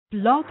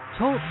Blog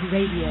Talk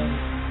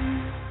Radio.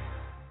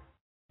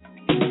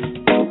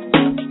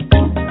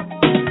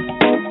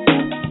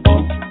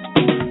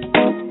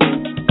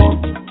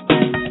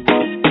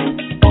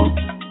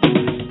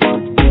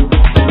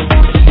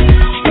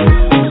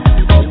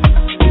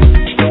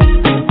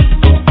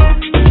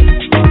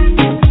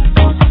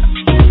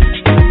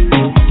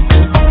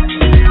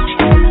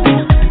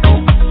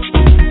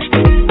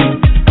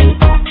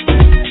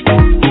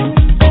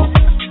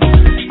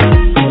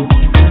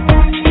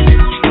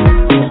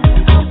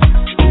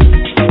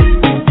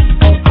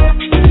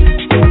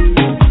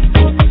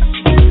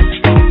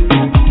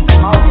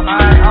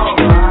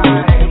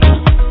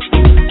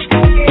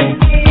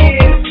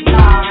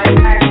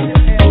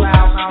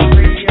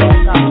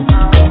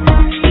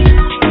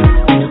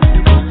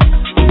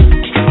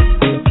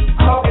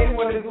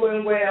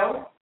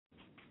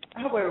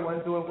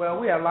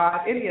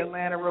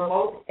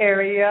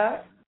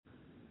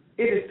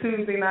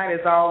 Tuesday night,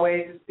 as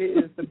always.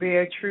 It is the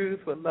Bare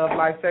Truth with Love,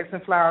 Life, Sex,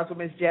 and Flowers with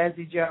Miss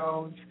Jazzie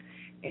Jones,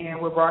 and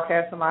we're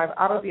broadcasting live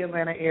out of the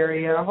Atlanta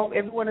area. I hope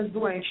everyone is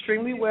doing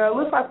extremely well. It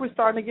looks like we're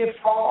starting to get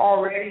fall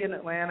already in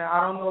Atlanta.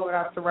 I don't know what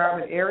our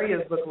surrounding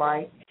areas look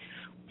like,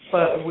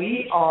 but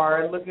we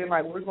are looking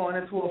like we're going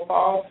into a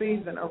fall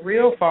season, a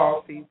real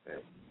fall season.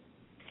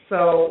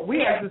 So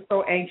we are just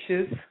so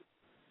anxious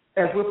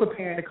as we're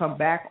preparing to come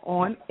back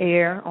on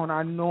air on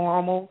our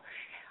normal,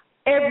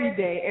 every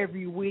day,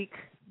 every week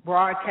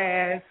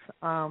broadcast,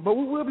 but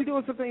we will be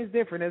doing some things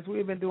different as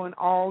we've been doing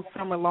all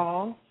summer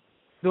long,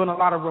 doing a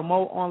lot of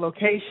remote on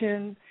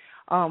location,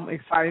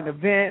 exciting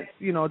events,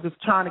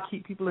 just trying to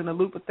keep people in the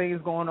loop of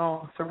things going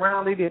on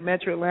surrounding the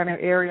metro Atlanta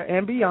area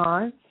and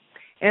beyond.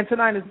 And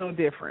tonight is no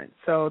different.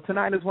 So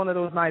tonight is one of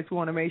those nights we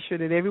want to make sure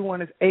that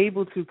everyone is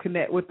able to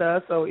connect with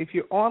us. So if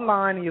you're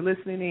online and you're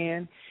listening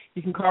in,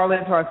 you can call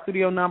into our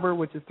studio number,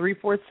 which is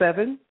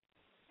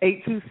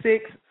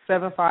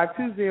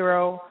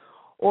 347-826-7520,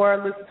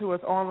 or listen to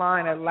us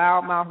online at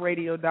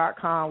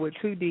loudmouthradio.com with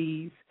 2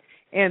 Ds.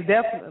 And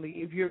definitely,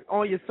 if you're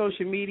on your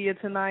social media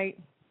tonight,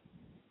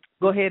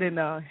 go ahead and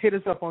hit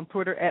us up on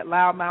Twitter at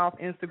Loudmouth,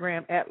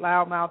 Instagram at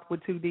Loudmouth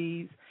with 2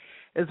 Ds,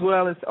 as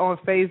well as on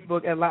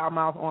Facebook at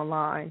Loudmouth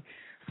Online.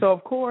 So,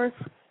 of course,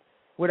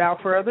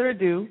 without further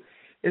ado,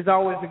 it's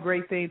always a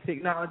great thing to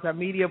acknowledge our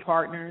media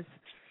partners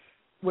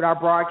with our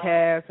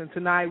broadcast, and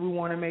tonight we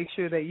want to make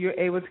sure that you're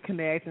able to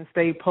connect and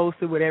stay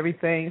posted with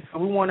everything. So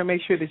we want to make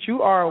sure that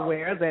you are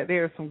aware that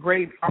there are some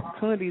great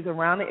opportunities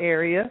around the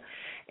area.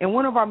 And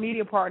one of our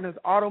media partners,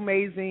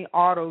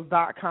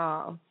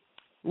 AutomazingAutos.com,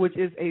 which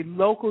is a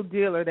local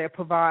dealer that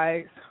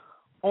provides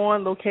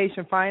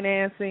on-location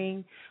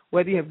financing.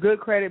 Whether you have good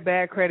credit,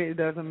 bad credit, it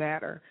doesn't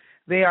matter.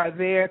 They are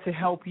there to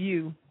help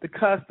you, the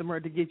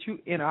customer, to get you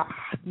in a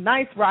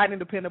nice, riding,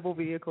 dependable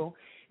vehicle.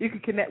 You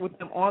can connect with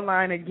them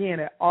online, again,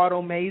 at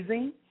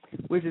Automazing,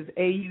 which is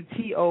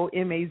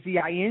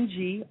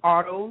AUTOMAZING,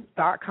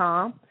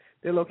 autos.com.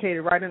 They're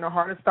located right in the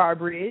heart of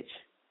Starbridge.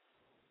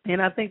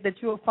 And I think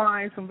that you'll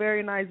find some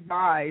very nice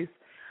buys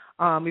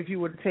if you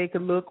were to take a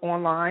look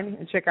online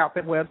and check out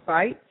their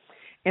website.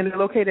 And they're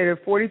located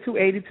at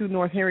 4282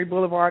 North Henry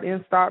Boulevard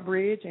in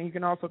Stockbridge. And you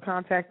can also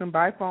contact them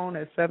by phone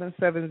at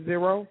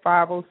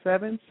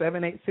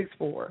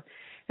 770-507-7864.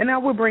 And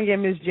now we'll bring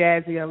in Miss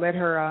Jazzie and let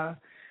her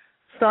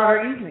start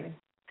our evening.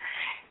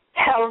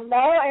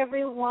 Hello,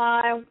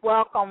 everyone.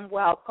 Welcome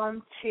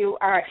to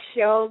our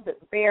show, The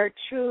Bare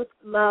Truth,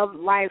 Love,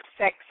 Life,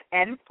 Sex,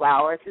 and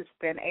Flowers. It's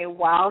been a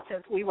while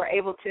since we were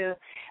able to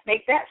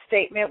make that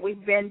statement.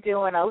 We've been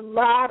doing a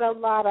lot of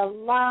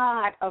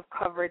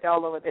coverage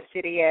all over the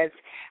city, as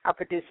our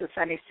producer,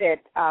 Sonny, said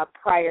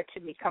prior to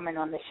me coming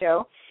on the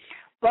show.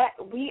 But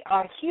we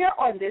are here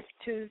on this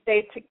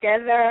Tuesday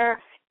together,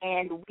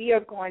 and we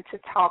are going to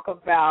talk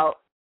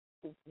about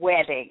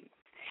weddings.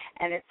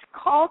 And it's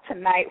called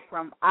tonight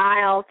From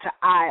Aisle to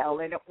Aisle.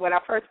 And when I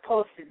first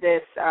posted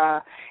this,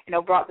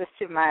 brought this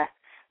to my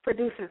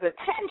producer's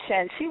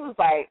attention, she was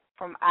like,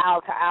 from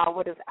aisle to aisle,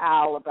 what is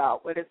aisle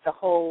about? What is the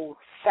whole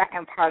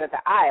second part of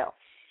the aisle?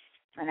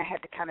 And I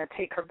had to kind of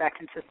take her back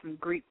into some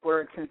Greek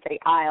words and say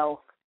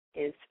aisle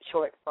is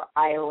short for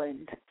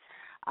island.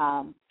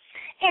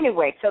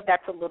 Anyway, so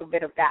that's a little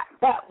bit of that.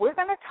 But we're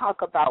going to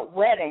talk about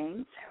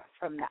weddings,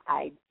 from the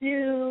I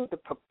do, the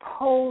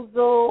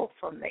proposal,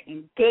 from the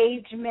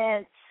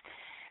engagements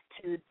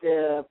to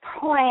the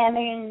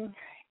planning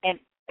and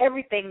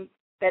everything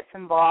that's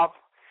involved.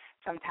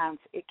 Sometimes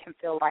it can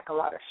feel like a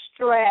lot of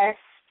stress,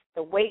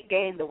 the weight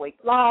gain, the weight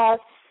loss,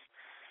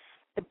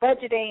 the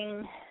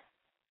budgeting,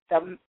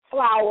 the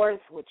flowers,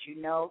 which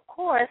of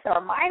course, are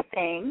my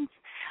things.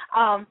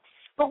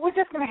 But we're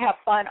just going to have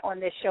fun on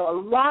this show.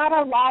 A lot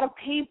of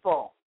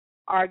people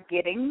are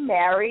getting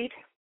married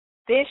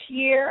this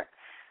year,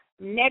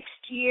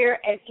 next year,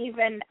 and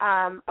even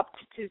up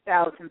to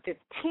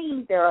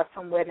 2015, there are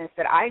some weddings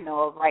that I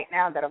know of right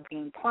now that are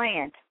being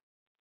planned.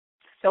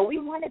 So we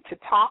wanted to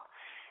talk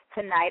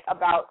tonight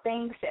about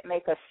things that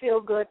make us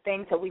feel good,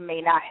 things that we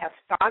may not have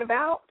thought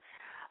about,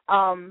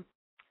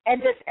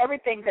 and just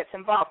everything that's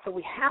involved. So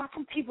we have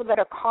some people that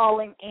are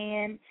calling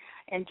in,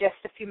 in just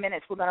a few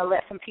minutes. We're going to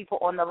let some people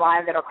on the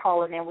line that are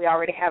calling in. We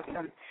already have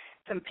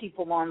some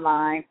people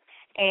online,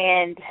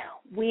 and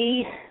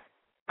we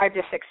are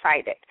just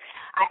excited.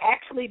 I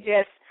actually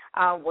just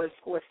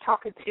was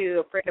talking to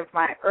a friend of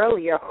mine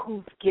earlier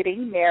who's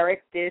getting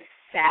married this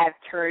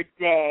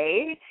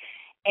Saturday,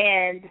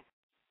 and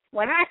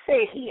when I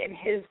say he and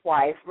his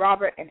wife,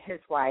 Robert and his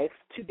wife,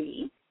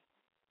 to-be,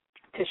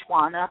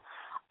 Tishwana,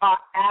 are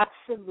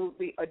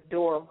absolutely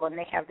adorable, and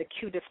they have the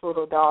cutest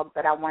little dog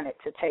that I wanted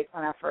to take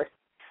when I first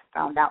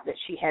found out that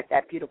she had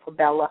that beautiful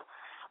Bella.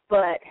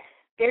 But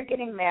they're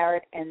getting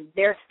married, and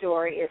their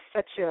story is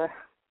such a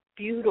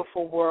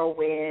beautiful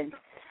whirlwind,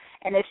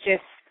 and it's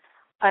just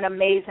an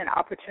amazing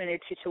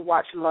opportunity to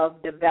watch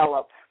love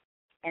develop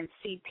and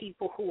see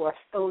people who are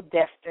so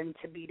destined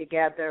to be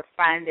together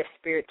find their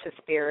spirit to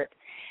spirit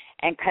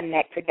and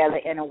connect together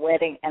in a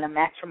wedding and a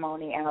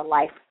matrimony and a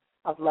life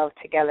of love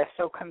together.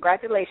 So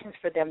congratulations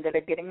for them that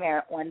are getting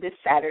married on this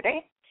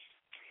Saturday.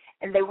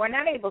 And they were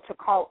not able to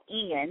call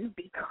in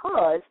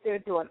because they're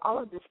doing all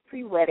of this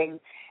pre-wedding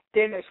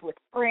dinners with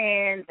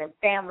friends and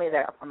family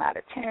that are from out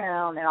of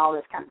town and all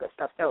this kind of good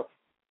stuff. So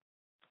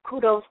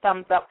kudos,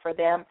 thumbs up for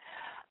them.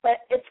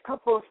 But it's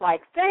couples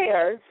like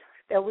theirs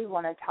that we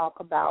want to talk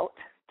about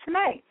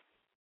tonight.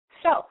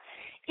 So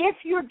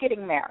if you're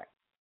getting married,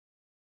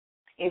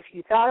 if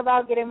you thought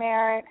about getting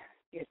married,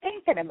 you're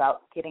thinking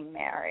about getting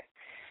married,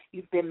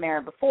 you've been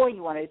married before,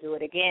 you want to do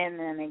it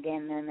again and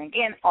again and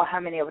again, or how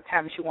many other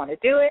times you want to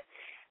do it,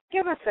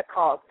 give us a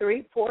call,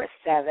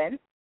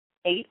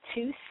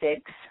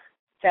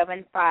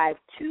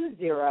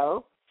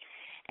 347-826-7520,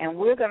 and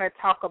we're going to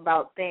talk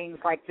about things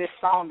like this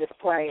song that's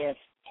playing.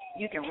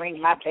 You can ring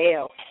my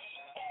bell.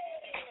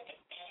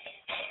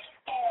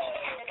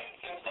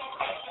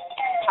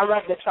 I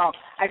love this song.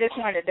 I just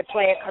wanted to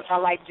play it because I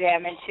like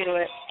jamming to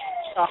it,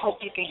 so I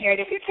hope you can hear it.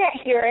 If you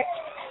can't hear it,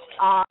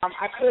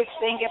 I could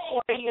sing it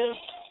for you,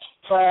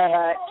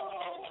 but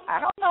I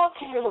don't know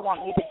if you really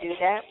want me to do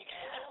that.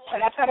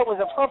 But I thought it was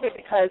appropriate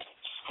because,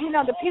 you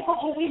know, the people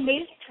who we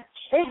meet,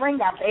 they ring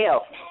our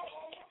bell.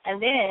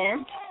 And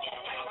then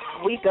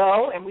we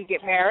go and we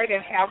get married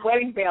and have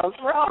wedding bells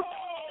rung.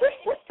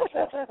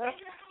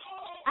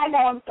 I know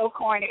I'm so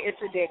corny.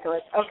 It's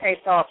ridiculous. Okay,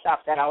 so I'll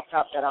stop that.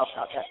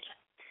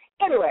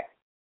 Anyway.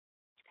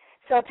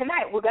 So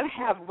tonight we're going to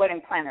have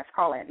wedding planners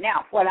call in.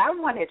 Now, what I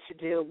wanted to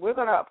do, we're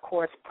going to, of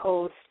course,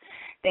 post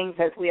things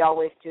as we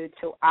always do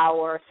to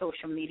our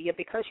social media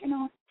because, you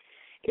know,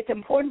 it's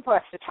important for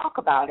us to talk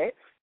about it.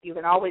 You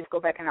can always go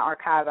back and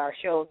archive our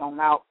shows on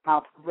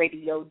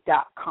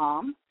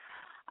loudmouthradio.com.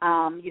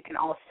 You can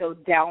also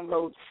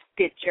download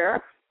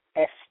Stitcher,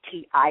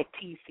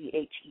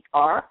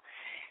 Stitcher.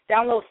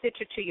 Download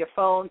Stitcher to your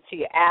phone, to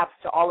your apps,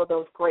 to all of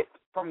those great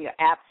from your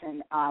apps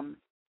and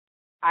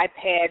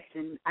iPads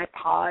and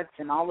iPods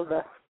and all of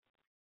the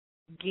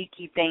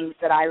geeky things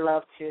that I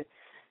love to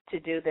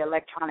do, the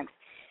electronics.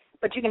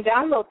 But you can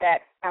download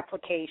that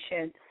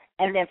application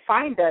and then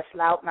find us,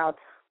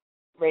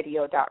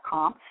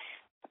 loudmouthradio.com.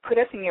 Put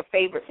us in your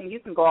favorites, and you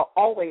can go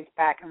always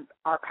back and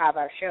archive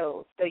our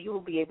shows. So you will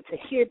be able to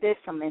hear this,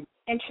 some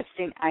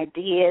interesting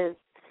ideas,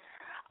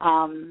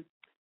 some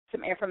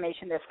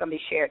information that's going to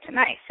be shared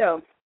tonight.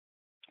 So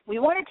we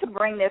wanted to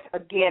bring this,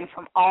 again,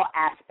 from all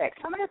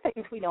aspects. Some of the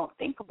things we don't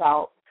think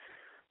about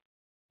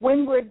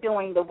when we're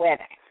doing the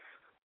wedding.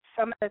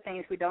 Some of the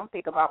things we don't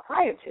think about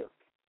prior to.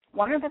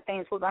 One of the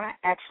things we're going to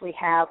actually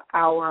have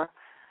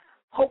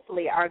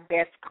hopefully our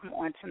guest come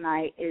on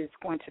tonight is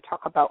going to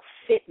talk about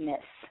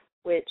fitness,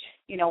 which,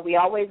 you know,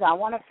 I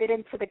want to fit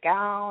into the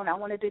gown, I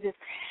want to do this.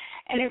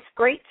 And it's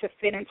great to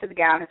fit into the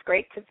gown. It's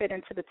great to fit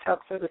into the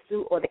tux or the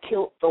suit or the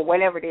kilt or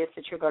whatever it is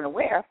that you're going to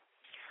wear.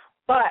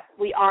 But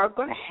we are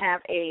going to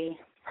have a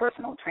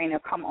personal trainer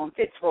come on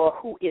Fitzroy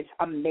who is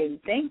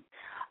amazing.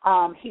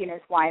 He and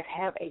his wife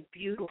have a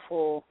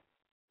beautiful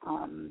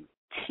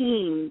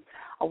team,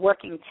 a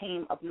working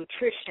team of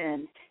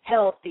nutrition,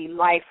 healthy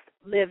life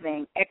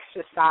living,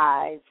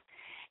 exercise,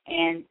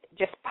 and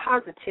just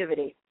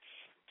positivity.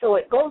 So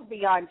it goes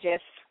beyond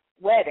just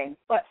wedding.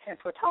 But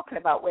since we're talking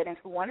about weddings,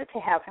 we wanted to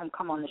have him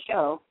come on the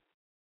show.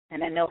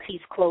 And I know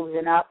he's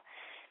closing up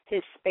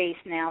his space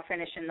now,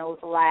 finishing those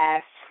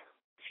last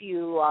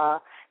few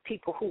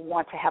people who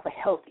want to have a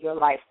healthier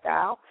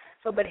lifestyle.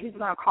 But he's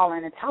going to call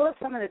in and tell us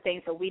some of the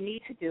things that we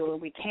need to do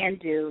and we can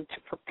do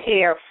to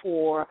prepare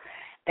for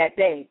that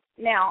day.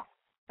 Now,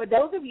 for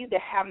those of you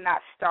that have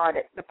not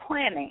started the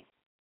planning,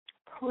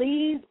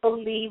 please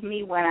believe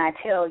me when I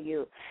tell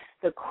you,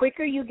 the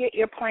quicker you get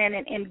your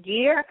planning in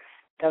gear,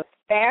 the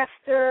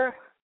faster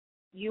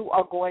you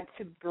are going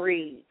to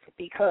breathe,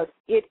 because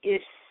it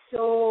is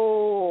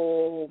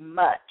so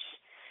much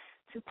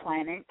to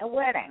planning a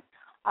wedding.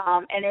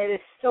 And it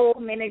is so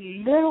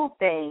many little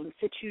things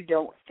that you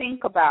don't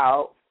think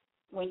about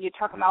when you're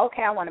talking about,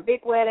 okay, I want a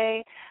big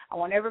wedding, I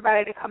want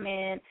everybody to come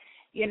in.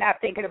 You're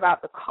not thinking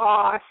about the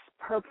cost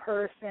per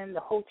person, the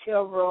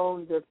hotel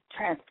room, the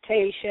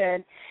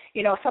transportation.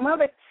 You know, some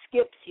of it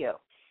skips you.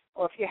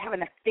 Or if you're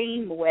having a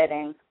theme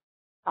wedding,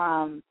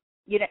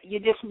 you're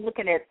just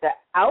looking at the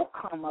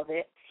outcome of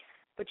it.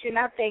 but you're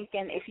not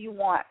thinking if you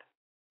want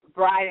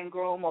bride and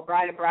groom or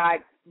bride and bride,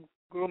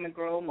 groom and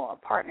groom, or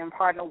partner and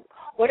partner,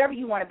 whatever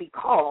you want to be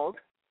called,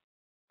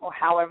 or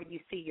however you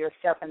see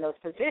yourself in those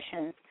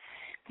positions,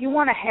 you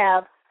want to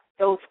have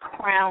those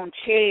crown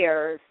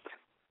chairs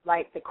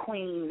like the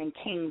Queen and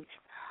Kings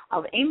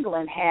of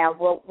England have.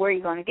 Well, where are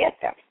you going to get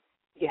them?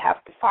 You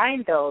have to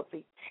find those.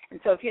 And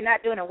so if you're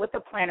not doing it with a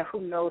planner who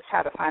knows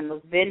how to find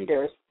those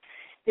vendors,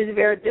 it's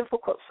very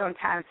difficult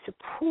sometimes to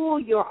pull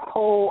your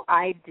whole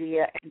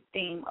idea and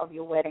theme of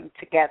your wedding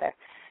together.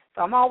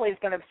 So I'm always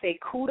going to say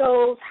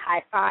kudos,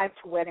 high five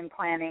to wedding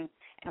planning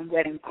and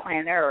wedding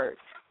planners.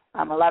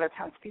 A lot of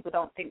times people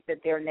don't think that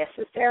they're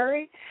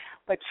necessary,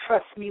 but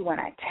trust me when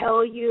I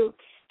tell you,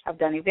 I've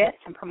done events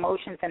and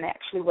promotions and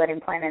actually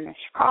wedding planning in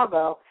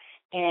Chicago,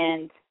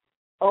 and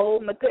oh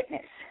my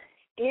goodness,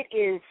 it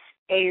is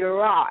a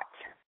lot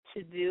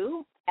to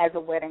do as a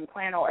wedding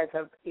planner or as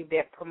an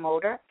event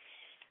promoter.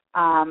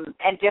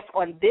 And just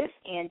on this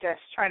end, just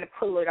trying to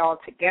pull it all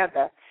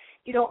together,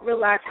 you don't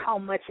realize how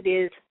much it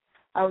is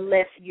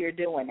unless you're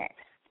doing it.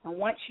 And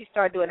once you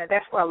start doing it,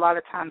 that's where a lot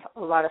of times a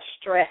lot of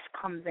stress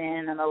comes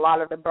in and a lot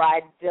of the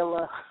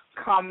bridezilla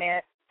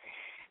comments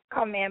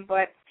come in.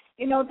 But,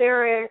 you know,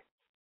 there is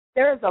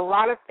a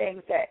lot of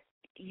things that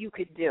you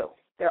could do.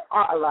 There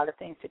are a lot of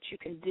things that you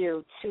can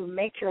do to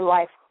make your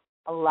life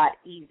a lot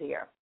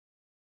easier.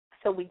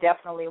 So we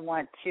definitely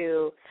want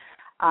to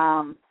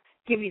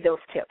give you those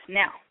tips.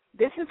 Now,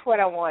 this is what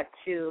I want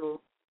to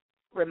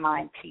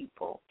remind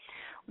people.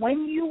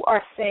 When you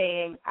are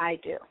saying I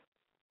do,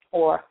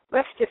 or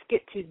let's just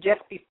get to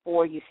just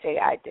before you say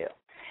I do.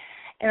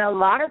 In a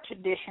lot of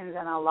traditions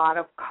and a lot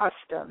of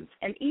customs,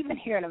 and even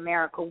here in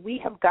America, we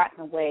have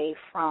gotten away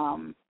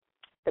from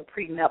the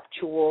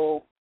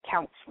prenuptial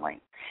counseling.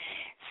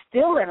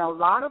 Still, in a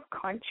lot of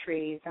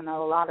countries and a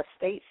lot of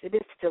states, it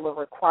is still a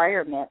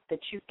requirement that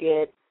you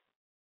get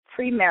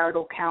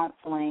premarital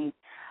counseling,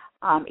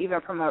 even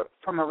from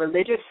a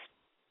religious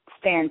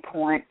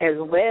standpoint, as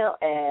well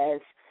as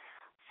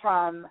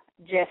from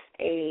just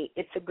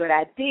it's a good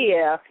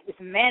idea, it's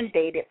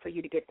mandated for you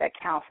to get that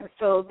counseling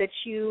so that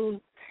you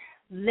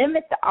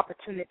limit the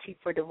opportunity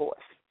for divorce.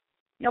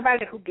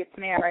 Nobody who gets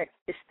married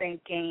is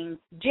thinking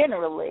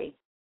generally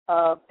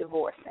of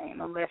divorcing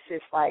unless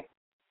it's like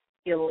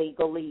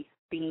illegally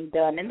being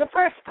done in the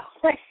first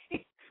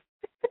place.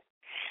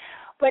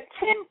 But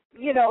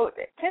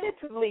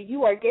tentatively,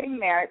 you are getting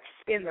married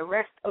to spend the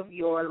rest of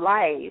your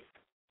life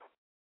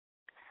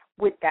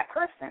with that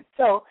person.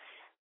 So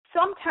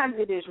sometimes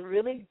it is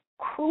really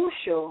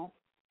crucial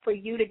for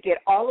you to get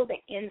all of the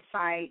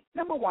insight.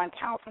 Number one,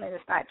 counseling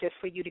is not just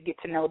for you to get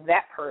to know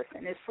that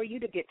person. It's for you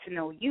to get to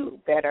know you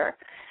better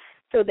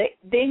so that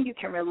then you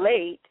can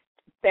relate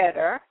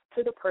better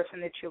to the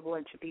person that you're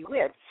going to be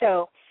with.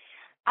 So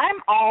I'm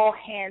all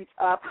hands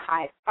up,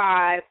 high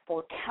five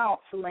for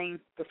counseling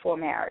before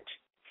marriage.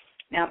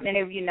 Now, many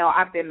of you know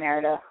I've been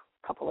married a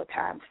couple of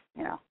times,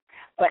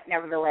 but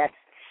nevertheless,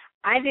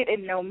 I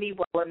didn't know me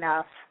well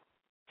enough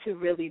to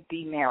really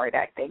be married,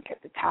 I think,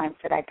 at the times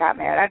that I got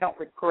married. I don't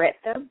regret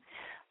them,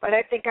 but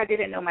I think I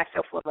didn't know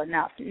myself well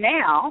enough.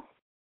 Now,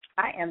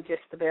 I am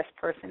just the best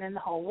person in the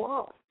whole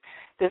world.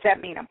 Does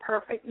that mean I'm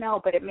perfect? No,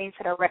 but it means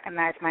that I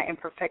recognize my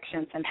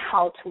imperfections and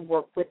how to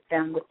work with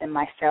them within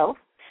myself.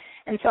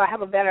 And so I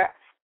have a better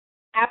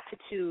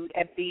aptitude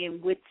at being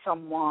with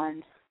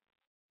someone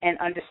and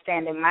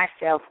understanding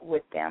myself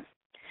with them.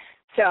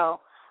 So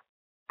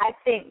I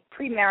think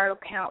premarital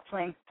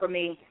counseling, for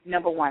me,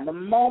 number one, the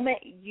moment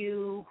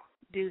you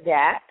do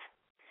that,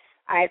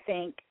 I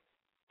think,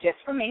 just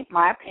for me,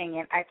 my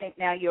opinion, I think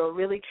now you're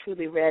really,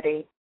 truly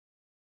ready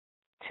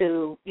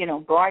to,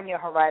 broaden your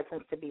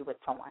horizons to be with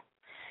someone.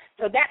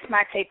 So that's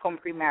my take on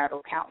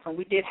premarital counseling.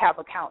 We did have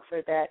a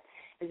counselor that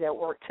is at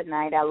work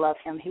tonight. I love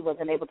him. He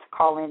wasn't able to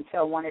call in, so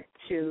I wanted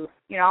to,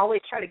 I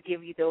always try to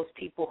give you those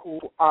people who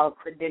are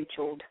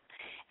credentialed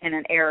in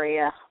an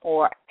area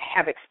or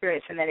have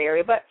experience in that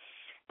area. But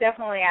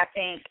definitely, I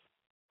think,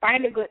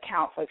 find a good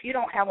counselor. If you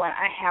don't have one,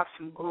 I have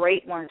some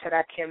great ones that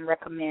I can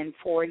recommend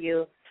for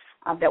you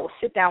that will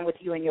sit down with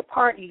you and your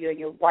partner, you and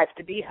your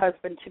wife-to-be,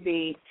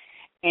 husband-to-be,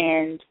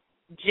 and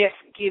just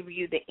give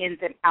you the ins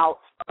and outs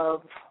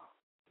of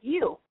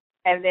you.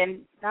 And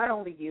then not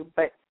only you,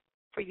 but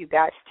for you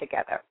guys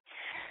together.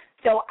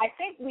 So I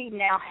think we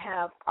now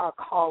have our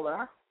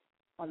caller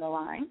on the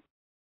line.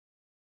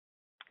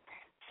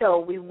 So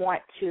we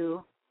want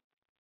to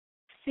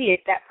see if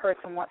that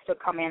person wants to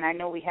come in. I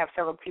know we have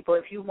several people.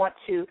 If you want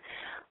to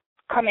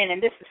come in,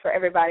 and this is for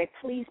everybody,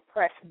 please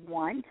press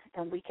 1,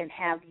 and we can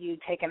have you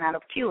taken out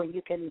of queue, and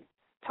you can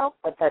talk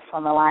with us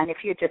on the line. If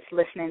you're just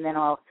listening, then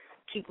I'll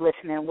keep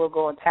listening. We'll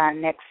go into our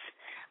next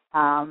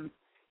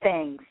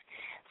things.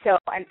 So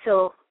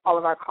until all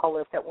of our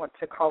callers that want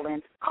to call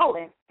in,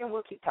 and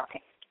we'll keep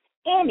talking.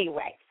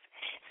 Anyway,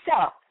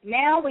 so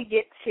now we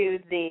get to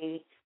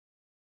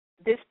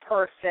this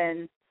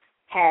person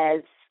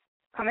has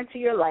come into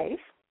your life,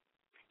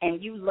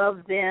 and you love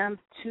them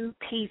to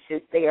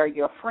pieces. They are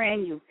your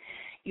friend.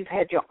 You've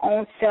had your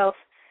own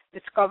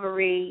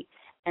self-discovery,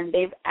 and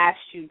they've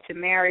asked you to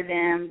marry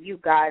them. You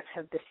guys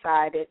have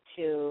decided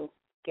to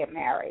get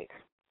married.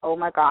 Oh,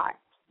 my God.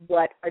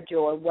 What a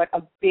joy. What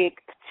a big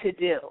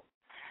to-do.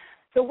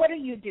 So what do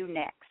you do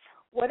next?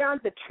 What are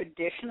the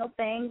traditional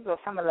things or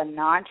some of the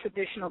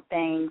non-traditional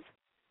things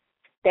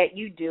that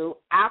you do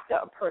after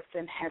a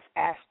person has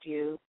asked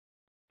you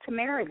to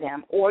marry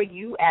them or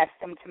you ask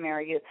them to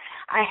marry you?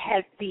 I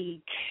had the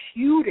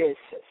cutest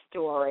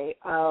story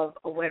of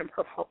a wedding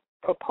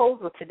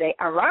proposal today.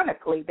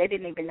 Ironically, they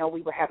didn't even know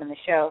we were having the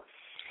show.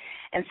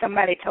 And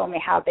somebody told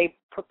me how they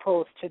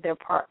proposed to their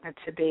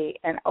partner-to-be.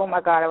 And, oh,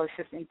 my God, I was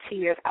just in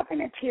tears. I've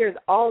been in tears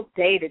all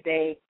day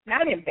today,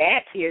 not in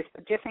bad tears,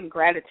 but just in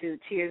gratitude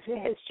tears.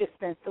 It has just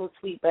been so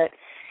sweet. But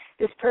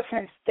this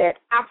person said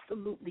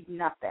absolutely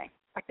nothing.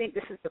 I think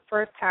this is the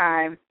first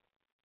time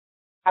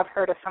I've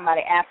heard of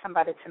somebody ask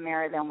somebody to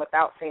marry them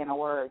without saying a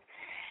word.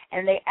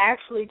 And they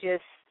actually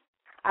just,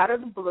 out of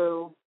the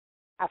blue,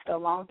 after a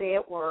long day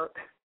at work,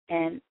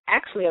 and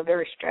actually a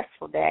very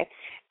stressful day,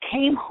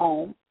 came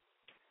home,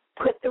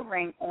 put the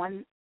ring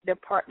on their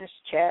partner's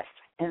chest,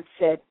 and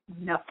said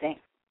nothing.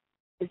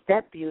 Is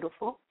that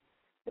beautiful?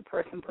 The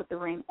person put the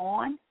ring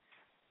on,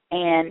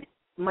 and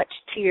much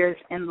tears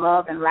and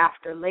love and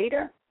laughter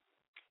later,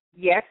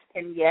 yes,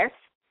 and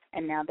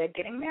now they're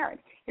getting married.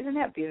 Isn't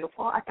that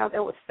beautiful? I thought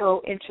that was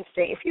so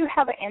interesting. If you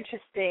have an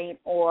interesting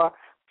or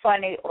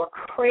funny or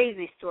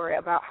crazy story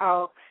about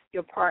how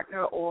your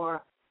partner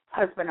or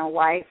husband or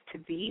wife to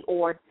be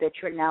or that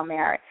you're now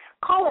married,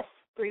 call us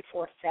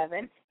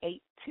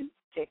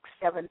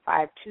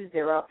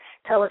 347-826-7520.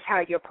 Tell us how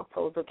your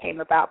proposal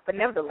came about. But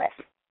nevertheless,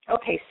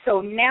 okay,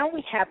 so now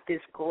we have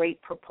this great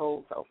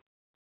proposal.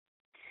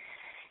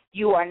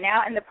 You are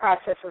now in the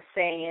process of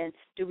saying,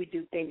 do we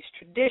do things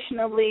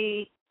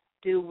traditionally?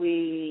 Do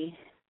we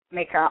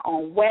make our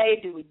own way?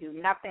 Do we do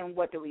nothing?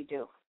 What do we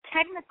do?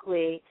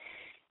 Technically,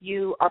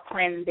 you are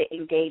planning the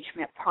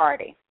engagement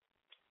party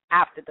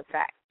after the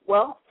fact.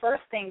 Well,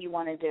 first thing you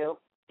want to do,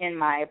 in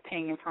my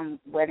opinion, from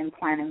Wedding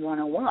Planning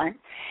 101,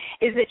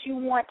 is that you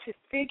want to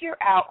figure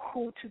out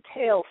who to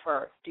tell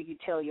first. Do you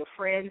tell your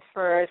friends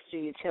first? Do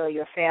you tell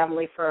your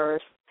family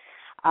first?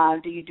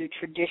 Do you do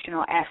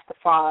traditional ask the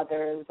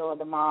fathers or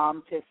the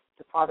moms if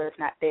the father is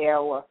not there?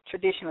 Or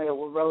traditionally it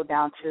will roll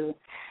down to,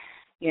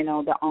 you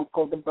know, the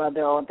uncle, the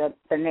brother, or the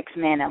next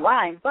man in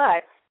line.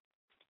 But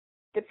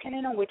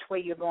depending on which way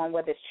you're going,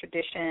 whether it's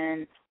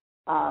tradition,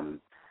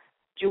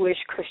 Jewish,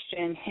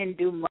 Christian,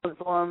 Hindu,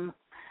 Muslim,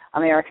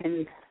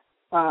 American,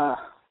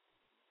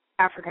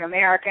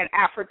 African-American,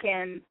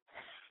 African,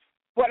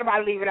 what am I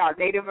leaving out?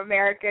 Native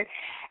American,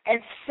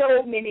 and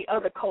so many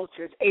other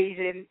cultures,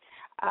 Asian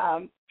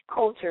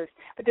cultures.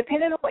 But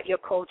depending on what your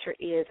culture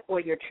is or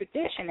your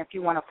tradition, if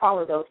you want to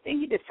follow those, then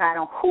you decide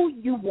on who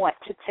you want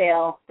to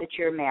tell that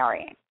you're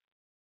marrying.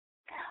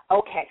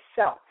 Okay,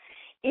 so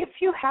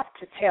if you have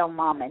to tell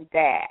mom and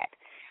dad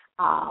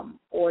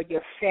or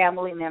your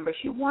family members,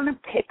 you want to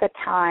pick a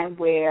time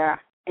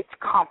where it's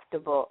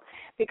comfortable,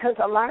 because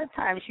a lot of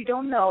times you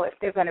don't know if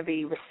they're going to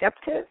be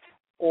receptive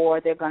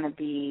or they're going to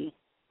be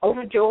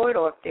overjoyed,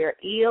 or if they're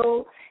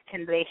ill,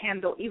 can they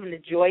handle even the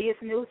joyous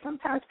news?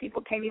 Sometimes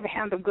people can't even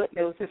handle good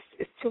news.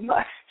 It's too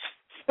much.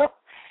 So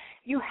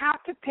you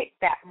have to pick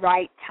that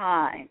right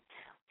time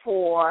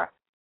for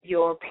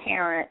your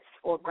parents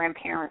or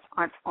grandparents,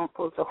 aunts,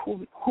 uncles, or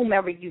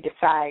whomever you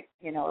decide,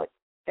 you know,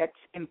 that's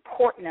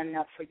important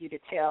enough for you to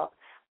tell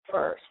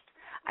first.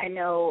 I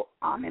know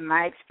in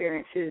my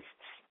experiences,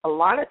 a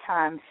lot of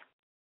times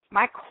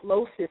my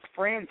closest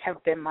friends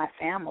have been my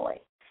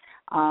family.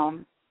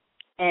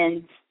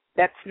 And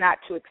that's not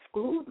to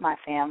exclude my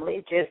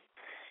family. Just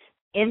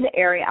in the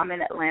area, I'm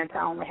in Atlanta.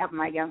 I only have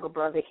my younger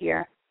brother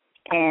here,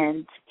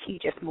 and he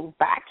just moved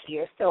back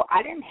here. So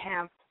I didn't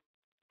have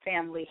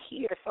family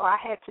here. So I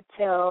had to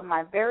tell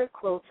my very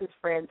closest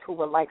friends who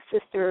were like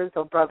sisters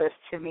or brothers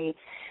to me.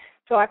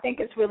 So I think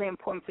it's really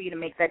important for you to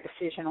make that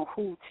decision on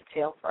who to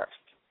tell first.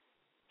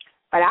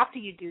 But after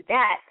you do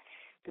that,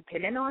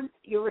 depending on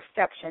your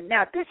reception,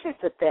 now this is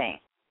the thing.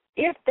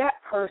 If that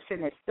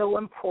person is so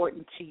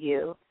important to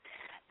you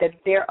that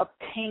their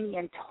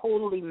opinion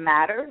totally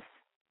matters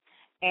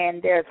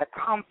and there's a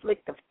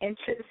conflict of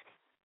interest,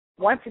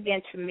 once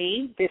again, to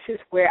me, this is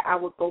where I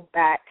would go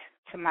back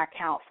to my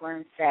counselor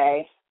and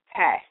say,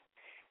 hey,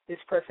 this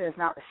person is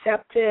not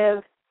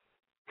receptive.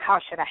 How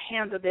should I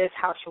handle this?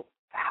 How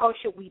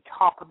should we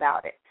talk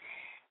about it?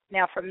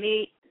 Now, for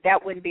me,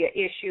 that wouldn't be an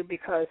issue,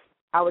 because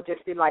I would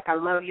just be like, I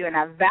love you and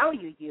I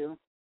value you,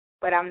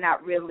 but I'm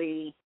not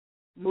really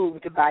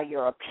moved by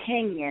your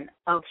opinion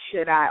of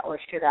should I or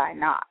should I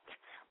not.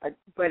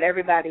 But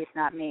everybody's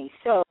not me.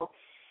 So,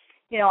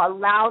 you know,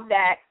 allow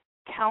that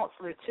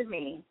counselor to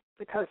me,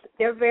 because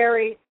they're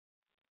very,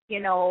 you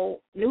know,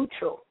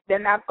 neutral. They're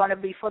not going to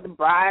be for the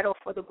bride or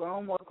for the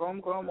groom or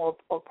groom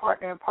or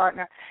partner and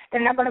partner.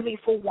 They're not going to be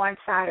for one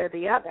side or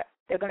the other.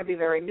 They're going to be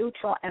very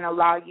neutral and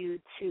allow you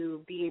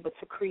to be able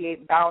to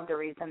create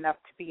boundaries enough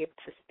to be able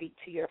to speak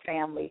to your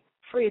family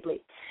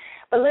freely.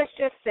 But let's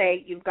just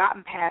say you've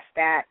gotten past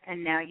that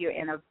and now you're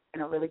in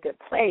a really good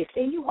place.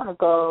 Then you want to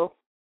go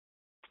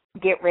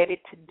get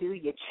ready to do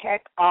your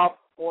check off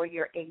for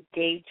your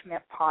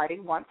engagement party.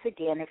 Once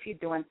again, if you're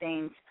doing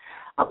things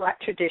a lot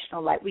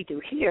traditional like we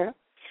do here,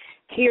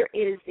 here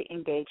is the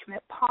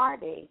engagement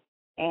party.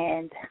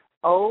 And,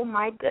 oh,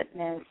 my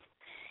goodness,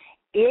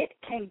 it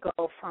can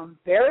go from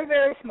very,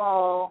 very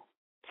small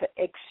to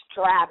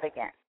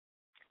extravagant.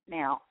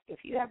 Now, if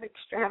you have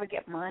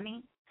extravagant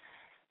money,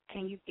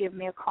 can you give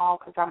me a call?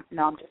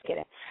 I'm just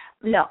kidding.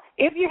 No,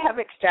 if you have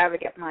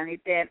extravagant money,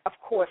 then, of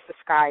course, the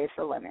sky is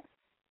the limit.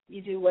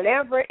 You do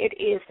whatever it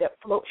is that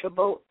floats your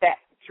boat, that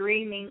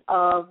dreaming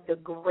of the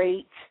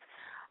great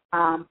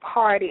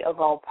party of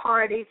all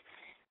parties.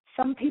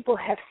 Some people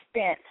have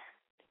spent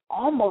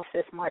almost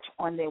as much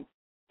on the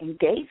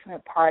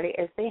engagement party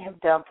as they have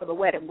done for the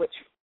wedding, which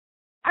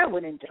I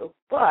wouldn't do,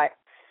 but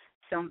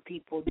some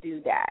people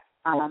do that.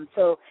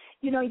 So,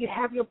 you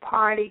have your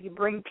party, you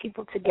bring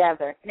people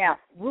together. Now,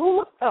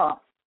 rule of thumb,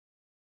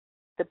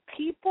 the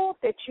people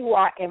that you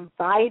are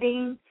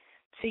inviting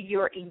to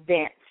your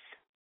events,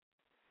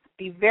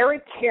 be very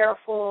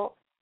careful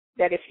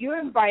that if you're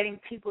inviting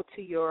people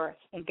to your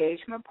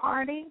engagement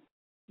party,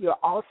 you're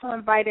also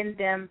inviting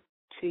them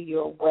to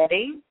your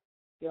wedding.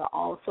 You're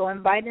also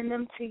inviting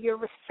them to your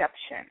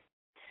reception.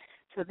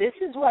 So this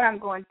is what I'm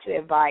going to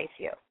advise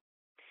you.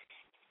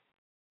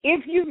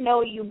 If you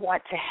know you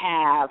want to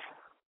have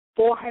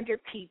 400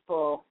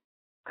 people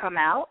come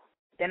out,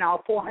 then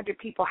all 400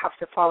 people have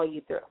to follow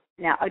you through.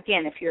 Now,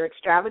 again, if you're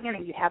extravagant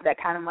and you have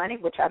that kind of money,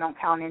 which I don't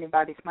count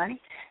anybody's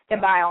money, then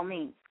by all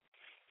means.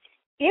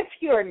 If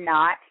you're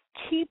not,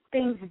 keep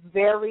things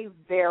very,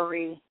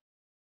 very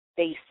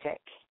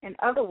basic. In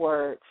other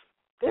words,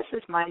 this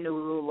is my new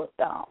rule of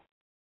thumb.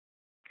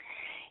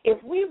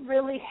 If we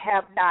really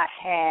have not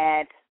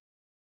had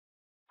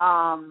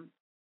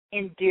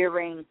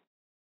endearing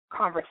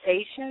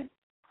conversation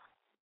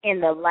in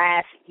the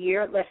last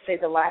year, let's say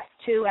the last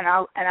two, and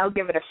I'll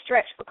give it a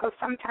stretch because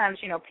sometimes,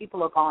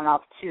 people are going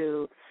off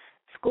to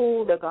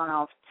school, they're going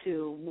off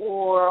to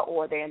war,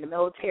 or they're in the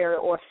military,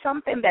 or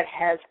something that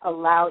has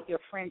allowed your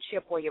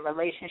friendship or your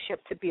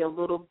relationship to be a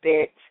little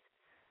bit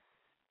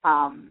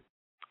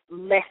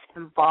less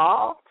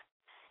involved.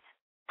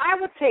 I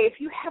would say if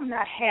you have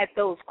not had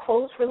those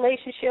close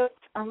relationships,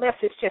 unless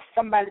it's just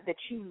somebody that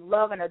you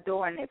love and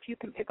adore, and if you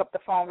can pick up the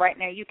phone right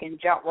now, you can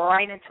jump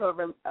right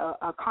into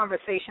a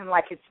conversation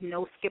like it's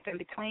no skip in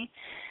between,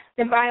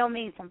 then by all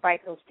means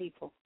invite those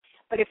people.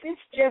 But if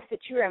it's just that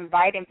you're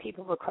inviting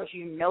people because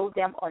you know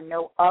them or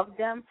know of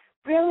them,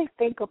 really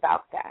think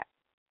about that,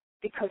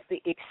 because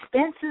the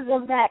expenses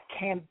of that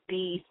can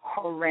be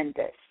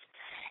horrendous.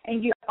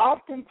 And you're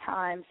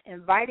oftentimes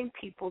inviting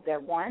people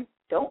that, one,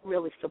 don't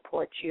really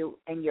support you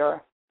and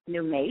your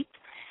new mate.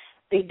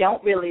 They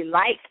don't really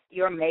like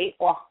your mate,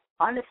 or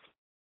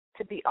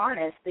to be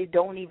honest, they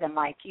don't even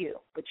like you,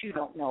 but you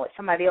don't know it.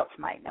 Somebody else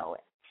might know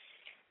it.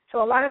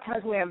 So a lot of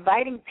times we're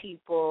inviting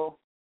people,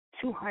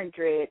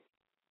 200,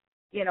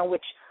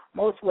 which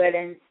most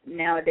weddings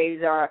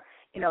nowadays are,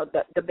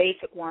 the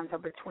basic ones are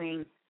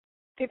between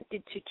 50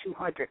 to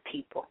 200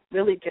 people.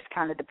 Really just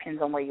kind of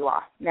depends on where you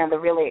are. Now, the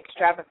really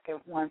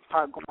extravagant ones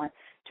are going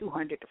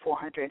 200 to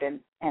 400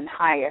 and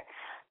higher.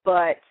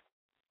 But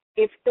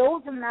if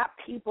those are not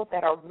people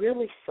that are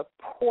really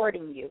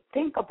supporting you,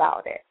 think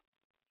about it.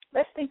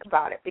 Let's think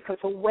about it, because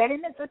a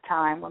wedding is a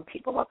time when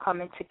people are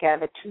coming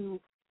together to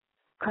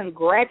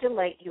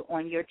congratulate you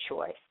on your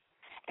choice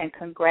and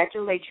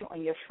congratulate you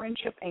on your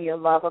friendship and your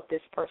love of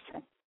this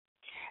person.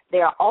 They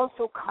are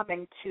also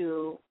coming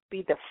to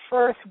be the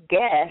first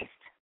guest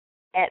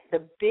at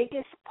the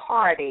biggest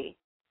party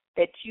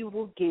that you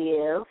will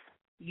give,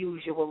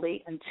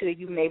 usually, until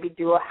you maybe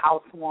do a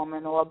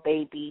housewarming or a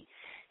baby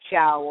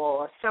shower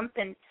or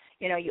something,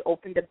 you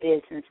opened a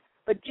business.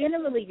 But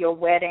generally your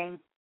wedding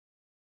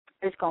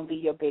is going to be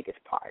your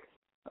biggest party,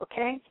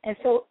 okay? And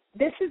so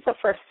this is the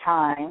first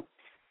time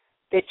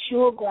that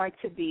you're going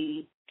to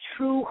be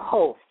true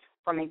host.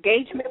 From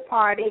engagement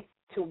party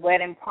to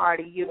wedding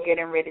party, you're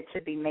getting ready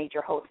to be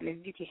major host.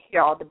 And you can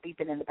hear all the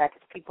beeping in the back,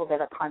 it's people that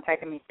are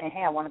contacting me saying,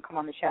 hey, I want to come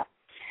on the show.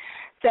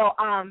 So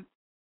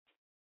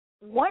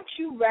once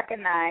you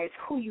recognize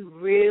who you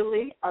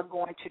really are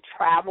going to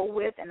travel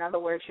with, in other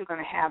words, you're going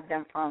to have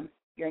them from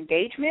your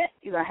engagement,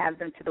 you're going to have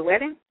them to the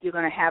wedding, you're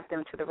going to have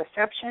them to the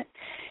reception,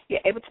 you're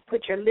able to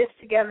put your list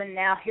together.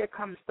 Now here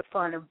comes the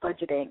fun of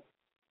budgeting.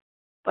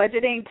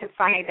 Budgeting to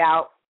find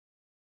out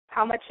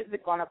how much is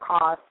it going to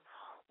cost,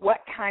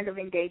 what kind of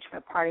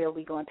engagement party are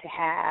we going to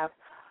have,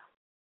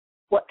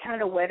 what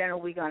kind of wedding are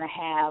we going to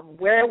have,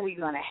 where are we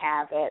going to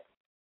have it,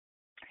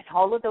 and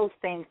all of those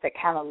things that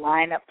kind of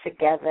line up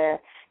together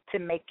to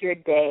make your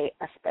day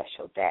a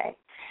special day.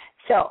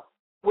 So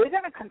we're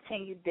going to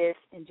continue this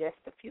in just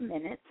a few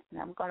minutes,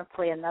 and I'm going to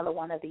play another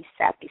one of these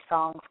sappy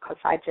songs because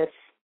I just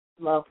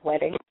love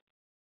weddings.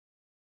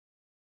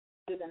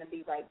 We're going to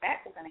be right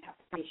back. We're going to have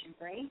a station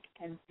break,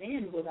 and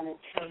then we're going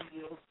to tell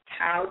you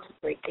how to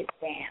break it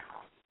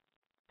down.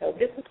 So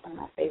this is one of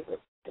my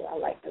favorites. I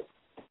like this.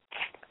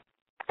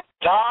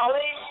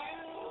 Darling,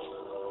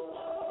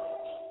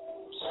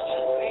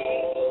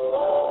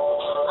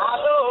 I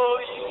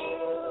love you.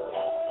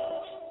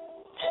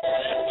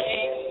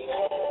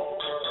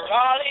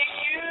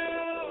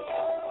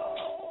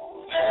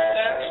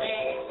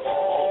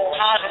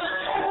 Real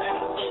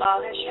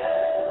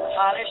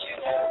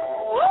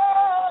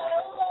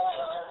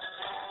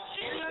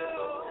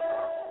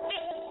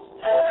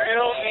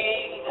me,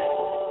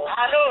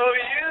 I know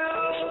you,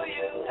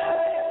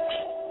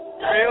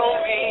 real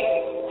me,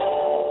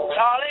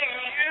 darling,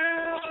 you,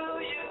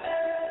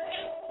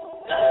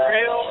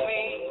 real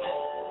me,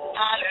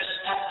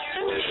 understand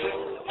you.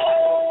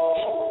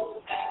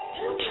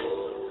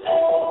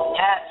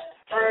 At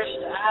first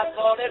I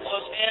thought it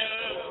was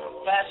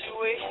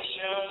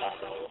infatuation,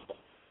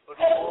 but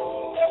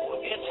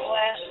it's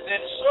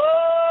lasted so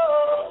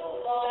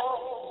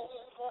long.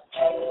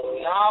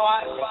 Now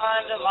I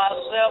find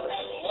myself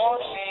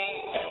wanting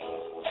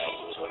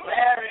to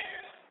marry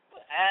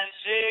you and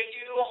take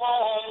you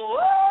home.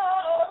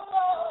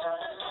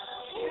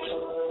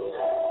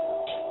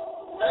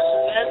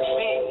 Let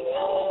me,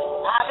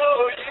 I know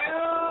you.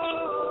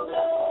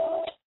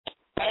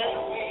 Let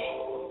me,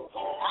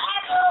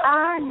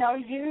 I know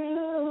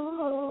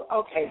you.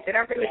 Okay, did I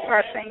really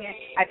start singing?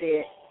 I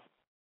did.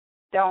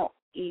 Don't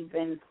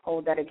even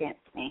hold that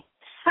against me.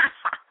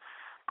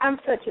 I'm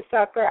such a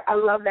sucker. I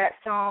love that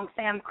song.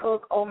 Sam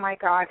Cooke, oh, my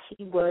God,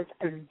 he was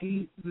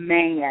the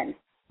man.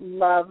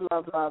 Love,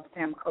 love, love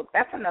Sam Cooke.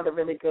 That's another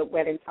really good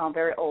wedding song,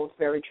 very old,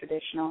 very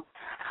traditional.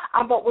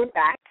 But we're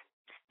back,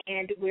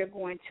 and we're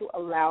going to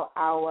allow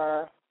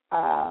our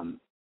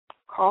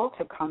call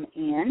to come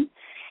in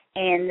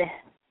and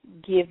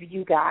give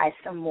you guys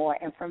some more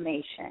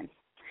information.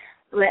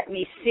 Let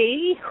me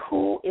see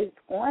who is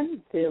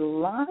on the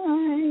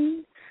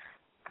line.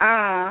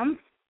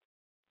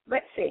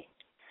 Let's see.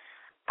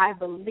 I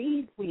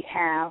believe we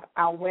have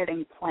our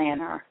wedding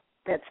planner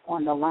that's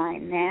on the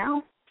line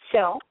now.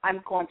 So I'm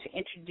going to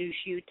introduce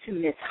you to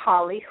Miss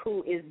Holly,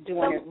 who is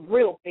doing it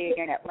real big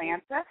in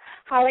Atlanta.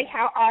 Holly,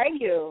 how are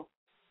you?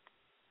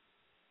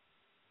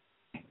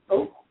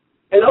 Oh,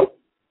 hello?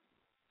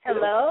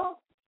 Hello?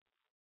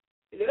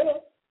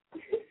 Hello?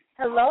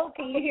 Hello,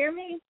 can you hear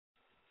me?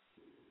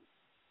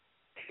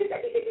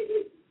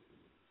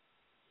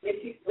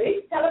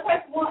 Wait, tell her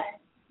press 1.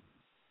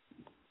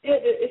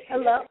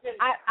 Hello?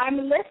 I'm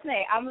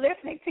listening. I'm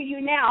listening to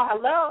you now.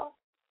 Hello?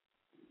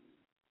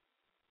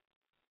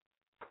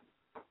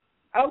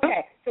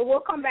 Okay, so we'll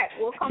come back.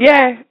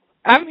 Yeah,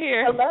 I'm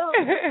here. Hello?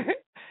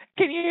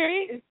 Can you hear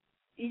me?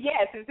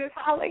 Yes, is this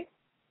Holly?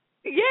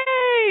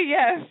 Yay,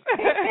 yes.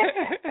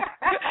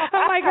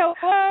 I'm like,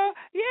 hello?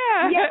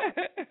 Yeah. Yes,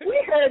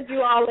 we heard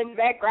you all in the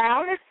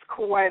background. It's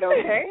quite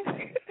okay.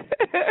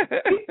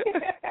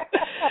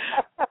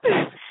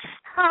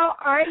 How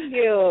are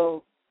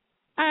you?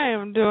 I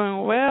am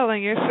doing well,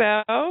 and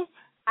yourself?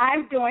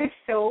 I'm doing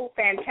so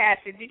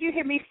fantastic. Did you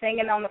hear me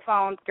singing on the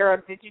phone? Girl,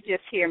 did you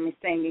just hear me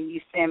singing?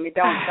 You send me.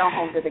 Don't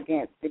hold it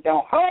against me.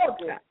 Don't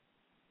hold it.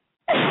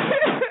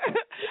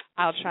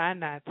 I'll try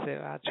not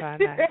to.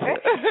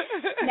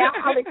 Now,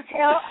 Holly,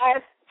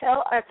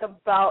 tell us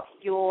about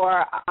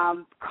your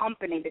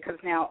company, because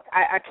now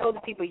I told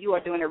the people you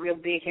are doing it real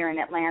big here in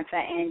Atlanta,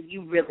 and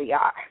you really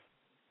are.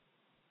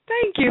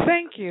 Thank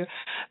you.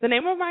 The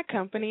name of my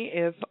company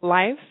is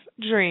Life's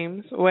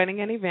Dreams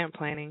Wedding and Event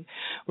Planning.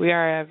 We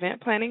are an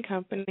event planning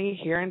company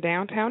here in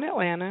downtown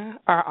Atlanta.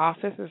 Our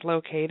office is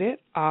located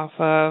off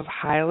of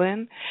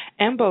Highland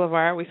and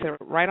Boulevard. We sit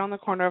right on the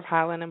corner of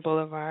Highland and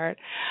Boulevard.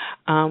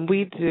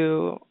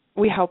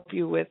 We help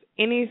you with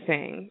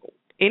anything.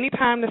 Any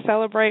time to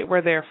celebrate,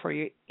 we're there for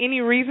you. Any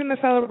reason to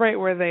celebrate,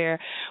 we're there.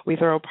 We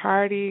throw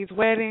parties,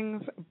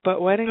 weddings, but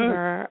weddings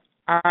are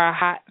a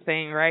hot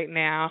thing right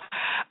now.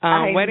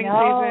 Wedding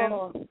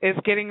season is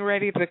getting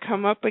ready to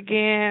come up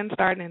again,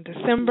 starting in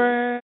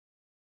December.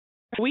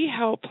 We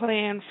help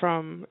plan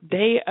from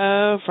day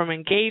of, from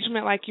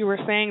engagement, like you were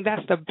saying.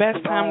 That's the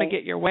best time to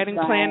get your wedding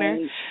planner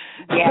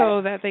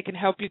so that they can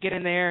help you get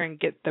in there and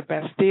get the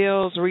best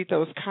deals, read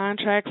those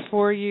contracts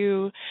for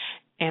you,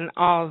 and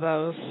all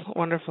those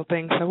wonderful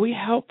things. So we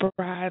help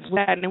brides with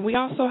that, and we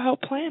also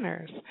help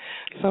planners.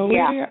 So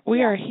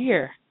we are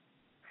here.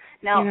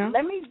 Now,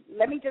 let me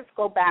just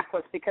go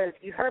backwards, because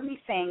you heard me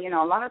saying,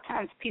 a lot of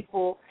times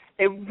people,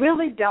 they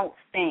really don't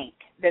think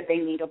that they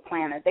need a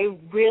planner.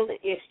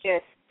 It's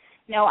just,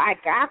 I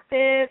got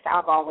this.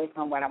 I've always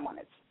known what I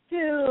wanted to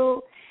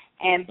do.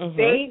 And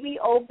baby,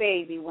 oh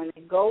baby, when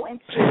they go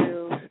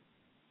into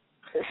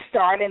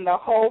starting the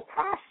whole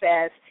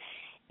process,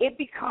 it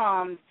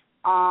becomes,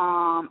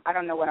 I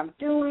don't know what I'm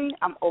doing.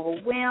 I'm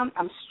overwhelmed.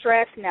 I'm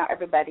stressed. Now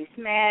everybody's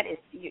mad.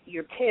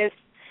 You're pissed.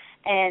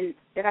 And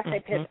did I say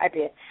pissed? I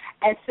did.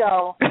 And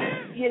so,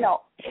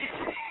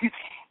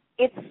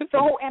 it's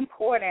so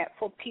important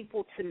for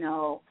people to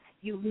know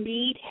you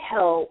need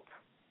help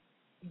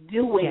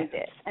doing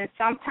this. And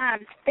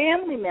sometimes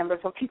family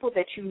members or people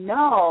that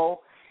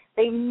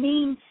they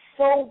mean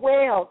so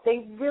well.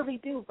 They really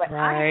do. But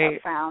I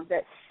have found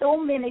that so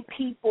many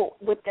people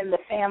within the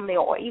family,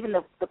 or even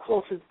the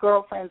closest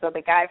girlfriends or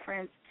the guy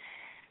friends,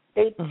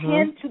 they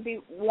tend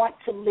to want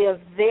to live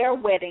their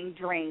wedding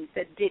dreams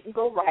that didn't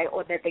go right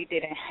or that they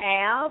didn't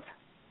have.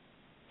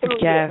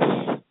 Yes.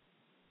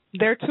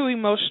 They're too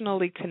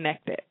emotionally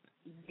connected.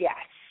 Yes.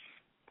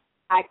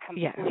 I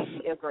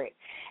completely agree.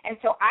 And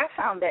so I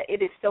found that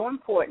it is so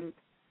important,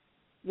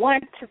 one,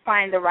 to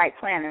find the right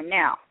planner.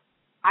 Now,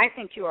 I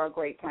think you are a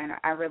great planner.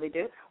 I really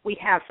do. We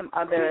have some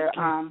other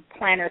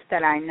planners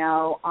that I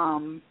know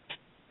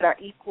that are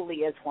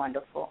equally as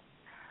wonderful.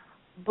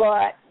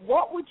 But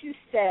what would you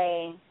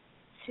say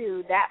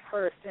to that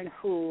person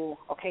who,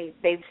 okay,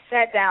 they've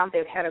sat down,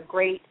 they've had a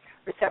great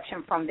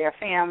reception from their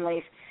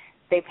families,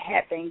 they've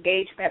had the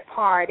engagement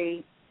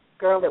party,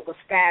 girl, it was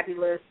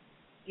fabulous.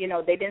 You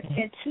know, they didn't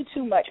spend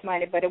too much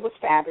money, but it was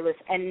fabulous.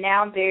 And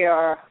now they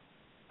are,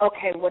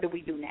 okay, what do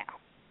we do now?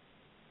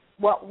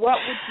 What would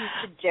you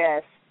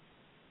suggest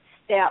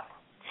step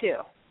 2?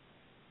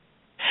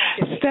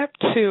 Step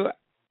 2,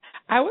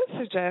 I would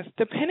suggest,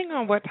 depending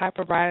on what type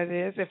of bride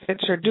it is, if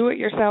it's your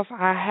do-it-yourself,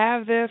 I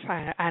have this,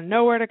 I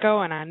know where to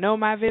go, and I know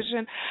my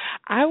vision,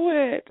 I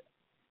would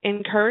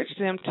encourage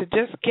them to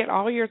just get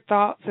all your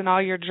thoughts and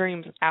all your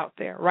dreams out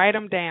there. Write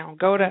them down.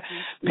 Go to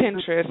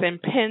Pinterest and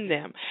pin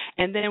them.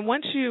 And then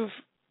once you've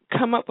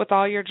come up with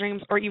all your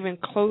dreams or even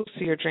close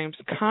to your dreams,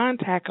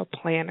 contact a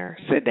planner.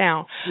 Sit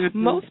down.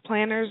 Most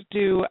planners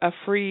do a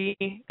free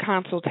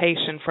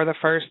consultation for the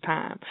first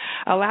time.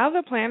 Allow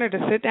the planner to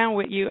sit down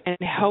with you and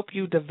help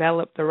you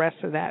develop the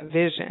rest of that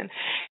vision.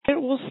 It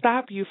will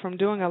stop you from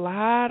doing a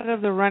lot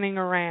of the running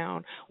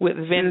around with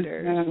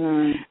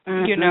vendors.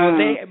 You know,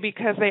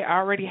 because they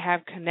already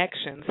have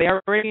connections. They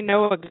already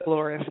know a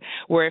florist,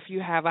 where if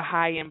you have a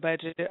high-end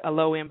budget, a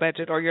low-end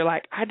budget, or you're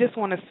like, I just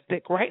want to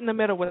stick right in the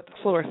middle with the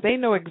florist, they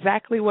know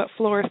exactly what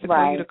florist to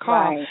tell you to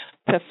call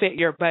to fit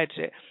your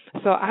budget.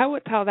 So I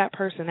would tell that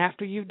person,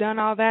 after you've done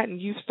all that and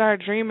you've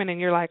started dreaming and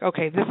you're like,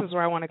 okay, this is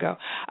where I want to go,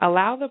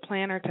 allow the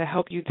planner to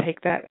help you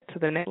take that to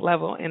the next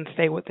level and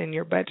stay within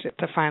your budget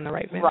to find the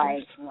right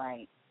vendors.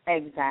 Right.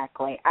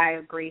 Exactly. I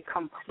agree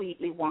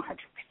completely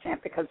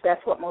 100%, because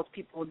that's what most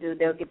people will do.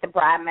 They'll get the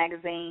bride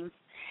magazines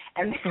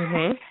and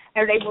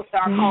and they will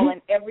start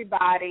calling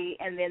everybody,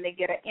 and then they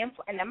get an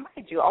info. And then,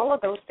 mind you, all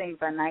of those things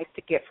are nice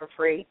to get for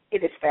free.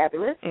 It is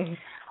fabulous.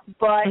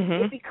 But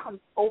it becomes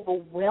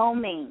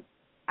overwhelming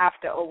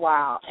after a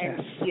while.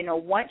 And, you know,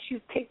 once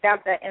you've picked out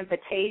that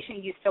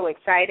invitation, you're so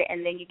excited,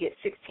 and then you get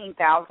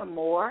 16,000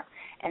 more,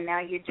 and now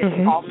you're just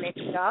all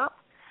mixed up.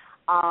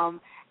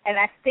 And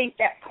I think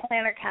that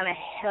planner kind of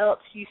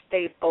helps you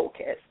stay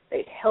focused.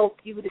 They help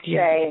you to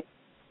say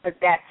that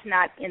that's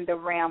not in the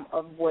realm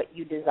of what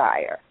you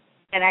desire.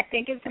 And I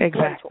think it's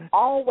important to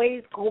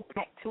always go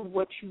back to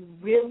what you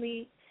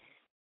really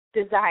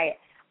desire.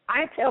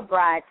 I tell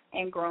brides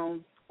and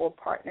grooms or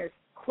partners,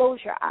 close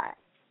your eyes.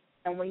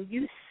 And when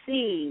you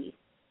see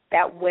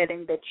that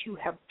wedding that you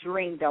have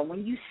dreamed of,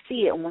 when you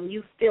see it, when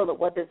you feel it,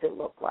 what does it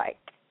look like?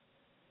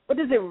 What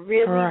does it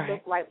really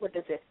look like? What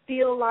does it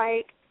feel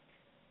like?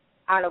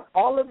 Out of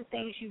all of the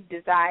things you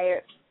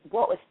desire,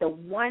 what was the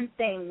one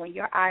thing when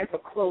your eyes are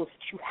closed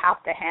that you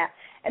have to have?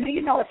 And then,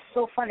 you know, it's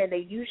so funny.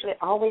 They usually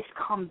always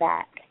come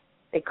back.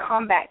 They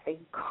come back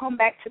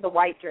to the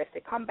white dress.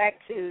 They come back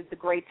to the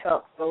gray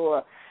tux,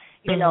 or,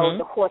 you know,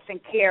 the horse and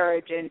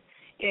carriage. And,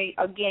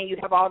 again, you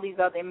have all these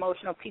other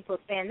emotional people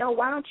saying, no,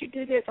 why don't you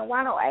do this? And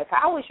why don't I? If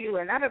I was you,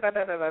 and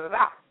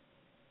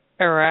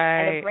da-da-da-da-da-da-da.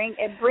 Right. And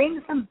it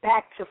brings them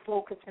back to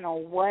focusing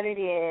on what it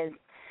is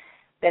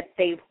that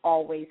they've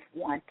always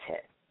wanted.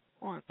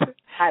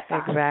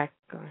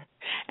 Exactly.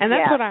 And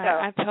that's what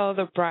I tell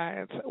the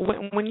brides.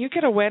 When you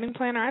get a wedding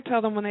planner, I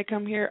tell them when they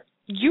come here,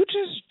 you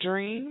just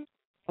dream.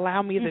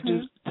 Allow me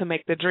to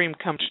make the dream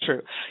come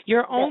true.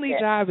 Your only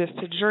job is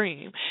to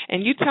dream.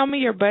 And you tell me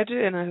your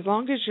budget, and as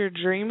long as you're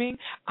dreaming,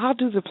 I'll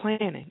do the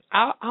planning.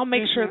 I'll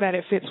make sure that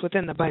it fits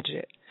within the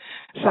budget.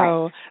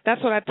 So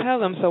that's what I tell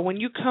them. So when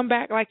you come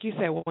back, like you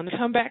said, when they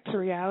come back to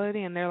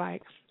reality and they're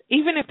like,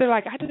 even if they're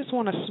like, I just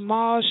want a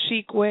small,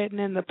 chic wedding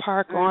in the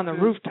park or on the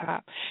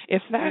rooftop,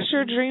 if that's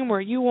your dream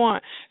where you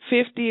want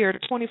 50 or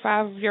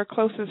 25 of your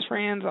closest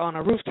friends on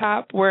a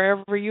rooftop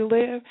wherever you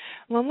live,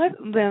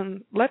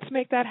 then let's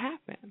make that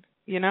happen,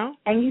 you know?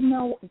 And, you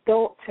know,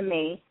 though, to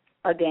me,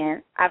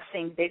 again, I've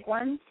seen big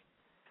ones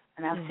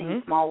and I've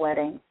seen small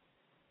weddings.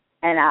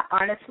 And I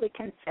honestly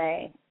can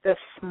say the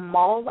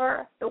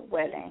smaller the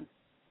wedding,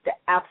 the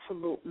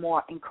absolute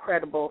more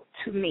incredible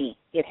to me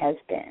it has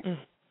been.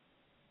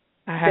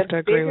 I have to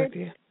agree with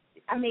you.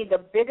 I mean, the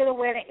bigger the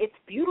wedding, it's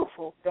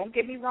beautiful. Don't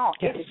get me wrong.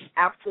 It is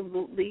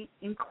absolutely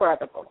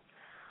incredible.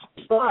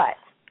 But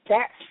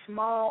that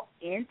small,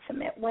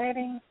 intimate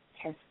wedding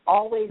has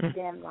always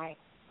been like,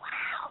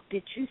 wow,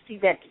 did you see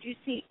that? Did you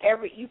see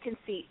you can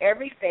see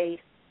every face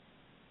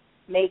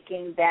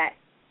making that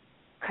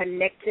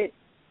connected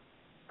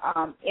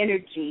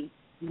energy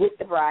with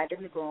the bride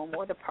and the groom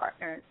or the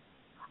partners.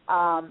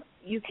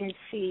 You can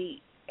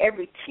see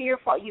every tear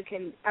fall. You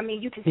can see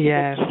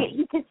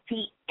you can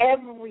see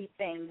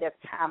everything that's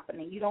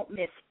happening. You don't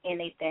miss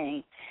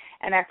anything.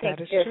 And I think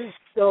they're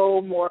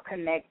so more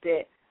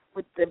connected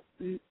with the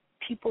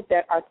people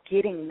that are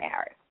getting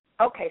married.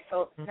 Okay,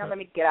 so now let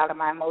me get out of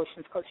my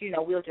emotions because,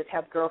 we'll just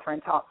have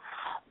girlfriend talk.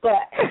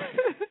 But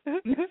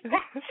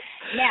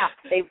now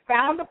they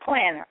found a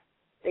planner.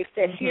 They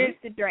said, here's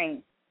the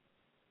dream.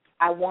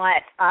 I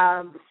want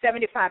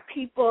 75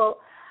 people.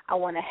 I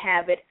want to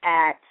have it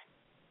at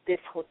this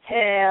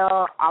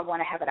hotel. I want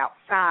to have it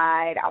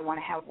outside. I want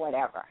to have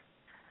whatever.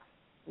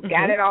 We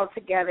got it all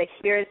together.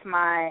 Here's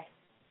my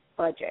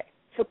budget.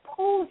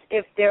 Suppose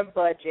if their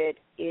budget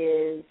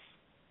is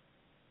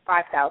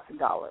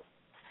 $5,000.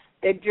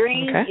 The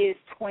dream is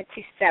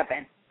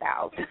 $27,000.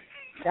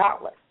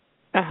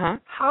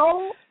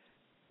 How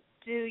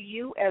do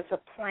you as a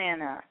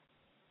planner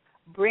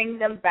bring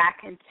them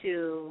back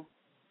into,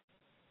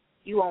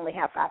 you only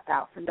have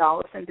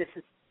 $5,000 and this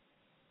is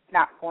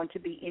not going to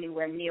be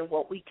anywhere near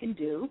what we can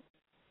do?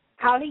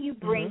 How do you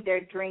bring their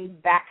dream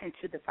back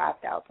into the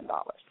 $5,000?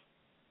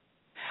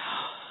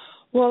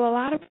 Well, a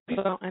lot of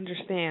people don't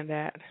understand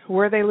that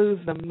where they lose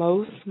the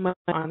most money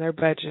on their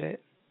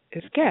budget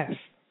is guests.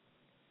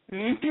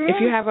 If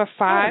you have a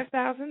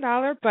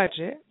 $5,000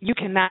 budget, you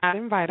cannot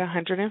invite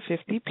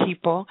 150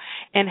 people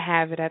and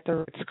have it at the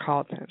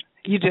Ritz-Carlton.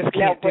 You just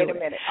can't do it. Wait a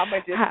minute. I'm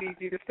going to just need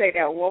you to say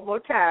that one more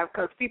time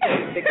because people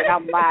are thinking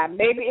I'm lying.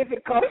 Maybe if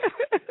it comes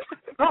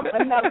from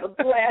another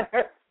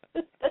planner.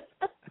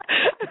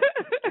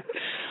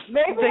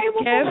 Maybe they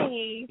will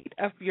believe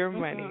of your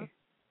money.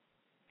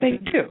 They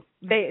do.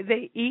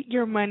 They eat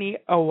your money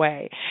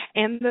away.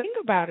 And the thing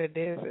about it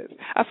is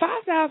a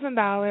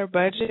 $5,000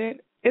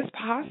 budget is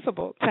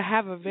possible to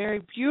have a very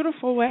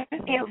beautiful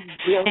wedding. It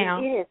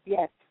really is,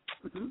 yes.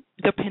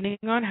 Depending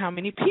on how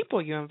many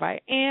people you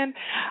invite. And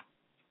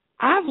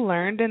I've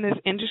learned in this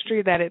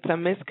industry that it's a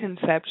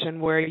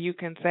misconception where you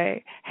can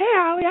say, hey,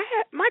 Holly,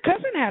 my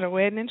cousin had a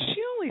wedding and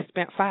she only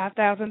spent $5,000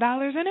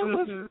 and it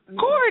was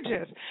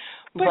gorgeous.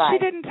 But she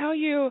didn't tell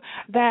you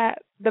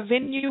that the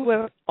venue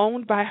was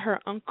owned by her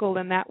uncle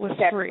and that was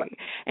free.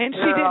 And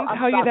she didn't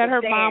tell you that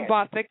her mom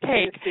bought the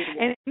cake.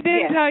 And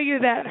didn't tell you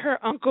that her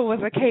uncle was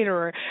a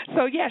caterer.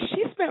 So, yes,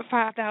 she spent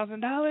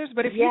 $5,000,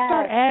 but if you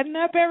start adding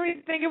up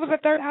everything, it was a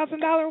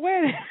 $3,000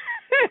 wedding.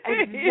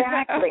 Exactly.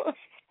 You know?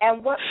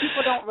 And what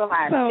people don't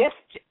realize,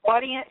 just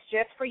audience,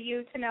 just for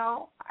you to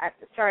know,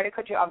 sorry to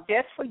cut you off,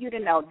 just for you to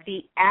know,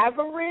 the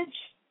average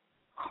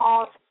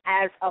cost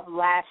as of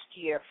last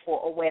year for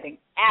a wedding,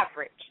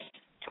 average,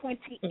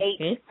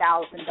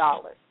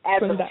 $28,000.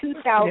 As of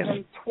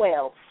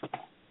 2012,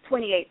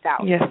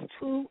 $28,000. Yes.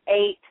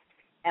 28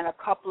 and a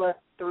couple of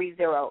 3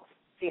 zeros.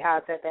 See how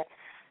I said that?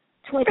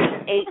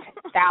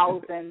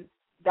 $28,000.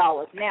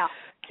 Now,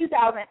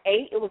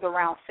 2008, it was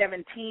around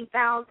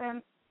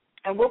 $17,000.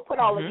 And we'll put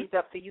all of these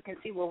up so you can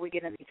see where we're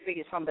getting these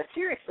figures from. But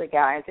seriously,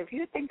 guys, if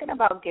you're thinking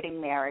about getting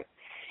married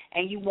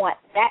and you want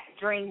that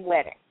dream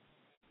wedding,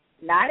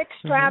 not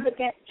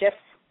extravagant, just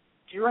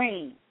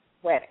dream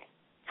wedding,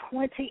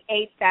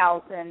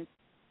 $28,000.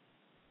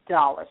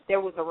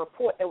 There was a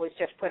report that was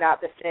just put out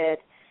that said,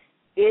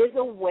 is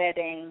a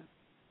wedding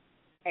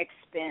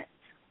expense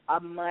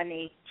a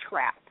money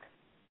trap?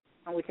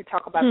 And we can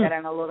talk about that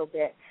in a little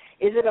bit.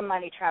 Is it a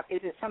money trap? Is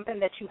it something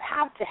that you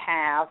have to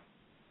have,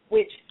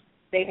 which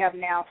they have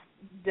now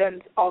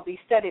done all these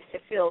studies to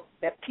feel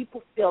that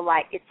people feel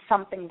like it's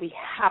something we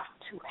have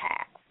to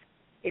have.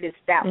 It is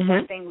that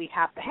one thing we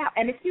have to have.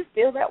 And if you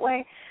feel that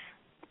way,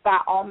 by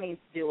all means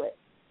do it.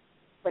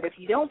 But if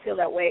you don't feel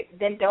that way,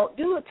 then don't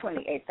do a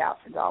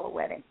 $28,000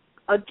 wedding.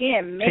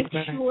 Again, make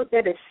sure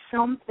that it's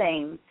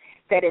something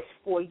that is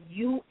for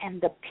you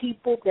and the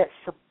people that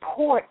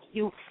support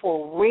you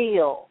for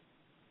real.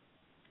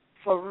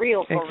 For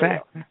real, for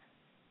real.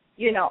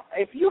 You know,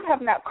 if you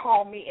have not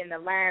called me in the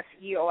last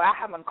year or I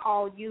haven't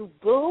called you,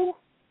 boo,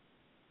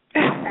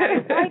 that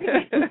is going to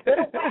be to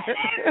the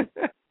wedding.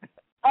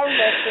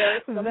 Unless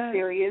there's some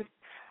serious,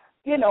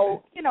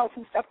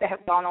 some stuff that has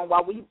gone on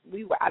while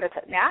we were out of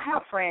touch. Now, I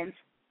have friends,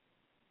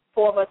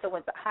 4 of us that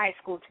went to high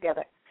school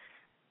together.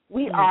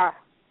 We are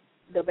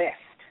the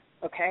best,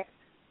 okay?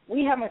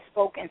 We haven't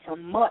spoken for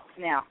months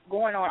now,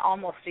 going on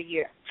almost a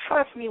year.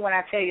 Trust me when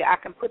I tell you, I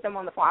can put them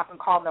on the phone. I can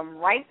call them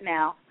right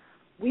now.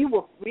 We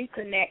will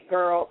reconnect,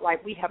 girl,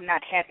 like we have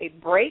not had a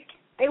break.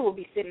 They will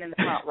be sitting in the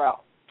front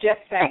row. Just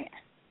saying.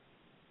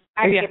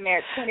 I get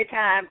married 20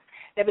 times.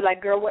 They'll be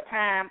like, girl, what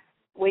time?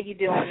 Where you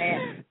doing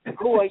that?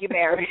 Who are you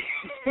married?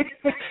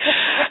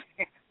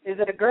 Is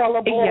it a girl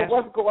or boy?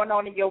 What's going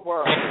on in your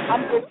world?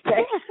 I'm just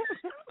saying.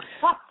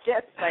 I'm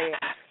just saying.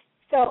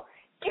 So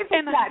if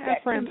it's not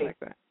that, friends like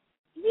that.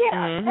 Yeah.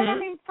 And I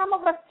mean, some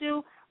of us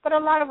do, but a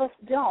lot of us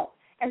don't.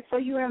 And so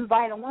you're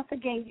invited. Once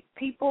again,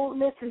 people,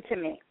 listen to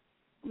me.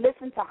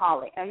 Listen to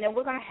Holly. And then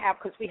we're going to have,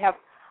 because we have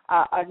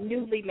a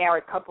newly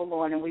married couple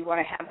on, and we want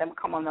to have them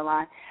come on the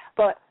line.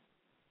 But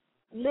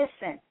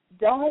listen,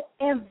 don't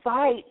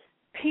invite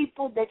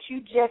people that you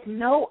just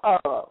know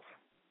of.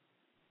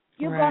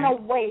 You're going to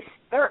waste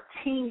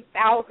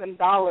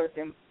 $13,000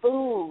 in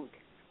food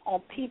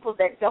on people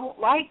that don't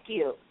like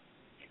you.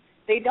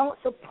 They don't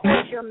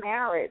support your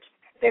marriage.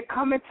 They're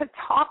coming to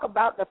talk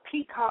about the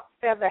peacock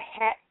feather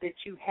hat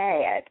that you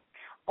had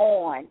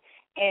on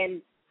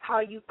and how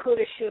you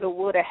coulda, shoulda,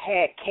 woulda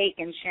had cake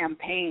and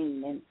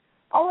champagne and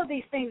all of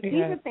these things. These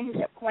are things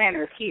that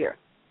planners hear.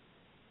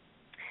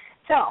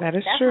 So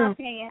that's true. My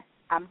opinion.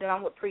 I'm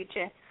done with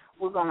preaching.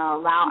 we're going to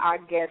allow our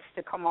guests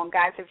to come on.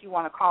 Guys, if you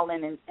want to call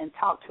in and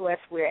talk to us,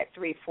 we're at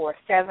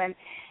 347-826-7520.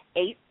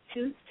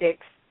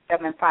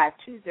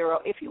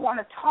 If you want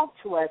to talk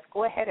to us,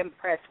 go ahead and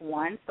press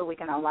 1 so we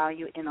can allow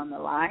you in on the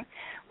line.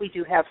 We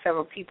do have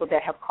several people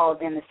that have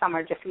called in, and some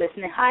are just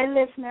listening. Hi,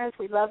 listeners.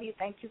 We love you.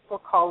 Thank you for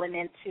calling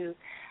in to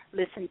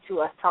listen to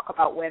us talk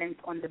about weddings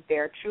on the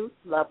Bare Truth,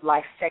 Love,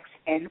 Life, Sex,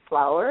 and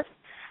Flowers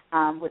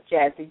with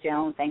Jazzie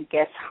Jones and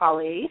guest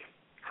Holly.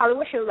 Holly,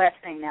 what's your last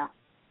name now?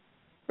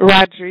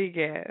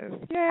 Rodriguez.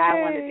 Yay. I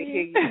wanted to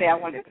hear you say, I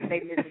wanted to say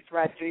Mrs.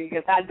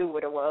 Rodriguez. I knew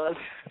what it was.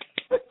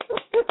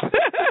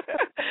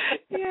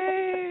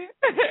 Yay.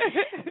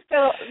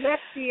 So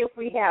let's see if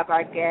we have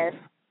our guest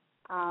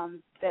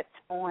that's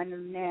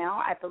on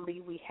now. I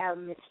believe we have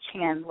Miss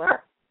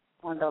Chandler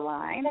on the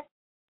line.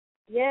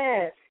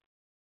 Yes.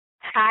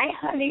 Hi,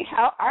 honey.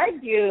 How are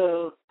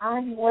you?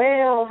 I'm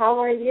well. How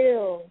are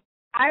you?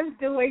 I'm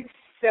doing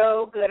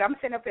so good. I'm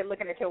sitting up here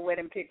looking at your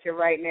wedding picture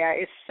right now.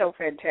 It's so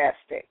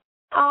fantastic.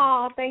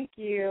 Oh, thank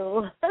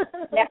you.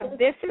 Now,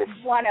 this is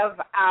one of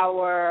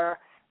our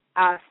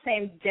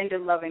same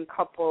gender-loving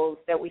couples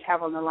that we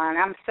have on the line.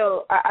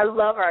 I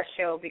love our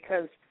show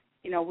because,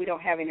 you know, we don't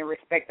have any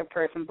respect of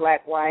person,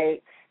 black,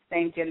 white,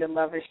 same gender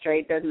lover,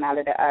 straight, doesn't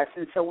matter to us.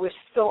 And so we're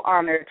so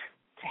honored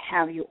to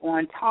have you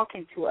on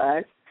talking to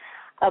us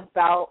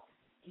about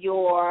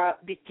your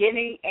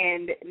beginning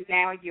and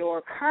now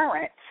your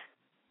current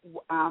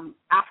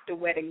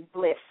after-wedding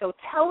bliss. So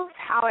tell us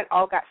how it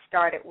all got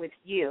started with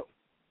you.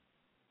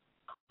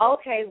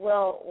 Okay,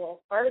 well,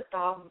 first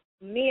off,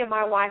 me and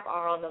my wife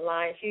are on the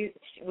line.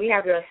 We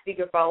have her on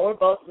speakerphone. We're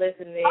both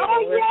listening. Oh,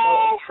 and we're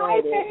yay! so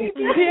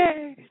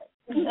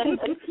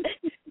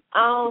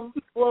excited.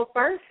 Well,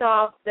 first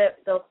off,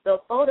 the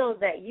photos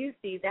that you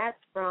see,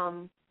 that's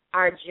from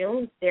our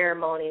June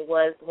ceremony,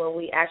 was when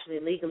we actually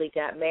legally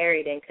got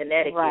married in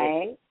Connecticut.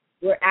 Right.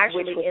 We're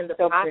actually in the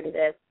process.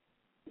 Pretty.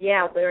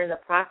 Yeah, we're in the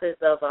process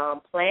of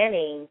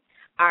planning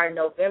our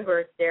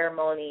November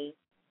ceremony,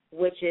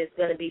 which is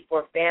going to be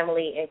for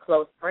family and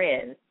close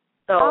friends.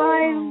 So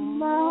I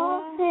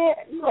love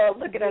it.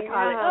 Look at us,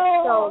 Holly.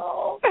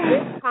 So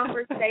this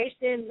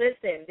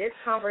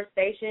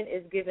conversation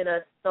is giving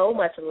us so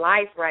much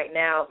life right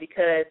now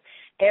because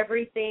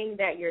everything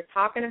that you're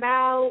talking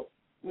about,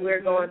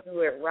 we're going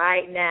through it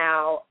right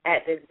now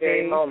at this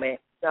very moment.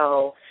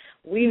 So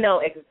we know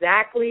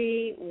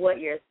exactly what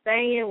you're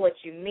saying, what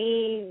you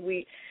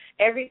mean.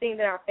 Everything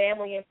that our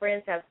family and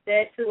friends have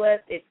said to us,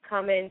 it's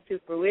coming to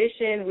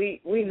fruition.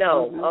 We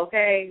know,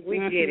 okay? We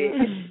get it.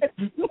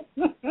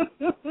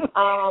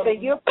 So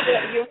you're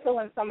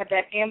feeling some of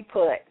that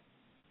input.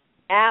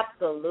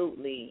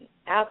 Absolutely.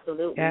 Yes.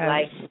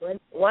 Like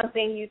one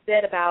thing you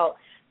said about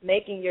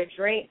making your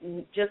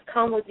dream, just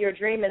come with your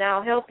dream and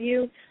I'll help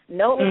you.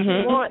 Know what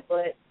you want,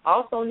 but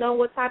also know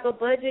what type of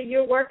budget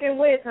you're working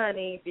with,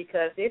 honey,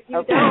 because if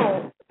you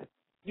don't,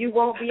 you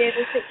won't be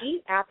able to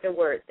eat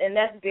afterwards, and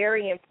that's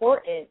very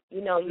important.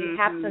 You know, you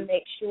have to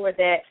make sure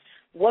that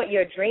what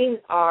your dreams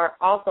are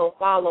also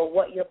follow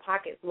what your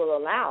pockets will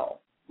allow.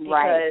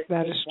 Right.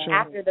 That is true.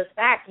 After the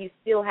fact, you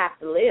still have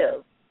to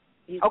live.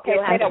 Say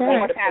that one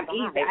more time.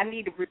 I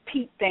need to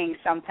repeat things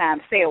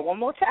sometimes. Say it one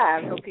more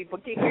time so people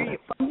can hear you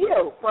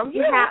from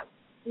you.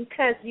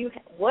 Because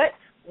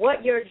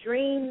what your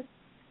dreams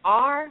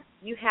are,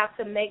 you have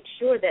to make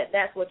sure that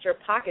that's what your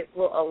pockets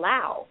will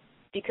allow.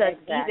 Because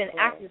even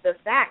after the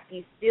fact,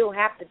 you still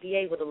have to be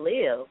able to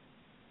live.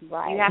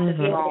 Right. You have to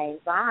be able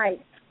to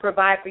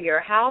provide for your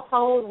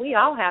household. We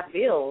all have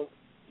bills.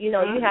 You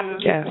know, you have to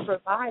be able to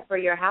provide for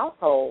your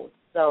household.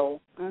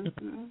 So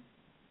the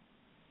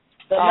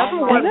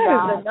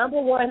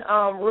number one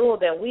rule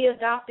that we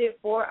adopted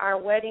for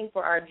our wedding,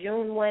 for our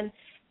June one,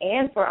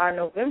 and for our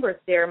November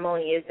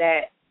ceremony is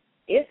that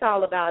it's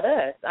all about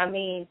us. I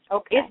mean,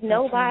 it's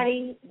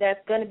nobody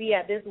that's going to be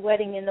at this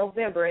wedding in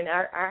November, and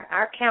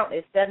our count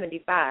is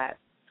 75.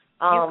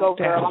 You go,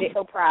 girl. I'm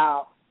so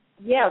proud.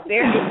 Yeah,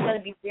 it's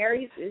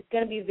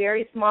going to be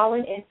very small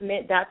and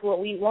intimate. That's what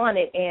we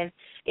wanted, and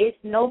it's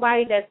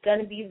nobody that's going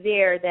to be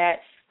there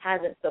that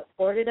hasn't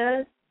supported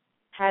us,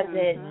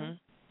 hasn't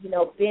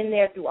been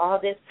there through all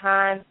this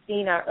time,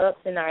 seen our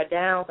ups and our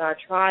downs, our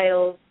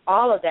trials,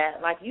 all of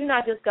that. Like, you're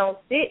not just going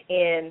to sit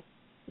and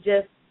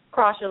just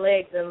cross your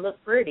legs and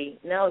look pretty.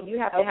 No, you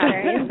have to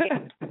have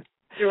investment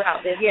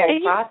throughout this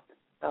process.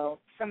 So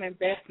some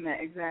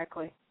investment,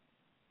 exactly.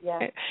 Yeah.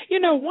 You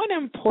know, one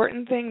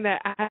important thing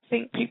that I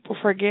think people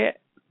forget,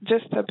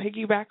 just to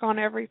piggyback on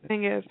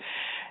everything, is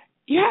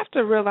you have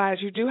to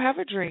realize you do have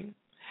a dream,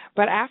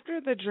 but after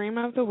the dream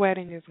of the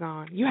wedding is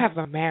gone, you have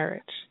a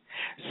marriage.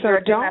 So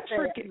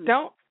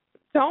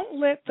don't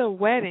let the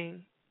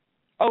wedding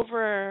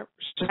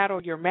overshadow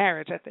your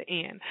marriage at the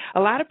end. A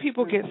lot of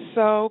people get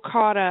so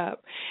caught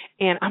up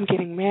in, I'm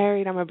getting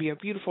married, I'm going to be a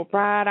beautiful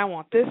bride, I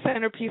want this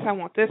centerpiece, I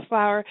want this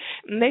flower,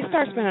 and they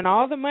start spending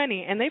all the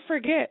money, and they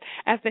forget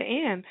at the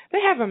end they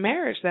have a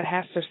marriage that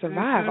has to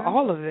survive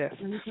all of this.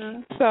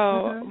 So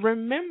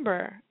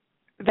remember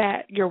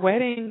that your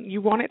wedding,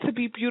 you want it to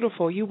be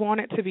beautiful. You want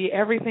it to be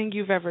everything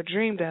you've ever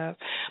dreamed of.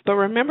 But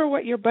remember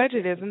what your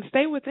budget is and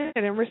stay within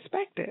it and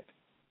respect it.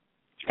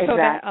 Exactly. So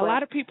that a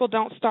lot of people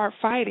don't start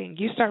fighting.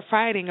 You start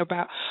fighting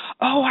about,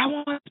 oh, I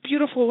want a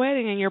beautiful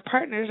wedding, and your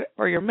partner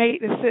or your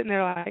mate is sitting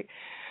there like,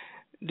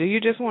 do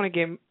you just want to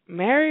get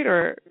married,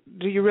 or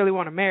do you really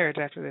want a marriage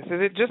after this?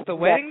 Is it just the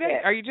wedding day?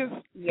 Are you just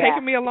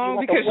taking me along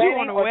because you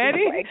want a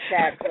wedding?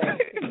 Exactly.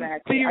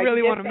 Do you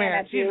really want a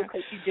marriage?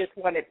 Because you just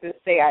wanted to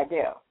say I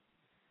do.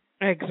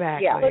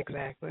 Exactly.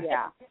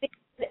 Yeah.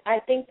 I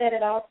think that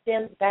it all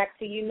stems back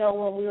to,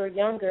 when we were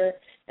younger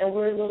and we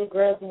were little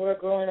girls and we were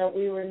growing up,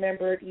 we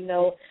remembered,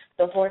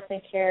 the horse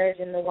and carriage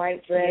and the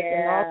white dress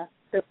and all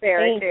the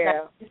fairy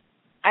tale.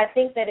 I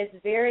think that it's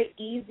very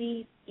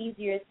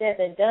easier said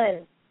than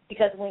done,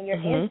 because when you're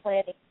in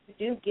planning, you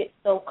do get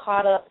so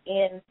caught up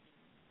in,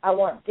 I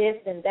want this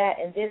and that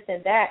and this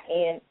and that,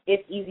 and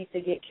it's easy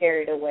to get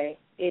carried away.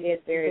 It is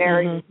very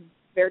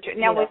true.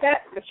 Now, was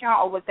that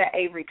Rashawn or was that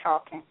Avery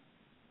talking?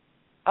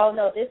 Oh,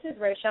 no, this is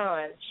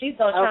Rashawn. She's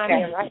going to chime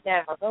in right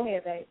now. Go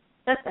ahead, babe.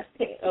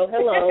 Oh,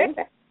 hello.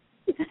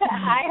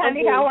 Hi,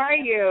 honey. How are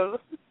you?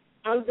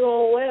 I'm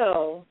doing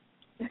well.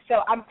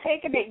 So I'm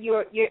taking it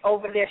you're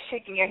over there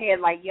shaking your head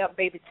like, yep,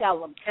 baby, tell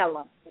them.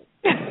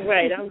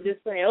 Right, I'm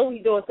just saying,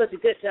 you're doing such a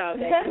good job,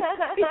 baby.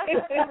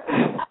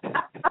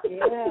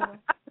 Yeah.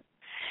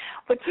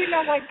 But you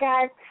know what,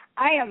 guys?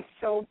 I am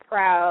so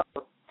proud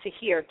to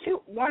hear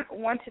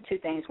one to two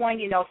things. One,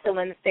 still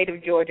in the state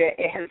of Georgia,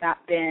 it has not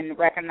been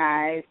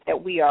recognized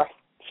that we are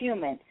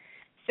human,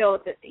 so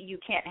that you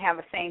can't have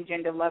a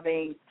same-gender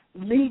loving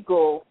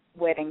legal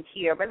wedding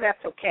here, but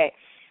that's okay,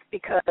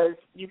 because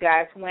you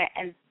guys went,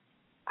 and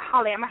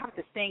Holly, I'm going to have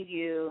to send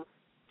you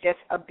just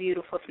a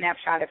beautiful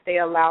snapshot, if they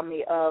allow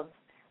me, of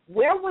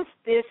where was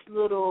this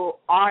little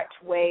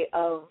archway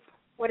of,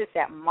 what is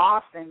that,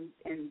 moss and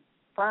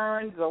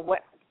ferns or what?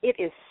 It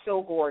is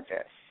so gorgeous.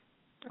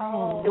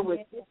 Oh, it was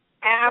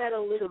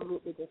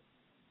absolutely.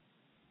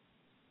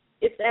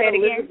 It's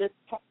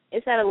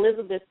at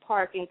Elizabeth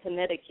Park in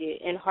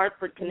Connecticut, in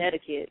Hartford,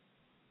 Connecticut.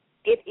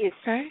 It is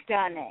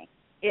stunning.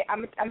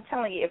 I'm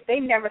telling you, if they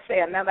never say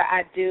another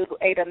I do,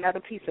 ate another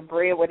piece of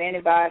bread with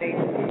anybody,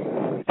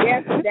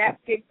 just that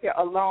picture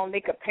alone,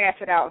 they could pass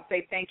it out and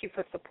say thank you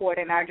for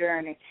supporting our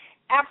journey.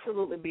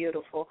 Absolutely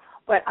beautiful.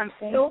 But I'm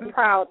so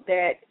proud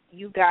that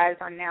you guys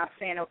are now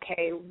saying,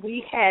 okay,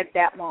 we had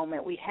that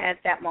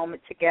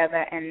moment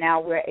together, and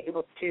now we're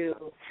able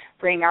to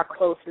bring our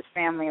closest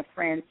family and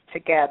friends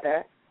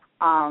together.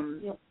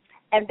 And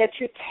that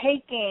you're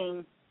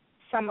taking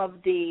some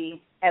of the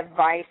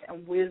advice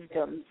and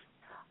wisdoms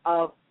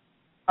of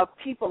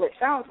people, it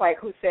sounds like,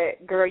 who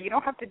said, girl, you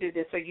don't have to do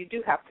this, or you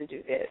do have to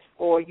do this,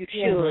 or you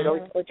should,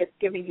 or just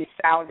giving you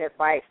sound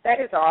advice. That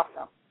is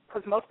awesome,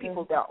 because most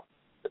people don't.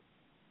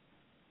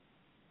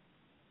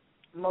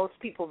 Most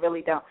people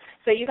really don't.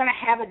 So you're going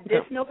to have it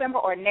this November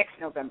or next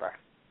November?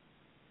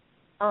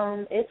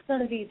 It's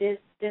going to be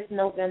this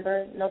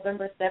November.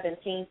 November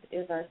 17th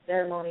is our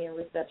ceremony and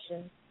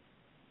reception.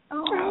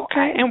 Oh,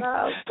 okay. I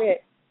love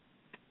it.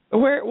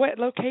 What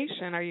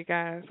location are you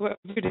guys? What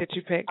view did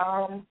you pick?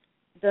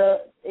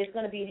 It's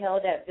going to be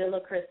held at Villa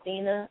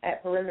Christina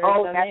at Perimeter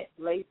Summit. That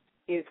place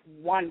is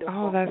wonderful.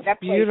 Oh, that's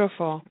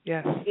beautiful.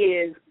 Yes,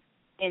 is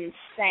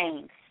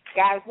insane,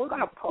 guys. We're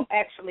going to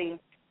actually.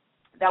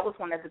 That was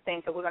one of the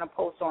things that we're going to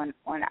post on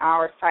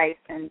our sites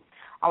and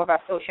all of our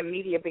social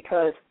media,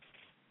 because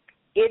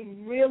it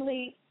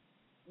really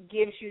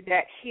gives you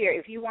that here.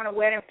 If you want a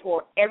wedding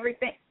for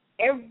everything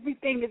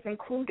is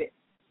included.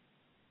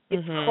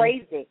 It's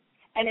crazy,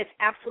 and it's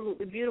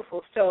absolutely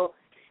beautiful. So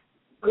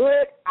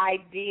good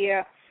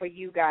idea for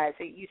you guys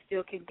that you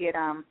still can get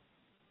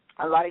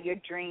a lot of your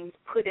dreams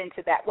put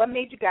into that. What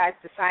made you guys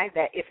decide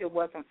that if it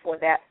wasn't for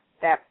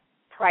that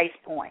price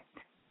point?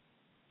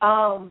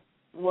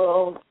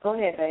 Well, go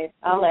ahead, babe.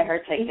 I'll let her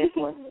take this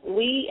one.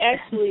 We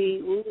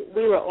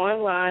were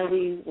online.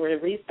 We were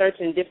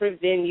researching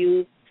different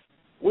venues.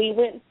 We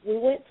went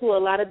to a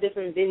lot of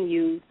different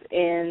venues,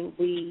 and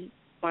we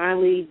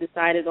finally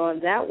decided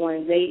on that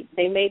one.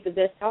 They made the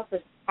best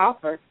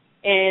offer.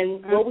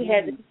 And what we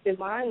had to keep in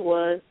mind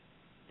was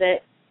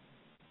that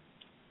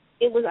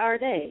it was our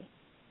day.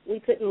 We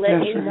couldn't let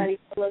anybody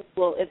tell us,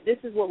 well, if this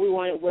is what we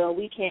wanted, well,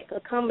 we can't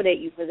accommodate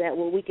you for that.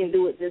 Well, we can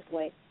do it this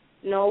way.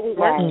 No, we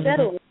weren't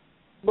settling.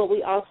 But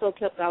we also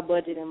kept our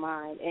budget in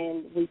mind,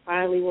 and we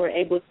finally were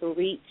able to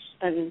reach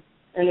an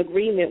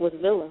agreement with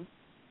Villa.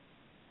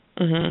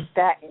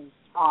 That is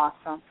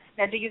awesome.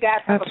 Now, do you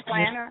guys have a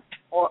planner,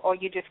 or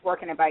you just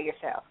working it by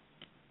yourself?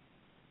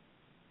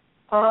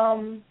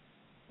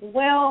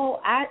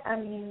 Well, I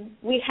mean,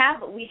 we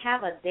have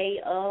a day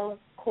of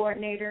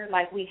coordinator.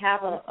 Like, we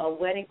have a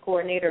wedding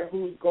coordinator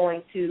who's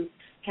going to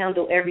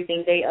handle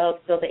everything day of,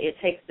 so that it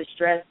takes the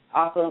stress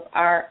off of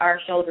our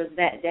shoulders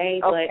that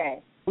day.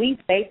 Okay. But we've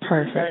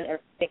basically done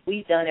everything.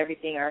 We've done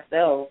everything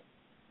ourselves.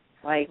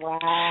 Like,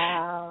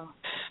 wow.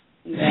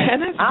 Yeah.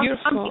 And that's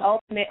beautiful.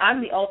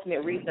 I'm the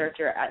ultimate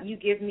researcher. You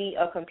give me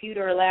a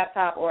computer, a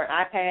laptop, or an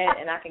iPad,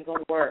 and I can go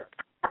to work.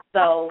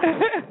 So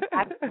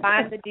I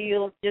find the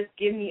deal. Just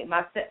give me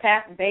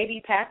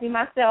pass me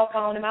my cell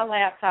phone and my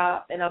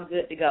laptop, and I'm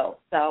good to go.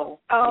 So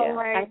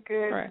my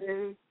goodness.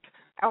 Right.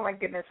 Oh my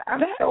goodness,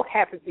 I'm so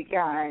happy for you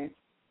guys.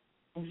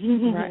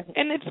 Right.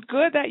 And it's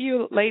good that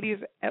you ladies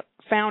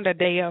found a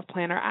day of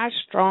planner. I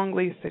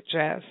strongly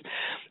suggest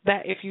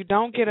that if you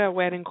don't get a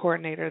wedding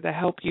coordinator to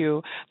help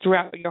you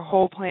throughout your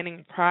whole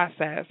planning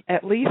process,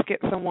 at least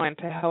get someone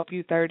to help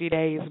you 30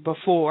 days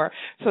before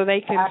so they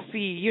can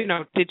see,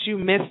 did you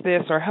miss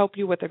this, or help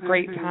you with a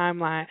great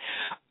timeline,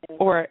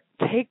 or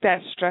take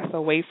that stress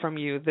away from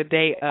you the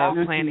day of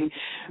planning,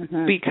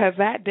 because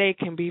that day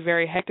can be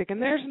very hectic,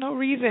 and there's no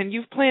reason.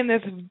 You've planned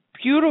this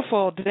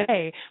beautiful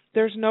day.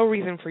 There's no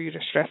reason for you to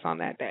stress on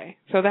that day.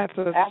 So that's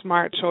a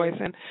smart choice.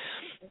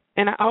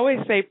 And I always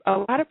say,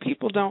 a lot of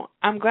people don't.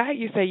 I'm glad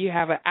you say you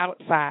have an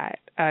outside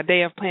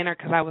day of planner,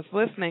 because I was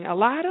listening. A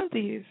lot of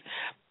these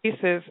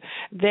places,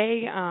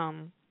 they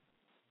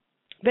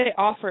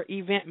offer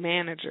event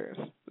managers.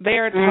 They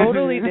are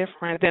totally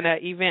different than an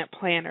event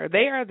planner.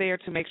 They are there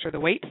to make sure the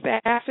wait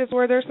staff is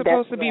where they're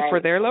supposed to be for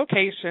their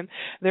location.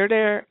 They're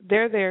there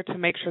to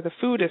make sure the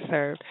food is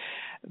served.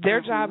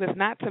 Their job is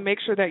not to make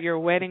sure that your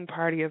wedding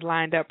party is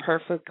lined up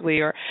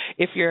perfectly, or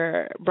if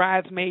your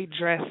bridesmaid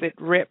dress, it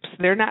rips.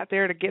 They're not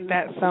there to get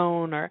that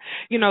sewn, or,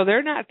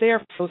 they're not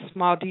there for those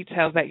small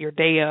details that your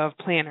day of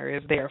planner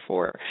is there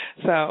for.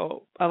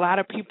 So a lot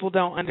of people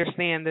don't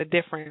understand the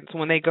difference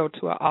when they go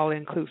to an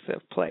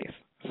all-inclusive place.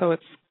 So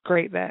it's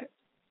great that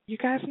you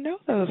guys know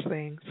those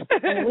things.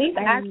 And we've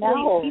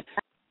actually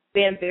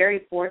been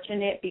very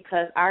fortunate,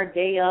 because our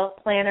day of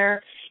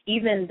planner,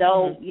 even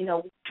though, we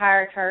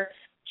hired her,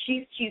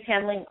 she's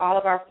handling all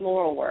of our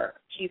floral work.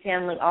 She's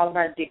handling all of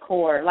our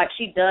decor. Like,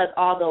 she does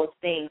all those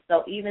things.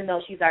 So even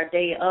though she's our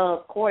day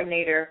of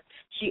coordinator,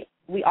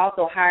 we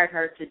also hired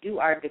her to do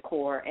our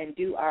decor and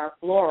do our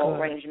floral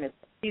arrangements.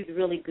 She's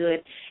really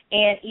good.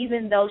 And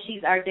even though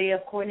she's our day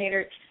of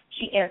coordinator,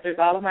 she answers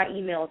all of my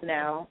emails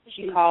now.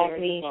 She calls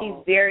me.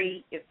 She's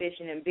very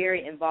efficient and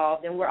very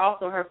involved. And we're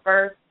also her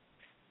first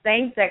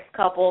same-sex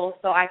couple,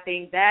 so I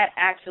think that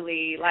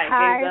actually,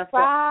 gives us a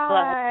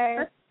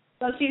plus.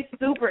 So she's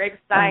super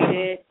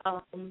excited.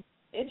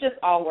 It just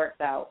all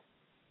works out.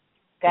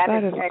 That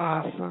is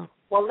awesome.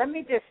 Well, let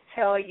me just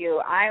tell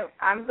you,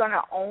 I'm going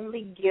to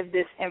only give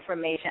this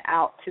information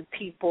out to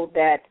people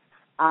that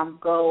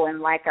go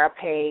and like our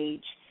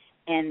page,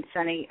 and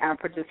Sunny, our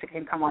producer,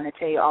 can come on and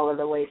tell you all of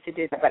the ways to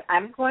do that. But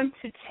I'm going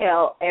to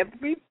tell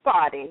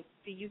everybody,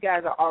 so you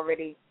guys are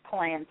already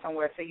planned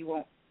somewhere, so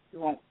you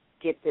won't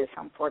get this,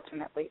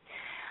 unfortunately.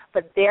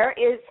 But there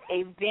is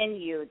a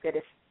venue that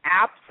is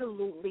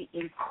absolutely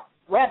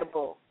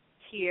incredible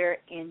here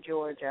in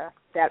Georgia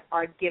that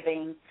are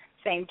giving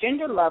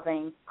same-gender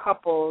loving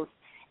couples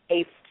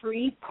two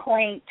free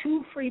plane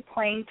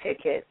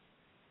tickets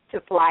to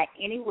fly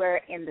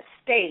anywhere in the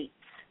States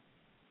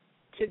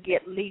to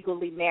get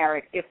legally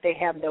married if they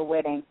have their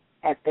wedding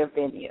at their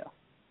venue.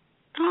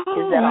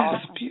 Oh,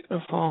 that's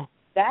beautiful.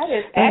 That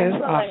is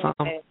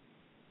excellent.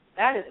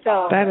 That is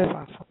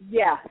awesome.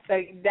 Yeah,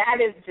 so that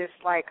is just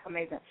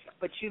amazing.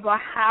 But you're going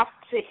to have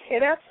to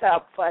hit us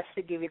up for us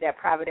to give you that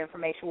private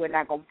information. We're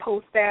not going to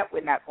post that.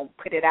 We're not going to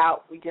put it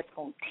out. We're just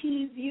going to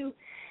tease you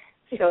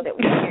so that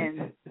we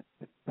can,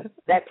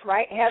 that's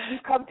right, have you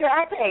come to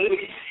our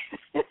page.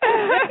 But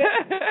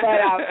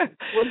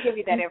we'll give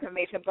you that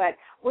information. But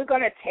we're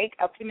going to take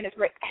a few minutes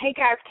break. Hey,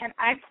 guys, can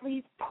I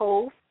please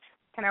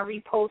can I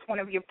repost one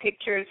of your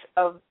pictures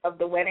of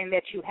the wedding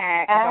that you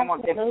had?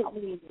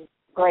 Absolutely.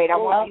 Great. I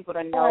want people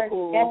to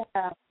know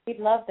we'd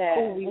love that.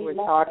 Who we were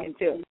talking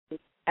to.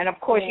 And, of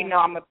course,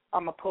 I'm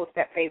going to post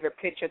that favorite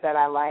picture that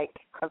I like,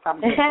 because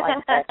I'm just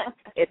like that.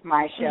 It's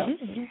my show.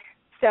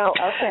 So,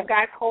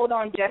 guys, hold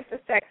on just a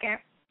second.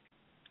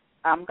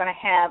 I'm going to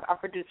have our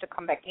producer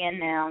come back in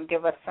now and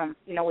give us some,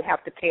 we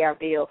have to pay our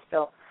bills,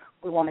 so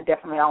we want to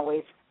definitely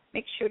always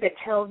make sure to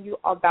tell you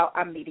about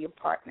our media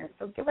partners.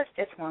 So give us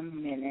just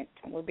 1 minute,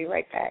 and we'll be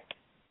right back.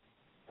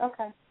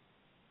 Okay.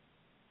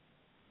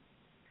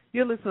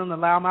 You're listening to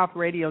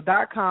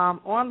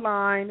loudmouthradio.com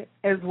online,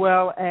 as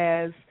well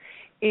as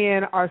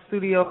in our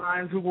studio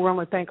lines. We want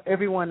to thank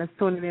everyone that's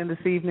tuning in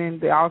this evening.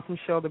 The awesome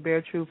show, The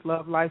Bare Truth,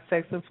 Love, Life,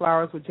 Sex, and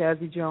Flowers with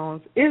Jazzie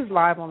Jones, is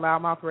live on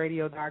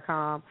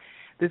loudmouthradio.com.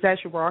 This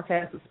actual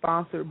broadcast is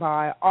sponsored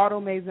by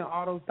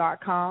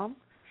AutomazingAutos.com.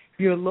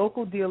 Your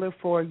local dealer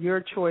for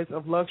your choice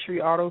of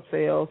luxury auto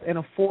sales and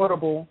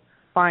affordable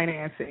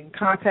financing.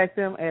 Contact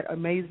them at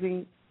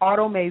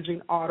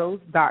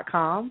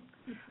AutomazingAutos.com.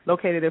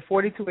 Located at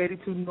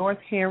 4282 North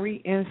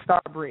Henry in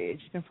Starbridge.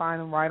 You can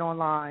find them right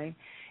online.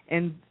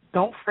 And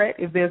don't fret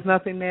if there's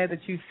nothing there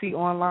that you see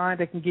online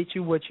that can get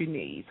you what you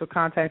need. So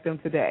contact them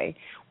today.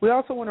 We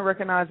also want to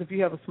recognize if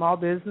you have a small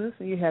business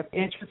and you have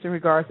interest in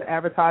regards to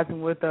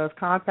advertising with us,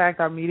 contact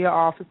our media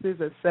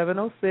offices at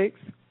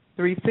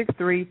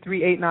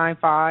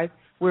 706-363-3895.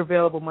 We're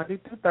available Monday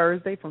through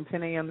Thursday from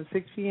 10 a.m. to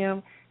 6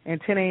 p.m. and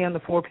 10 a.m. to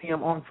 4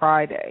 p.m. on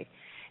Friday.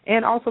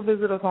 And also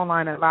visit us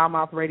online at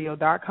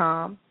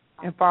loudmouthradio.com.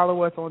 and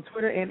follow us on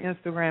Twitter and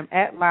Instagram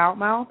at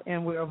Loudmouth,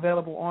 and we're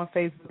available on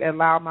Facebook at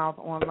Loudmouth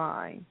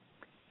Online.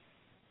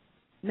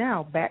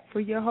 Now, back for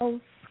your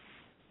host.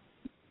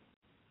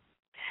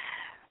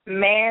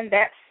 Man,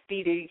 that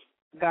Speedy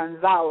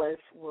Gonzalez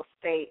will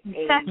stay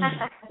a but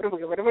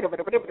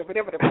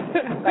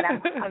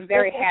I'm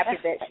very happy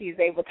that she's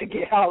able to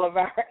get all of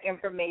our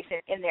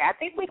information in there. I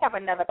think we have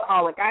another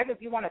caller. Guys,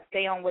 if you want to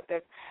stay on with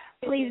us,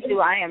 please do.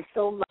 I am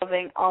so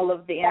loving all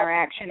of the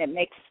interaction. It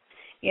makes,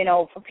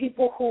 for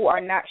people who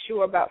are not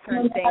sure about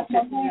certain things,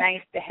 it's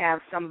nice to have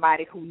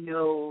somebody who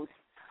knows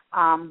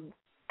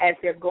as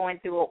they're going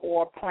through it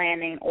or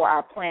planning or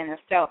are planning.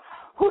 So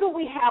who do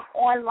we have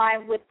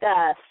online with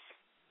us?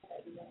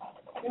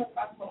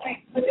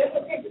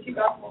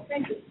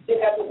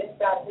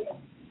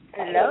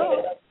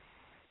 Hello.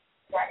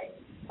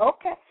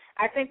 Okay.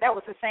 I think that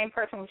was the same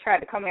person who tried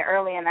to come in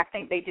earlier, and I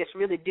think they just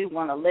really do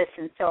want to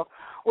listen. So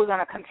we're going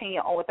to continue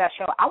on with our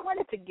show. I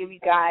wanted to give you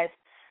guys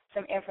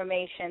some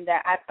information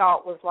that I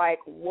thought was like,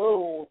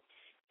 whoa.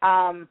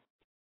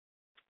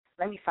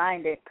 Let me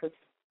find it because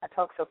I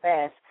talk so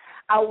fast.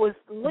 I was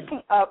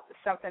looking up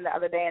something the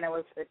other day, and it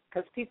was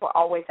because people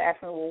always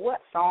ask me, well, what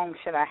song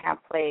should I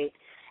have played?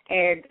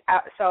 And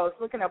so I was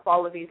looking up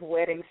all of these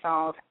wedding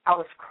songs. I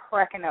was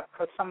cracking up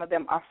because some of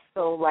them are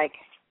so, like,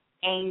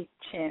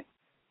 ancient.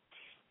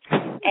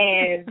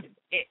 And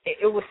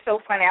it was so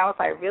funny. I was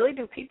like, really?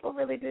 Do people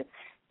really do?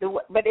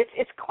 But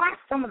it's class.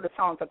 Some of the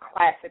songs are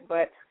classic,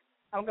 but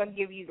I'm going to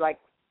give you, like,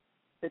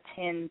 the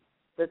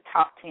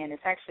top 10.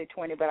 It's actually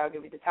 20, but I'll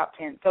give you the top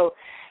 10. So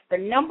the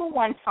number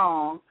one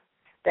song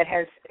that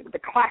has the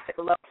classic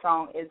love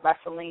song is by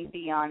Celine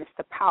Dion. It's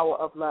The Power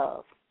of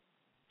Love.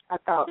 I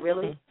thought,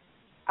 really?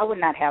 I would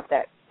not have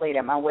that played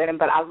at my wedding,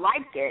 but I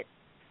liked it.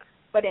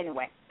 But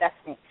anyway, that's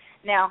me.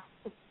 Now,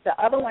 the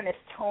other one is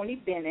Tony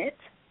Bennett,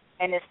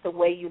 and it's The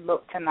Way You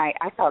Look Tonight.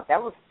 I thought that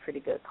was a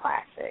pretty good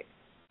classic.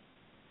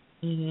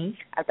 Mm-hmm.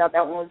 I thought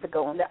that one was a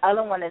good one. The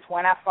other one is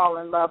When I Fall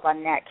in Love by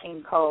Nat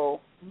King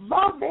Cole.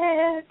 Love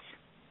it.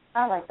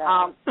 I like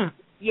that.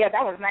 Yeah,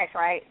 that was nice,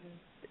 right?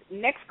 The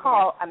next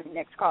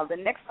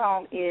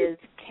song is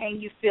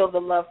Can You Feel the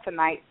Love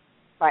Tonight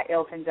by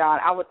Elton John.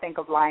 I would think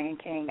of Lion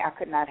King. I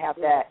could not have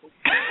that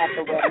at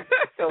the wedding.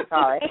 So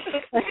sorry.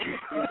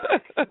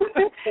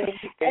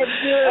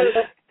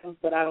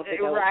 But I don't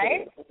think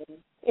right?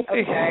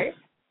 Okay.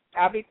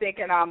 I'll be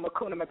thinking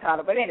Hakuna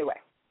Matata. But anyway.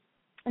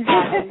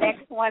 The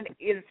next one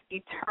is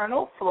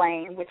Eternal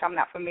Flame, which I'm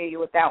not familiar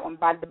with that one,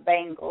 by the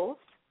Bangles.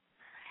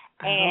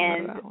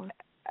 And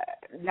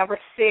number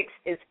 6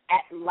 is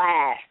At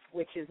Last,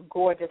 which is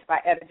Gorgeous by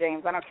Etta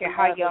James. I don't care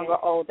how young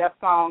or old, that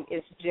song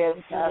is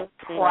just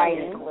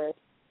priceless.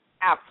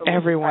 Absolutely.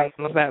 Everyone priceless.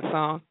 loves that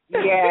song.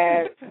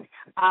 Yes.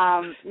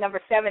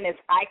 Number 7 is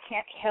I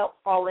Can't Help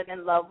Falling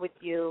in Love with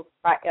You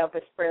by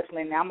Elvis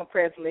Presley. Now, I'm a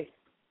Presley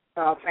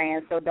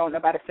fan, so don't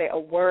nobody say a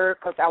word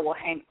because I will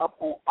hang up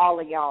on all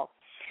of y'all.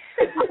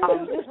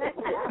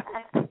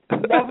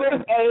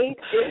 Number 8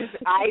 is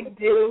I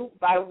Do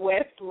by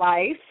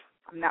Westlife.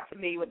 I'm not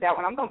familiar with that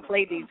one. I'm going to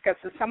play these because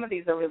some of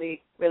these are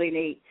really, really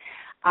neat.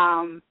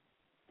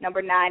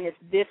 Number 9 is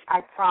This I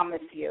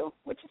Promise You,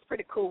 which is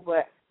pretty cool,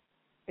 but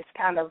it's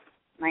kind of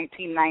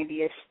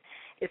 1990-ish.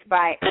 It's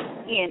by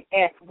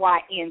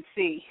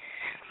NSYNC.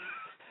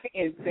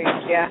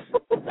 Yeah.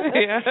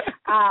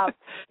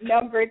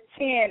 Number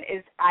 10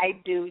 is I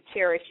Do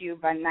Cherish You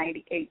by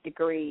 98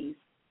 Degrees.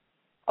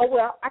 Oh,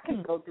 well, I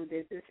can go through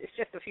this. It's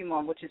just a few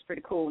more, which is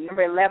pretty cool.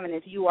 Number 11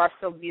 is You Are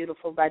So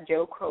Beautiful by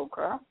Joe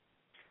Cocker.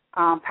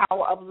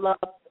 Power of Love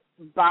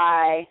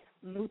by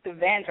Luther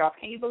Vandross.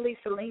 Can you believe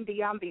Celine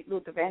Dion beat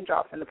Luther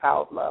Vandross in The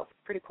Power of Love?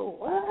 Pretty cool.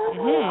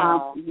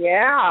 Mm-hmm.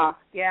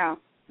 Yeah.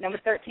 Number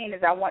 13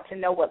 is I Want to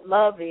Know What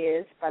Love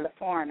Is by The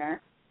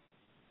Foreigner.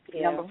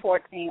 Yeah. Number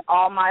 14,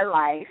 All My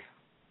Life,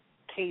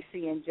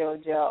 Casey and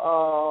JoJo.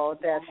 Oh,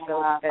 that's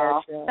so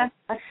special.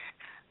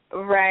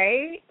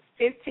 Right.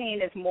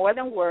 15 is More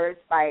Than Words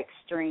by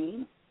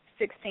Extreme.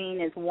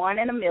 16 is One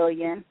in a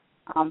Million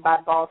by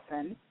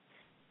Boston.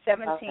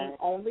 17,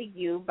 Only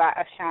You by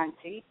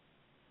Ashanti.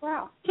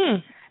 Wow.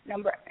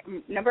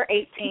 Number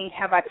 18,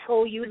 Have I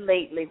Told You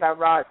Lately by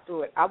Rod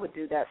Stewart. I would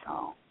do that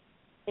song.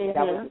 I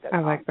like that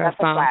That's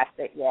song. That's a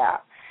classic, yeah.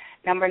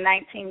 Number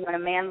 19, When a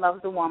Man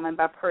Loves a Woman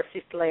by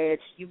Percy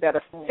Sledge. You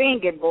better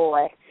sing it,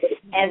 boy.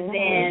 And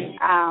then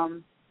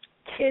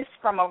Kiss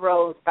from a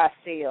Rose by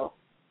Seal.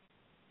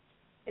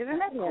 Isn't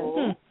that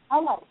cool? I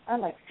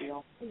like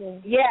Seal.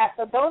 Yeah,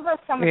 so those are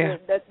some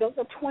of those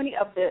are 20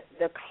 of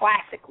the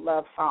classic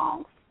love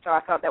songs. So I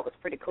thought that was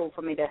pretty cool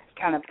for me to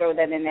kind of throw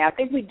that in there. I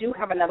think we do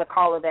have another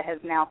caller that has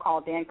now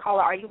called in.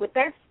 Caller, are you with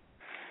us?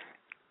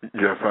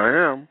 Yes, I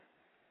am.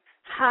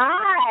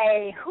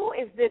 Hi. Who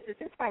is this? Is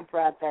this my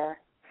brother?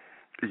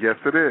 Yes,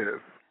 it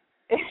is.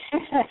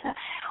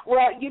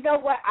 Well, you know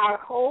what? Our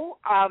whole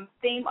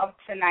theme of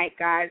tonight,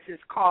 guys, is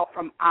called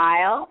From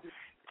Aisle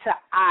to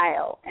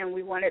Aisle. And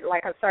we wanted,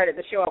 like I started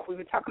the show off, we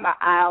were talking about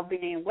aisle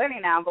being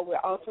wedding aisle, but we're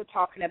also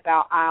talking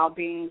about aisle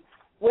being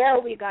where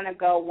are we going to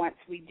go once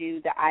we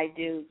do the I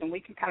do's? And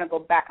we can kind of go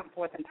back and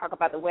forth and talk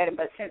about the wedding.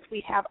 But since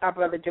we have our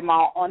brother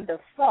Jamal on the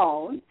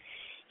phone,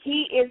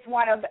 he is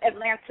one of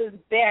Atlanta's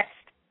best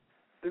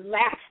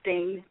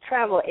lasting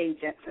travel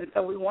agents. And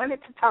so we wanted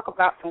to talk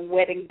about some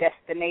wedding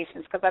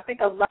destinations because I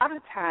think a lot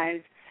of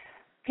times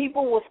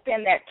people will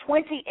spend that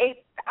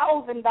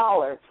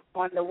 $28,000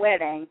 on the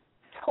wedding,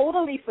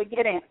 totally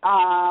forgetting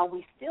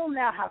we still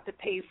now have to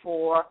pay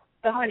for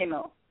the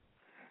honeymoon.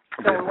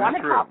 So we want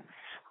to talk.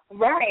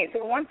 Right.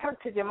 So we want to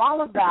talk to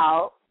Jamal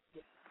about,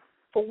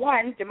 for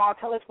one, Jamal,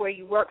 tell us where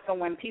you work so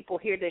when people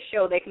hear this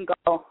show, they can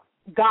go,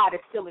 God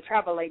is still a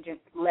travel agent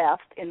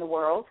left in the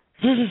world,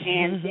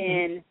 and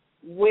then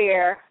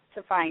where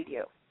to find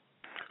you.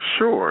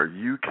 Sure.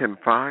 You can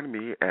find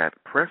me at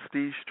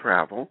Prestige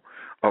Travel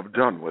of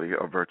Dunwoody,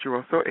 a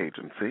virtuoso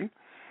agency.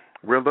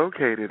 We're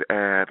located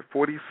at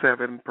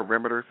 47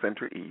 Perimeter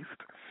Center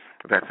East.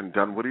 That's in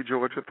Dunwoody,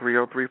 Georgia,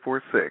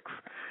 30346.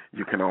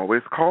 You can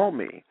always call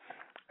me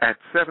at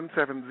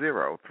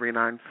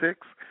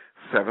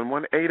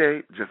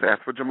 770-396-7188. Just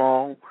ask for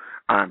Jamal.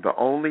 I'm the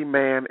only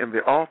man in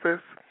the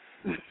office.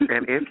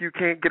 And if you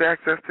can't get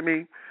access to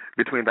me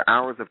between the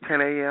hours of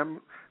 10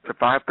 a.m. to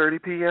 5:30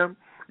 p.m.,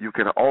 you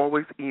can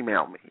always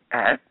email me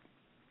at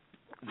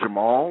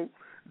Jamal,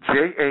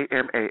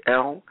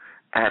 Jamal,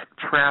 at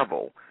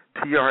travel,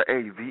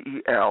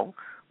 Travel,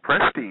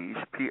 Prestige,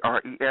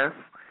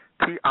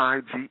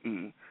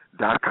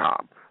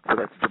 PRESTIGE.com. So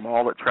that's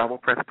Jamal at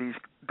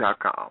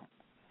travelprestige.com.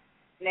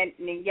 Now,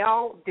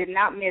 y'all did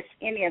not miss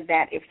any of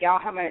that. If y'all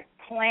haven't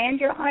planned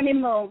your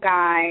honeymoon,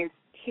 guys,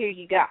 here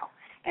you go.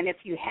 And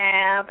if you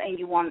have and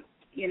you want,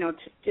 to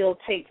still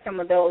take some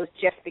of those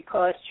just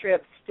because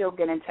trips, still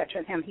get in touch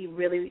with him. He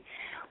really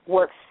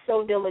works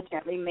so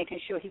diligently making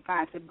sure he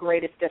finds the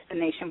greatest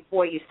destination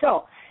for you.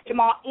 So,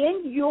 Jamal,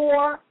 in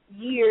your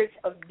years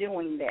of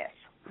doing this,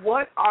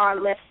 what are,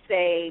 let's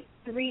say,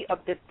 3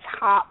 of the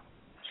top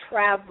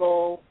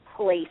travel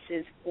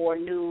places for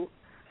new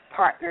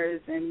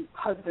partners and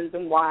husbands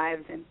and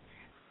wives and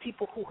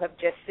people who have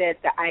just said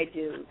the I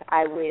do,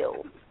 I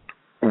will?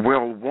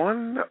 Well,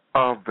 one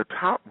of the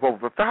top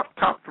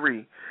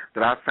 3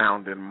 that I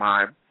found from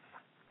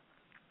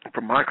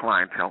my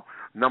clientele,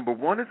 number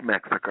 1 is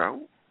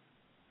Mexico.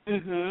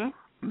 Mhm.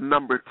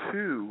 Number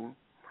 2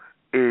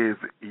 is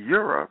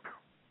Europe.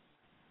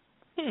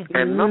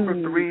 And number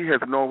 3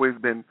 has always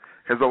been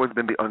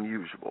the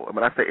unusual.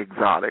 When I say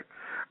exotic,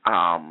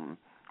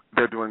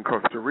 they're doing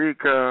Costa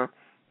Rica,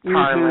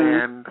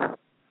 Thailand.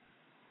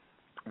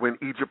 When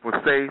Egypt was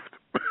saved,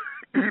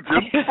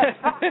 Egypt.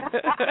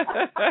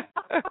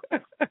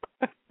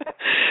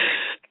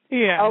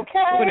 Yeah.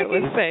 Okay. When it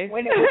was safe.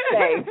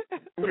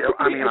 Yeah,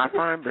 I mean, I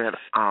find that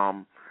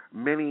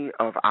many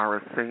of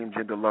our same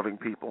gender-loving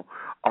people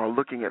are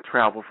looking at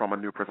travel from a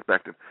new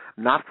perspective,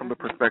 not from the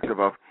perspective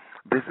of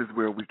this is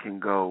where we can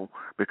go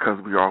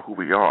because we are who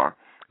we are.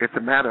 It's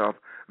a matter of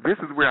this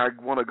is where I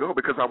want to go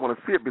because I want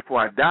to see it before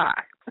I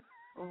die.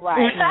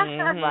 Right.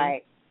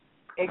 Right.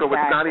 Exactly. So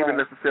it's not even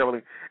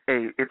necessarily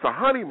it's a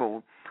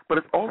honeymoon, but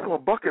it's also a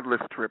bucket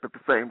list trip at the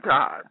same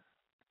time.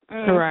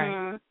 Mm-hmm.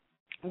 Right.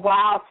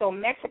 Wow. So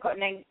Mexico.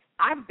 Now,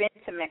 I've been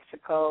to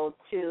Mexico,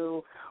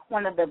 to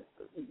one of the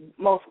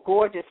most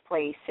gorgeous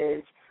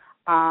places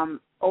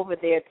over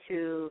there,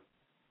 to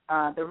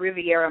the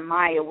Riviera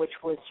Maya,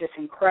 which was just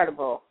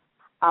incredible.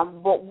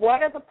 But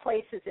what are the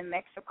places in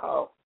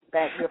Mexico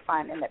that you're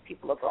finding that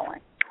people are going?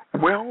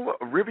 Well,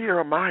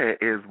 Riviera Maya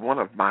is one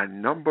of my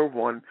number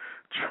 1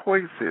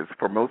 choices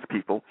for most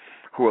people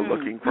who are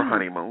looking for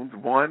honeymoons.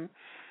 1,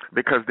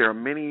 because there are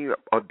many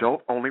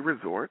adult-only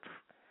resorts.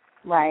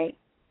 Right.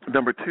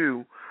 Number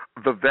 2,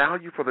 the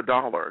value for the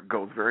dollar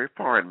goes very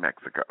far in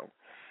Mexico.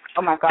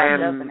 Oh, my God,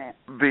 and doesn't it?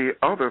 The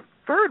other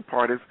third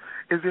part is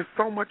there's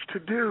so much to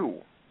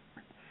do.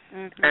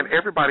 Mm-hmm. And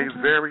everybody's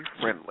very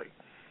friendly.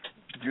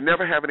 You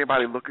never have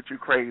anybody look at you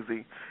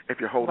crazy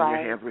if you're holding your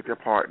hands with your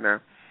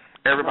partner.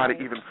 Everybody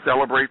even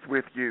celebrates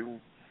with you.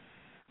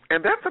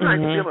 And that's a nice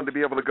feeling to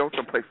be able to go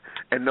someplace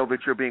and know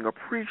that you're being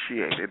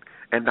appreciated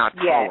and not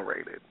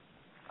tolerated.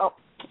 Oh,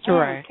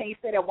 right. Can you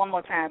say that one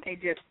more time? Can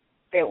you just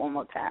say it one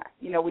more time?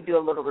 We do a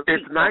little repeat.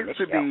 It's nice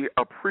to be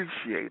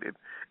appreciated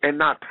and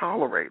not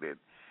tolerated.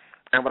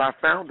 And what I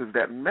found is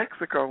that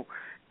Mexico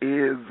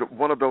is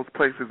one of those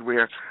places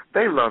where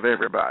they love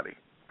everybody.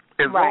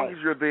 As long as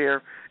you're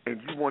there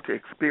and you want to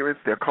experience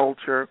their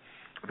culture,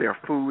 their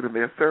food, and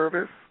their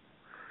service,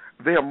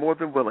 they are more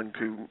than willing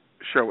to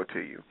show it to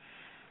you.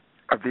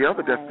 The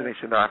other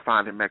destination that I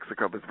find in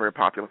Mexico that's very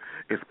popular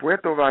is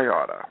Puerto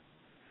Vallarta.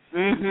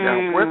 Mm-hmm.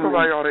 Now, Puerto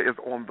Vallarta is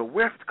on the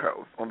west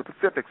coast, on the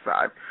Pacific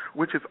side,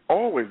 which has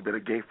always been a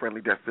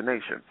gay-friendly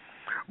destination.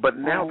 But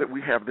now that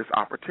we have this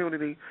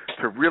opportunity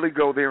to really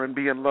go there and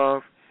be in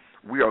love,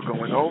 we are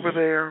going over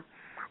there.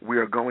 We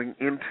are going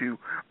into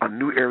a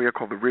new area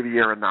called the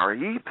Riviera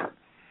Nayarit,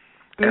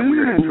 and we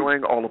are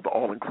enjoying all of the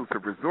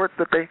all-inclusive resorts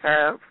that they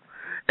have.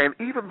 And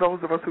even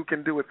those of us who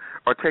can do it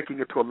are taking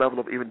it to a level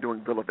of even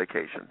doing villa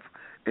vacations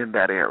in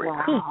that area.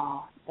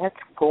 Wow, that's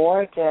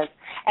gorgeous.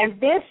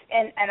 And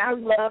I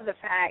love the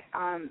fact,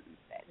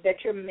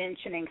 that you're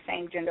mentioning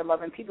same gender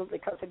loving people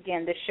because,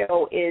 again, the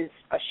show is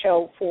a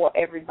show for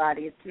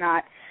everybody. It's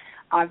not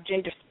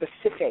gender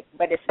specific,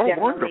 but it's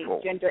definitely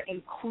gender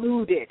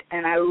included,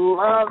 and I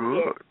love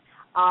it.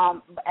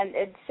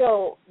 And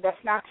so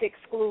that's not to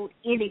exclude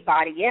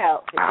anybody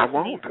else. I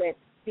won't.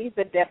 These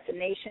are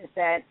destinations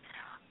that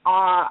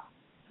are,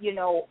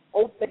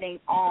 opening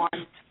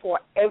arms for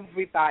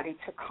everybody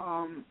to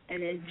come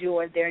and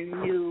enjoy their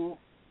new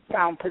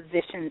found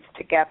positions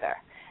together,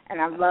 and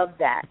I love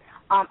that.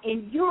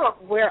 In Europe,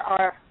 where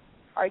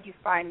are you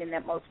finding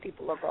that most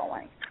people are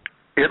going?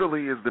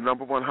 Italy is the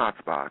number one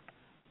hotspot.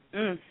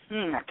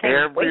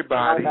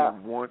 Everybody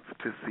wants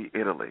to see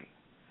Italy.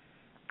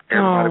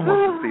 Everybody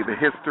wants to see the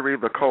history,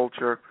 the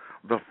culture,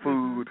 the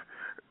food,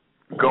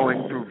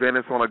 going through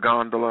Venice on a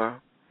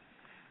gondola,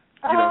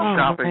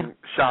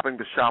 shopping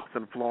the shops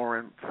in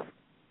Florence,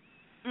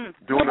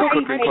 doing the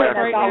cooking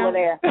classes.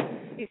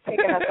 He's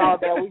taking us all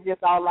there. We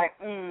just all like,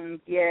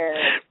 yes.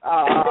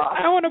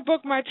 I want to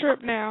book my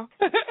trip now.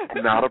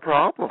 Not a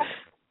problem.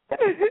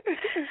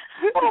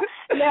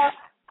 Now,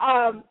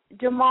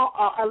 Jamal,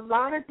 a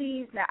lot of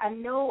these, now I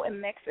know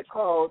in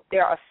Mexico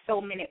there are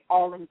so many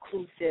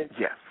all-inclusive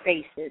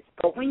spaces,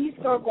 but when you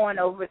start going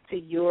over to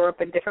Europe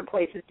and different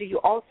places, do you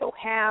also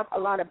have a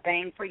lot of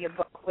bang for your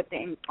buck with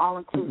the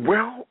all-inclusive?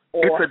 Well,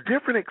 it's a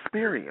different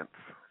experience.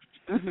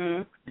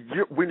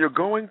 When you're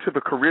going to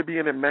the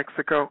Caribbean and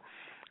Mexico,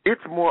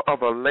 it's more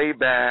of a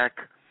lay-back,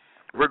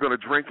 we're going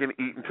to drink and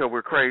eat until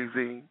we're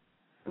crazy.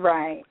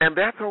 Right. And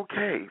that's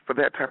okay for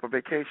that type of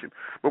vacation.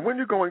 But when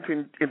you're going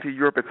into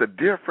Europe, it's a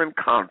different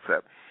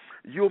concept.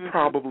 You'll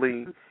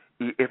probably,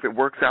 if it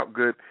works out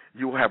good,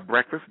 you'll have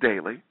breakfast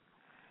daily,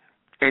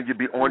 and you'll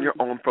be on your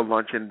own for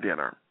lunch and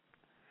dinner.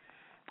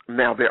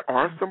 Now, there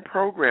are some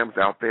programs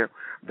out there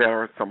that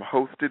are some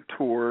hosted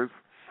tours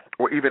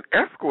or even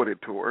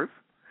escorted tours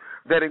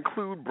that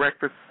include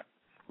breakfast,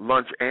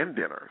 lunch, and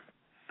dinners.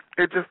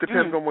 It just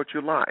depends on what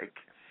you like.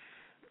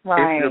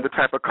 Right. If you're the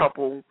type of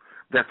couple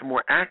that's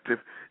more active,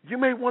 you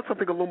may want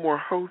something a little more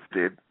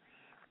hosted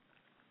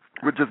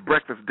with just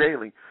breakfast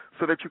daily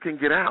so that you can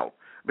get out,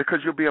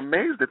 because you'll be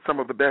amazed that some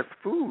of the best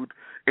food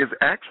is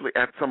actually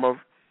at some of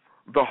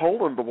the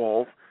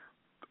hole-in-the-walls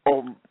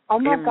in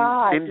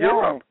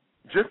Europe,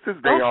 just as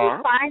they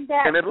are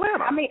in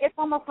Atlanta. I mean, it's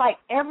almost like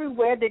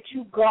everywhere that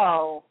you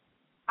go,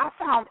 I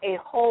found a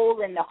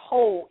hole in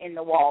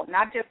the wall,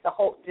 not just a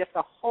hole, just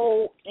a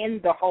hole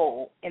in the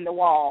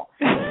wall.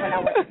 When I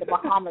went to the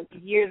Bahamas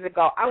years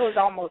ago, I was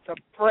almost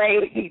afraid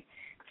to eat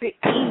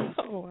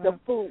the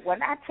food.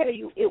 When I tell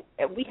you,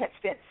 we had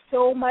spent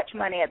so much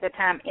money at the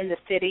time in the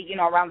city,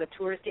 around the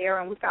tourist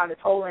area, and we found this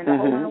hole in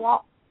the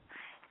wall.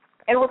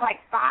 And it was like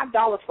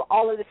 $5 for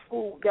all of this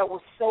food that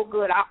was so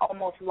good, I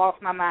almost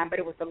lost my mind, but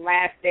it was the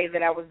last day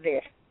that I was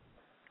there.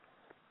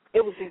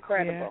 It was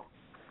incredible. Yeah.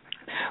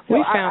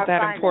 We found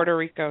that in Puerto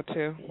Rico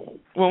too.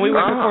 When we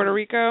went to Puerto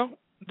Rico,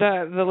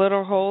 the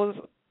little holes,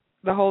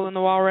 the hole in the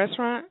wall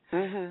restaurant,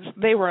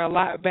 they were a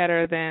lot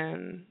better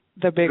than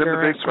the bigger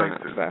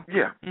restaurants. Places. So.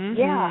 Yeah.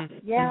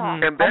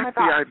 And that's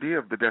the idea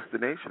of the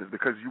destination, is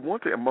because you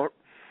want to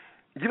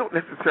you don't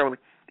necessarily,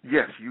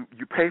 yes, you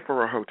pay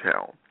for a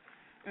hotel,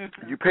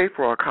 you pay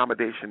for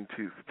accommodation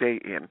to stay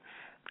in,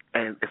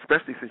 and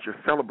especially since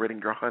you're celebrating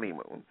your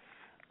honeymoon,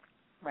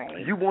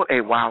 you want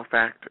a wow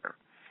factor.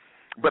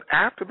 But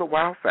after the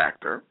wow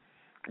factor,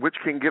 which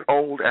can get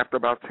old after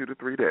about 2 to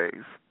 3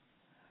 days,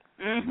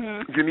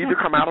 you need to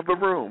come out of the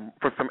room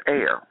for some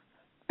air.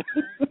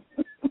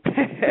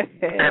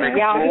 And explore,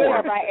 y'all hear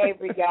that, right,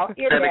 Avery? Y'all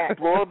hear and that?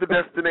 explore the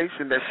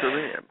destination that you're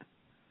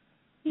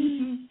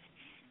in.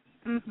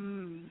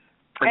 And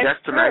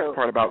that's the nice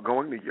part about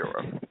going to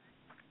Europe.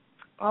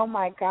 Oh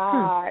my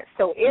God!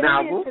 So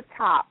Italy is the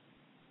top.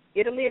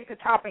 Italy is the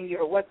top in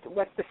Europe.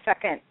 What's the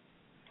second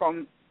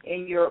from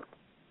in Europe?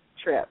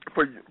 Trip.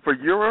 For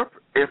Europe,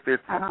 if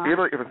it's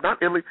Italy, if it's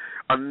not Italy,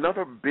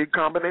 another big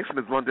combination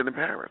is London and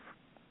Paris.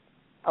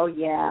 Oh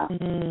yeah.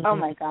 Oh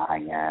my God,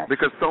 yes.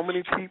 Because so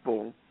many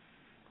people,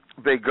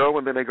 they go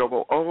and then they go,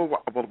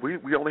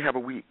 we only have a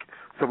week,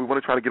 so we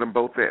want to try to get them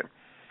both in.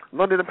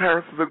 London and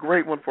Paris is a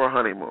great one for a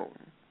honeymoon.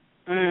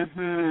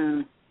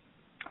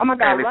 Oh my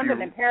God,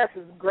 London and Paris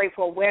is great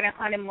for a wedding,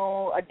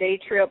 honeymoon, a day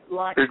trip,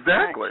 lunch.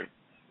 Exactly. Lunch.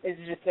 It's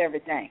just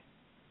everything.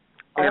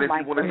 And if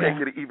you want to take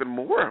it even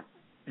more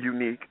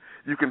unique,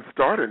 you can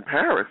start in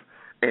Paris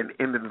and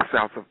end in the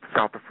south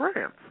of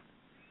France,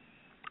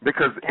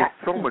 because it's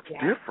so much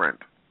different.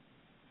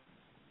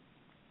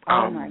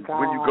 Oh my God.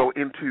 When you go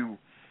into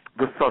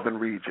the southern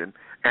region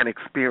and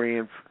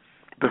experience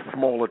the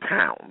smaller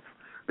towns,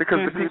 because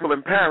the people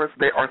in Paris,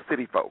 they are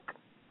city folk.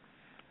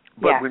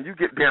 But when you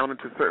get down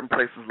into certain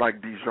places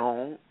like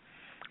Dijon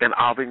and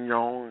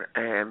Avignon,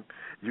 and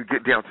you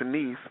get down to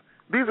Nice,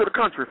 these are the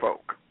country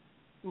folk.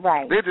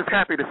 Right. They're just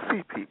happy to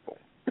see people.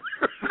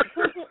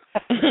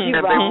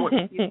 You're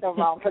wrong. You're so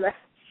wrong for that.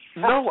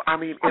 No, I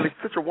mean, and it's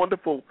such a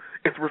wonderful,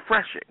 it's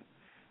refreshing.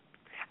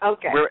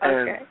 Okay.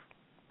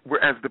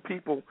 Whereas the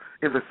people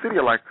in the city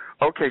are like,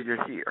 okay,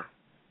 you're here.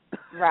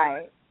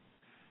 Right.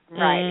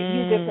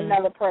 You're just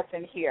another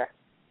person here.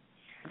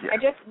 Yes.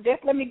 And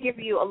just let me give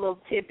you a little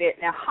tidbit.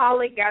 Now,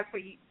 Holly, guys,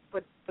 for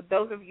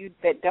those of you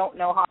that don't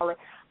know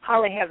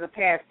Holly has a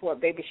passport,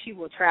 baby. She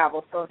will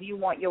travel. So if you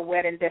want your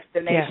wedding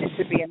destination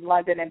to be in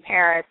London and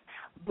Paris,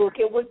 book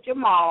it with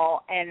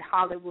Jamal, and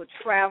Holly will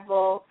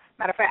travel.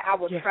 Matter of fact, I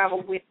will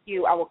travel with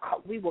you.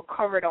 We will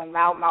cover it on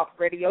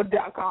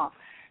loudmouthradio.com.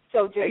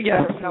 So just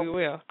we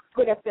will.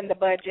 Put us in the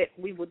budget.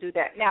 We will do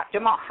that. Now,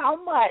 Jamal, how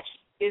much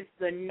is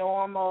the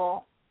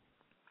normal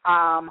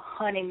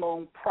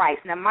honeymoon price?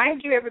 Now,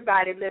 mind you,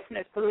 everybody,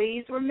 listeners,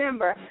 please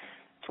remember,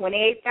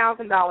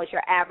 $28,000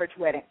 your average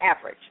wedding.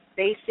 Average.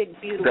 Basic,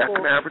 beautiful. That's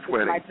an average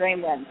wedding. My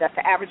dream wedding. That's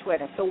the average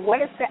wedding. So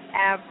what is the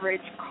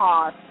average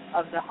cost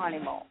of the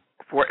honeymoon?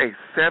 For a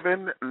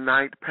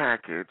 7-night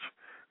package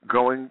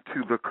going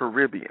to the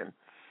Caribbean,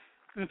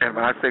 and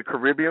when I say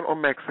Caribbean or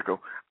Mexico,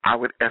 I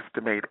would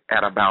estimate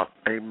at about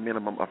a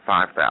minimum of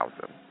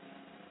 $5,000.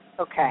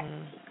 Okay.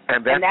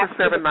 And that's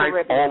for 7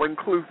 nights, all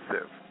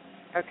inclusive.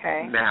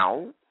 Okay.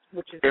 Now,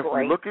 which is if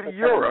great. we look at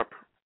Europe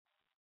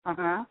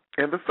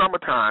in the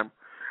summertime,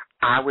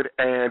 I would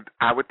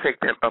take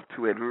that up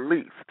to at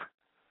least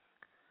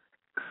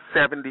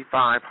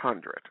 $7,500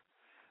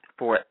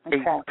 for 8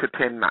 to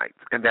 10 nights,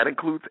 and that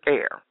includes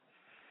air.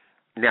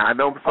 Now, I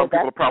know some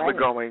people are probably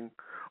going,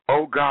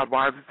 "Oh God,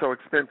 why is it so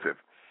expensive?"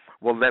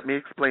 Well, let me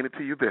explain it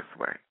to you this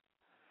way: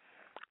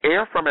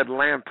 air from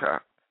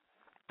Atlanta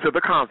to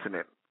the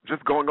continent,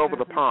 just going over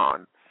the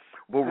pond,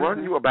 will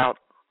run you about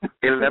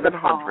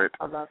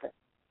 $1,100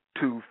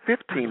 to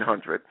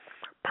 $1,500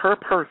 per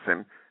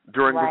person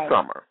during the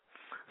summer.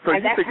 So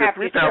you figure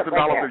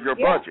 $3,000 of your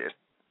budget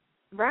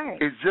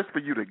is just for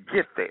you to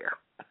get there.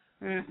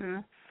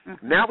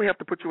 Now we have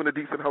to put you in a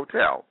decent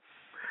hotel.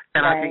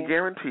 And I can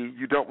guarantee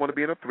you don't want to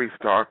be in a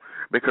 3-star,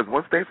 because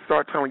once they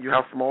start telling you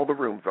how small the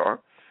rooms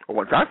are, or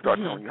once I start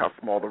telling you how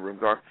small the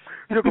rooms are,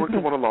 you're going to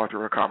want a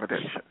larger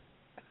accommodation.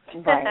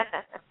 Right.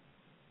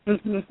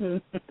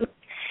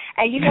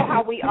 And you know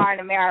how we are in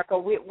America.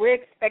 We're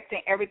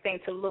expecting everything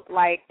to look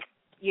like,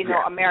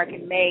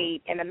 American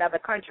made in another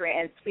country.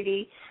 And,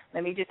 sweetie,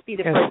 let me just be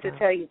the first to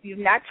tell you, if you've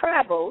not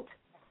traveled,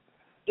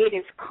 it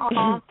is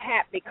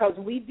compact because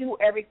we do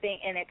everything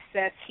in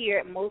excess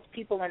here. Most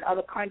people in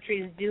other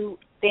countries do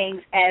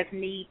things as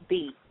need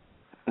be.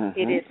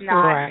 It is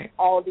not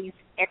all these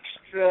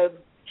extra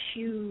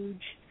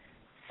huge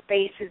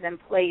spaces and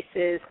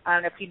places.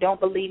 And if you don't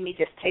believe me,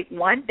 just take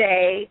one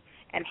day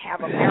and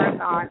have a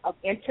marathon of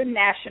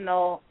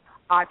international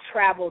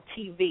travel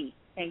TV,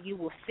 and you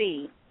will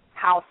see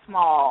how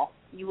small.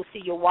 You will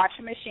see your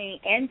washing machine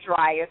and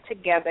dryer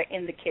together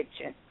in the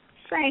kitchen,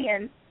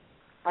 saying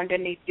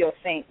underneath your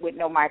sink with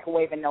no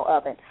microwave and no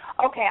oven.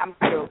 Okay, I'm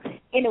through.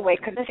 Anyway,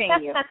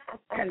 continue.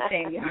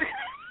 Continue.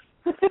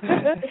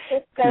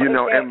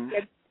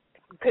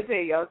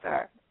 Continue,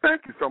 sir.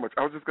 Thank you so much.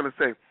 I was just going to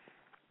say,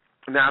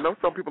 now I know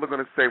some people are going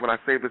to say when I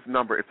say this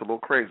number, it's a little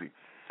crazy,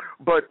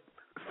 but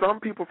some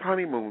people's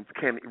honeymoons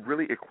can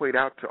really equate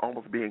out to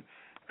almost being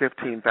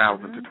 $15,000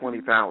 to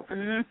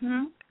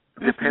 $20,000,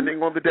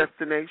 depending on the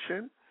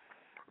destination,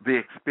 the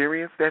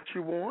experience that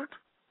you want.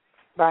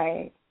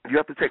 Right. You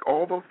have to take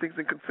all those things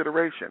in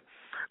consideration.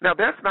 Now,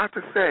 that's not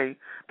to say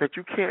that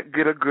you can't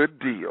get a good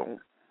deal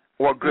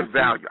or a good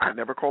value. I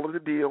never call it a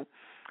deal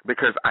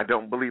because I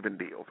don't believe in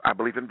deals. I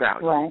believe in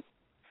value. Right.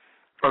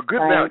 A good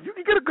value. You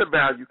can get a good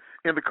value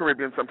in the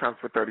Caribbean sometimes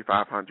for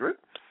 $3,500,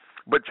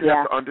 but you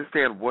have to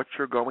understand what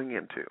you're going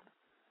into.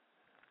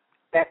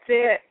 That's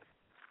it.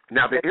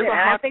 Now, there is a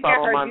hot I think I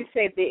heard you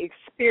say the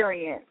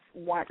experience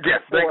once before.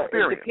 Yes, the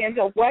experience. It depends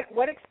on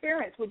what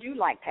experience would you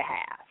like to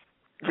have.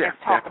 Yes,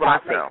 that's what I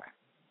sell.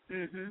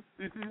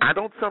 I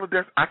don't sell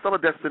I sell a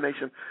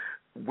destination.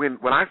 When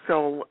I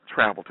sell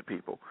travel to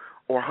people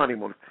or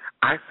honeymoon,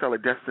 I sell a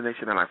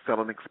destination and I sell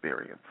an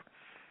experience,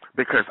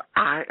 because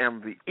I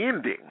am the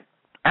ending.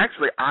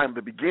 Actually, I am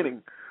the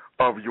beginning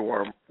of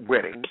your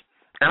wedding,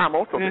 and I'm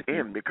also the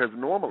end, because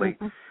normally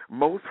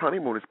most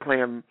honeymooners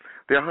plan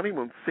their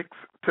honeymoon 6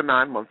 to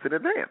 9 months in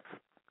advance.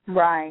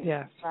 Right.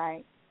 Yes.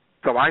 Right.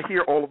 So I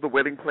hear all of the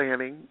wedding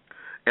planning,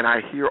 and I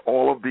hear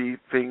all of the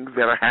things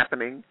that are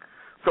happening.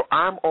 So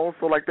I'm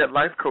also like that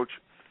life coach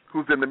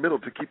who's in the middle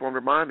to keep on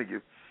reminding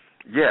you,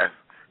 yes,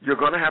 you're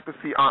going to have to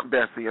see Aunt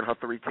Bessie and her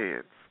 3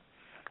 kids.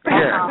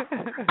 Yes,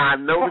 I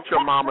know that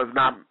your mama's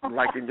not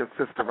liking your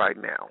sister right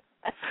now.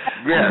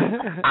 Yes,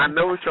 I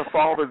know that your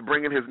father's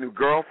bringing his new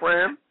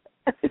girlfriend.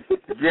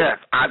 Yes,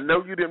 I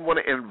know you didn't want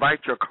to invite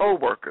your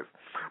coworkers.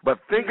 But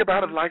think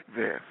about it like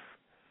this.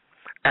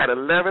 At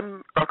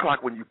 11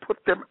 o'clock, when you put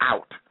them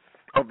out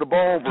of the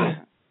ballroom,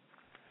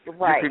 you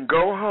can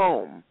go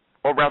home,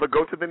 or rather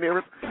go to the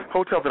nearest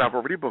hotel that I've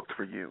already booked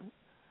for you.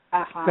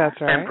 That's right.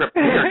 And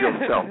prepare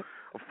yourself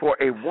for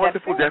a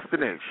wonderful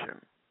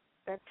destination.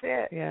 That's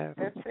it. Yeah.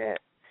 That's it.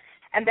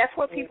 And that's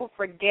what people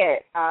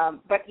forget.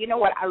 But you know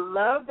what? I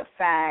love the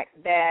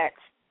fact that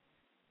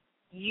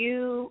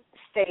you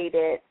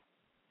stated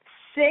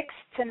 6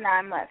 to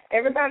 9 months.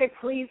 Everybody,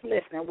 please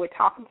listen. We're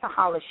talking to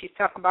Holly. She's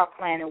talking about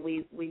planning.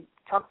 We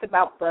talked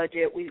about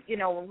budget. We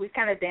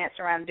kind of dance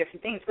around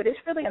different things. But it's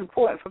really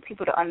important for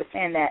people to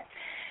understand that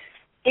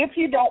if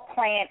you don't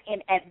plan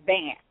in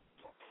advance,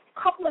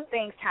 a couple of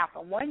things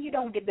happen. One, you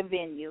don't get the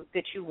venue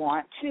that you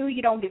want. Two,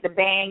 you don't get the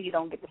band, you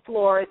don't get the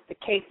florist, the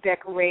cake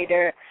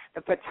decorator,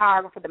 the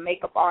photographer, the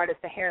makeup artist,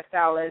 the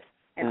hairstylist,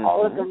 and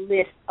all of the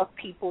list of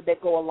people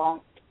that go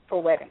along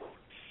for weddings.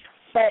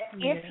 But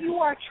if you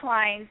are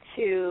trying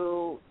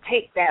to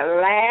take that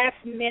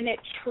last-minute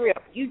trip,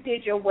 you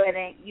did your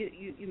wedding,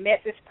 you met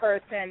this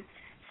person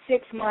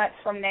 6 months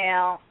from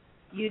now,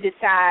 you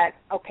decide,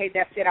 okay,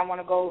 that's it, I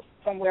want to go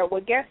somewhere. Well,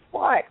 guess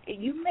what?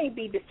 You may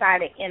be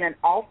deciding in an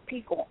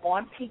off-peak or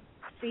on-peak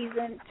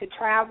season to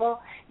travel.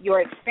 Your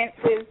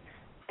expenses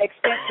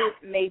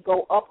may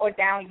go up or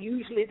down.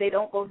 Usually they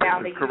don't go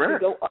down. They usually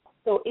go up.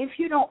 So if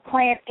you don't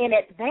plan in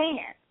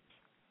advance,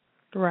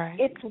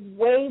 it's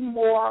way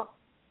more,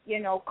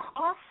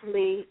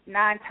 costly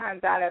 9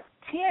 times out of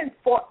 10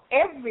 for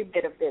every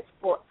bit of this,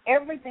 for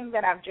everything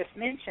that I've just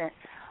mentioned.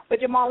 But,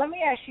 Jamal, let me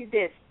ask you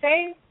this.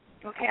 Say,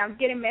 okay, I'm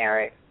getting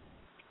married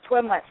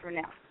 12 months from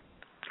now.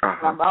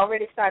 I've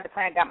already started the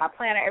plan, got my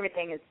planner,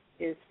 everything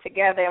is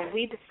together, and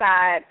we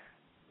decide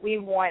we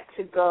want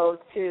to go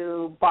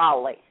to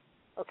Bali,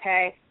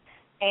 okay?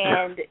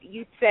 And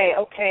you say,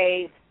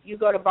 okay, you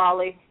go to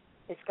Bali,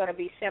 it's going to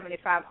be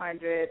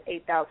 $7,500,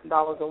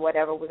 $8,000 or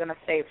whatever. We're going to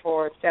stay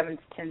for 7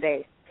 to 10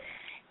 days.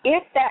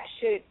 If that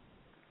should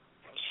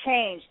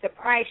change, the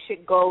price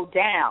should go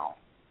down.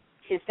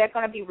 Is that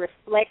going to be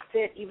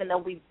reflected even though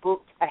we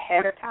booked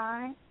ahead of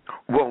time?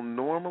 Well,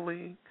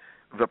 normally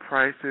the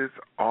prices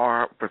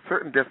are, for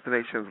certain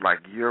destinations like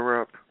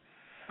Europe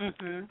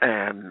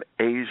and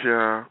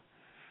Asia,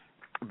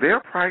 their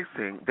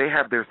pricing, they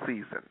have their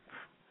seasons.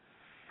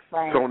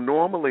 Right. So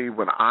normally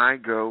when I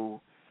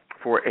go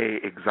for a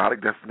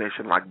exotic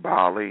destination like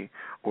Bali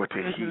or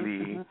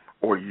Tahiti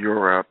or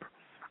Europe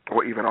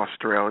or even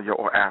Australia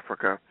or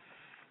Africa,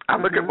 I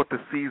look at what the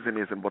season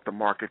is and what the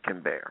market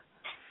can bear.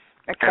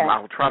 Okay. And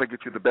I'll try to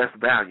get you the best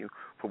value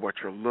for what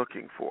you're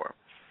looking for.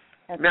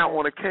 Okay. Now,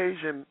 on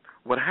occasion,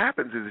 what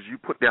happens is you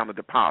put down a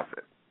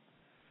deposit.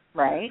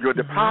 Right. Your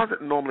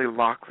deposit normally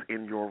locks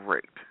in your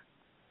rate.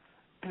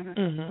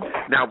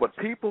 Now, what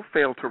people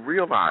fail to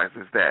realize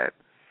is that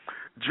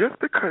just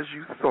because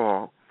you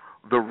saw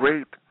the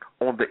rate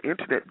on the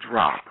Internet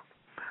drop,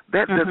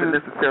 that doesn't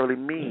necessarily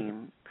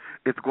mean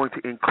it's going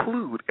to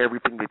include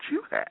everything that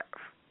you have.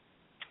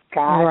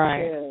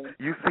 Gotcha.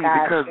 You see,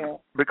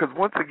 because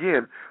once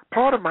again,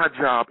 part of my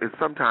job is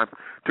sometimes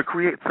to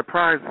create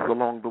surprises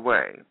along the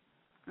way.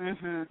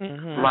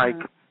 Like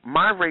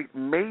my rate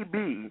may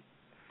be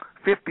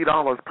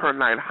 $50 per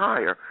night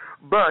higher,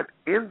 but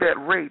in that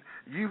rate,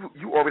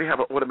 you already have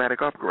an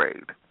automatic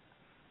upgrade.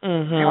 You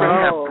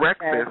may have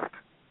breakfast.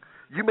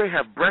 You may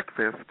have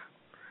breakfast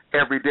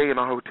every day in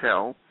a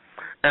hotel,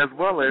 as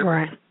well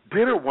as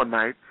dinner one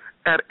night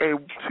at a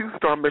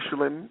 2-star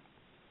Michelin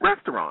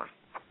restaurant,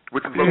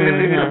 which is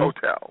located in your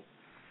hotel.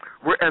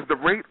 Whereas the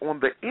rate on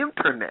the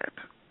Internet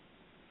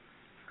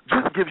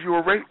just gives you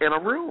a rate in a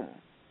room.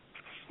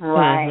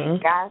 Right,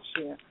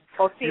 gotcha.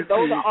 Well,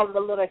 those are all the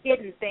little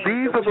hidden things.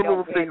 These are the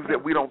little things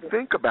that we don't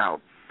think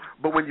about.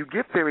 But when you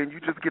get there and you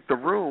just get the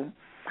room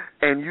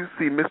and you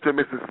see Mr. and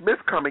Mrs. Smith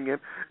coming in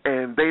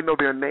and they know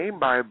their name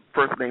by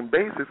first-name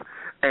basis,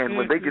 and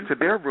when they get to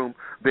their room,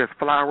 there's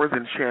flowers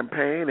and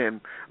champagne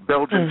and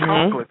Belgian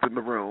chocolates in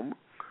the room,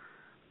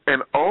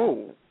 and,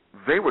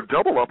 they were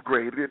double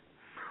upgraded.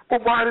 Well,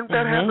 why didn't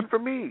that happen for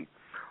me?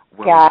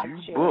 Well,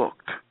 you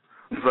booked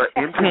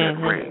the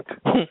Internet rate.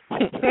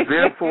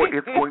 Therefore,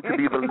 it's going to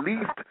be the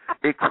least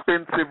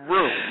expensive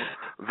room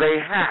they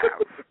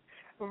have.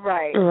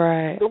 Right.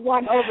 Right. The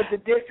one over the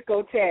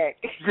discotheque.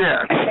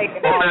 Yes.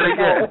 And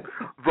again,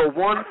 the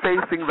one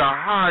facing the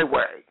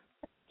highway.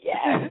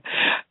 Yes.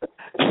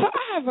 So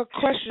I have a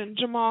question,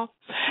 Jamal.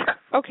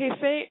 Okay,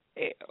 say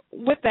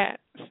with that,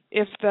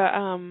 if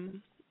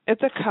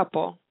it's a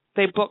couple,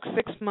 they book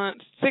 6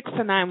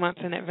 to 9 months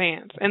in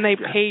advance, and they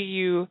pay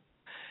you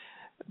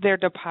their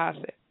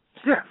deposit.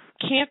 Yes.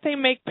 Can't they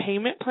make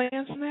payment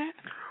plans on that?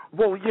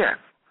 Well, yes.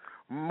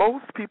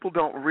 Most people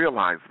don't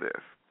realize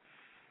this,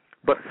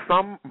 but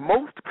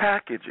most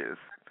packages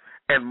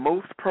and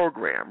most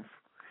programs,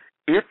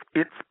 if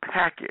it's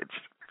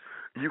packaged,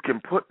 you can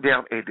put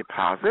down a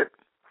deposit,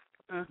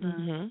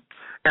 and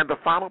the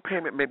final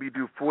payment may be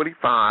due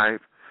 45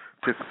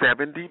 to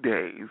 70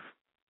 days,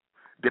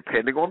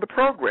 depending on the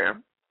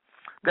program.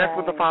 That's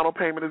when the final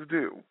payment is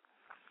due.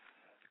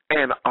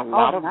 And a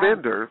lot of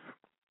vendors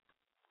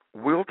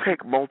will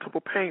take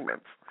multiple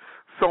payments.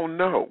 So,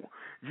 no,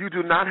 you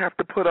do not have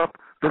to put up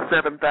the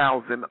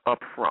 $7,000 up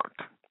front.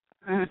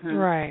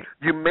 Right.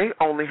 You may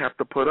only have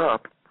to put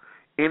up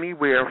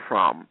anywhere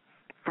from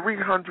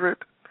 $300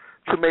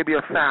 to maybe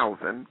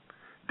 $1,000,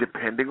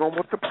 depending on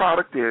what the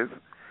product is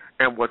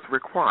and what's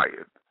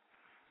required.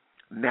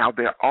 Now,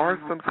 there are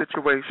some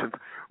situations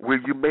where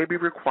you may be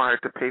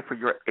required to pay for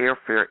your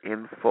airfare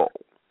in full.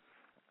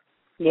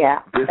 Yeah.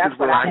 This is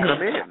where I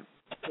come in.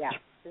 Yeah.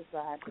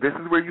 This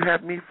is where you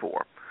have me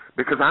for,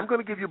 because I'm going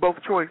to give you both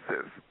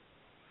choices.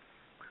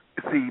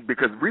 See,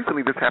 because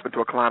recently this happened to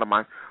a client of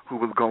mine who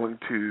was going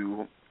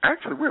to,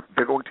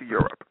 they're going to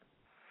Europe.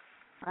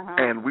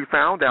 And we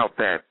found out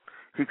that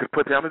he could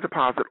put down a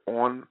deposit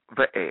on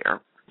the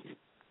air,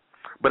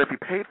 but if he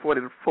paid for it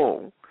in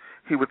full,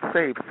 he would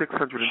save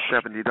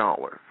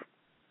 $670.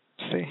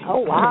 See. Oh,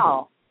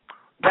 wow.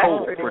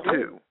 Total for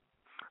two.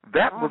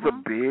 That was a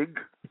big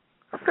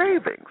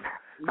savings.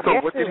 So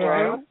Yes, what did he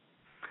do?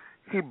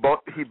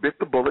 He bit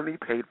the bullet and he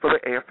paid for the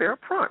airfare up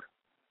front,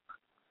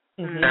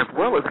 as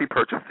well as he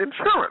purchased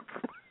insurance.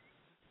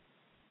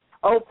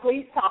 Oh,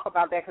 please talk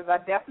about that, because I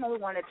definitely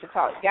wanted to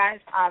talk. Guys,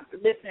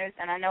 listeners,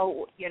 and I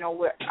know,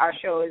 our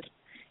show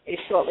is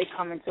shortly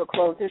coming to a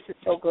close. This is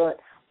so good.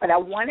 But I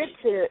wanted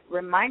to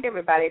remind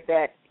everybody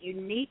that you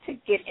need to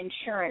get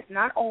insurance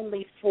not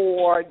only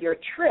for your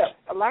trip.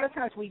 A lot of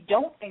times we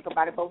don't think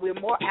about it, but we're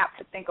more apt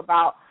to think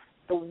about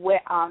the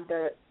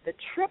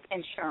trip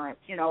insurance,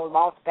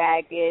 lost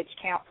baggage,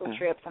 canceled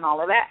trips, and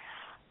all of that.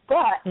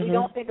 But we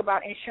don't think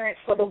about insurance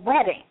for the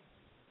wedding.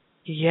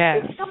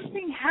 Yes. If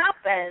something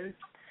happens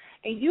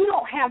and you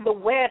don't have the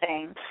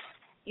wedding,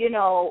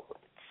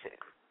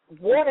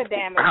 water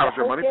damage, how's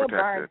the your money hotel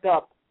protected? burns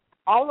up,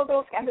 all of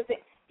those kinds of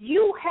things.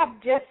 You have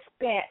just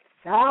spent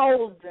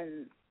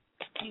thousands.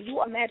 Can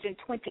you imagine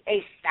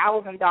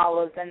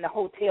 $28,000 and the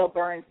hotel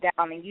burns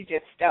down and you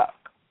just stuck?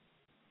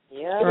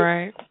 Yeah.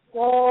 Right. It's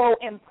so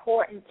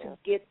important to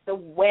get the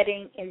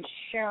wedding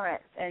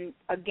insurance. And,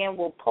 again,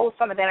 we'll post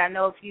some of that. I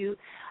know if you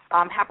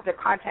happen to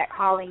contact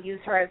Holly and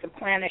use her as a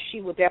planner,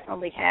 she will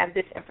definitely have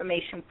this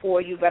information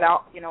for you. But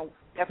I'll,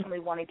 definitely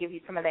want to give you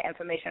some of the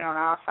information on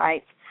our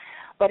sites.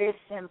 But it's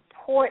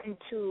important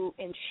to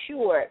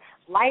insure.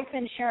 Life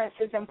insurance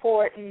is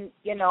important,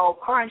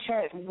 car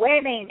insurance,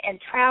 wedding and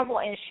travel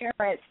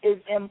insurance is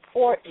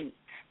important.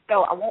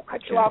 So I won't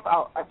cut you off.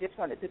 I just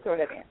wanted to throw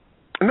that in.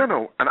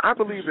 No. And I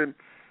believe in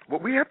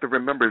what we have to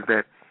remember is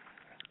that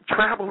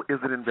travel is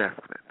an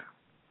investment.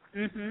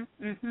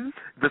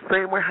 The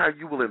same way how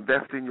you will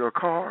invest in your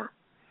car,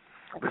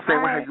 the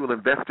same way how you will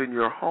invest in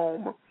your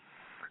home,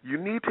 you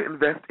need to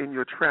invest in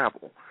your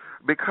travel,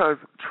 because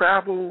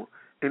travel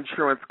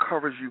insurance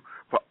covers you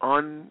for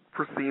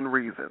unforeseen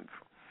reasons.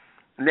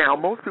 Now,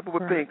 most people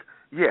would think,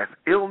 yes,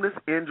 illness,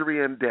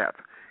 injury, and death.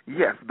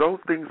 Yes, those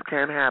things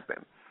can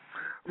happen.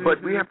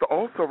 But we have to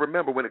also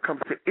remember when it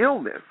comes to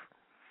illness,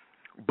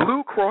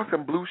 Blue Cross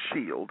and Blue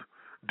Shield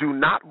do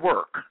not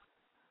work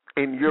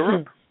in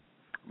Europe,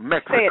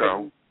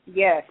 Mexico,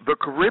 the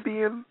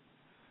Caribbean,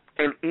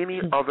 and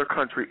any other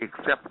country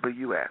except the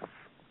U.S.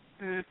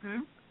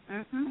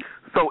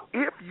 So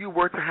if you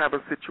were to have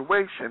a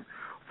situation,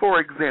 for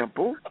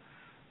example,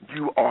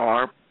 you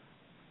are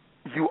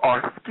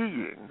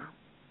skiing,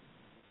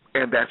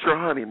 and that's your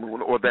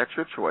honeymoon, or that's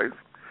your choice,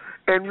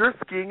 and you're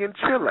skiing in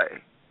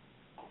Chile.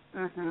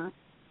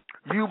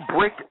 You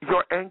break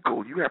your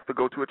ankle, you have to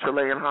go to a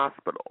Chilean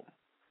hospital.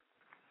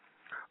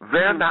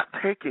 They're not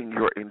taking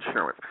your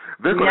insurance.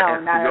 They're going to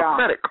ask for your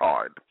credit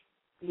card.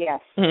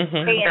 Yes.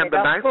 And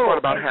the nice part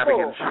about having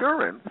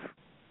insurance,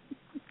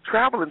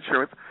 travel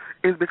insurance,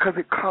 is because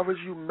it covers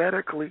you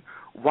medically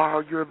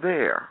while you're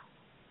there.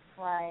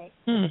 Right.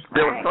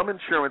 There are some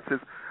insurances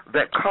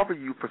that cover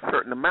you for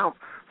certain amounts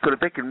so that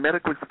they can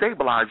medically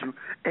stabilize you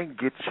and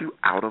get you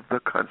out of the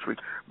country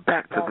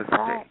back to the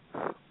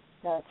States.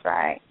 That's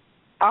right.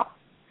 Oh,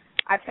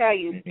 I tell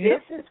you,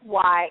 this is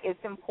why it's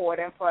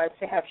important for us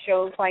to have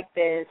shows like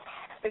this,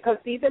 because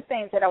these are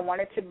things that I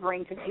wanted to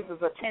bring to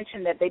people's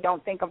attention that they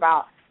don't think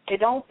about. They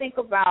don't think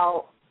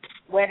about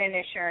wedding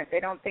insurance.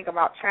 They don't think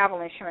about travel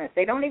insurance.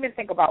 They don't even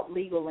think about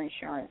legal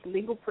insurance.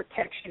 Legal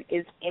protection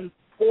is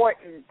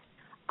important.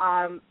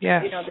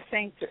 The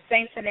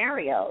same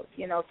scenarios.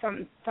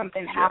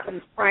 Something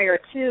happens prior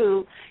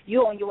to you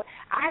on your.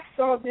 I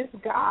saw this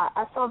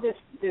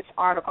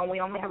article, and we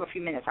only have a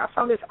few minutes. I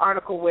saw this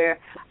article where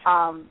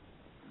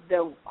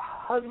the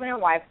husband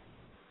and wife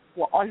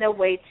were on their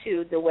way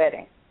to the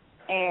wedding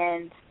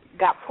and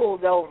got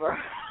pulled over.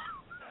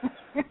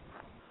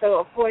 So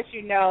of course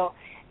you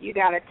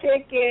got a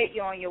ticket,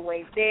 you're on your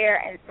way there,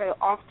 and so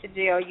off to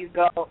jail you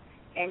go,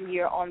 and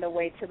you're on the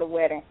way to the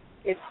wedding.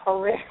 It's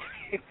horrific.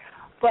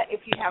 But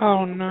if you have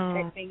legal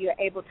protection, you're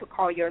able to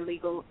call your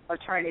legal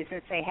attorneys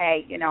and say,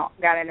 hey,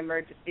 got an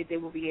emergency, they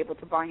will be able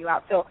to bond you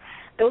out. So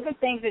those are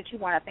things that you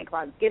want to think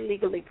about. Get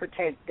legally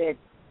protected,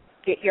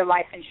 get your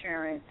life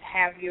insurance,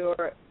 have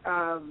your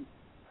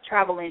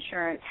travel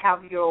insurance,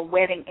 have your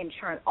wedding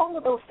insurance. All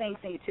of those things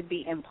need to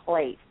be in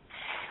place.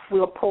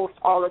 We'll post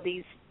all of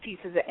these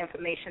pieces of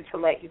information to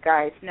let you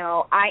guys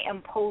know. I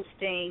am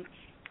posting,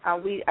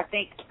 I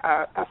think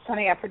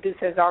Sonny, our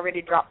producer, has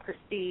already dropped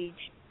Prestige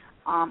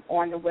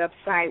on the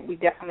website. We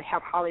definitely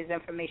have Holly's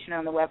information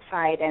on the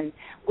website, and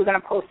we're going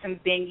to post some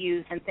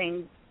venues and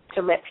things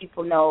to let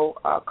people know,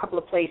 a couple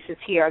of places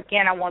here.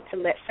 Again, I want to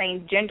let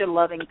same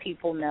gender-loving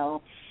people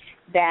know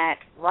that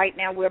right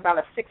now we're about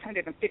a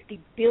 $650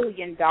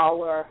 billion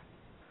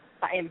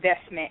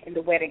investment in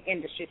the wedding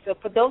industry. So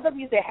for those of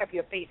you that have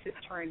your faces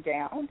turned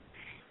down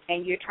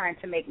and you're trying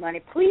to make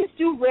money, please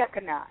do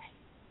recognize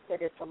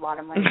that it's a lot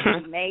of money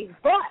to be made.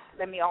 But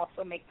let me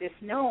also make this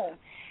known,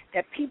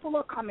 that people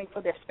are coming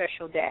for their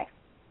special day,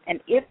 And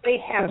if they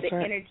have That's the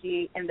right.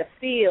 energy and the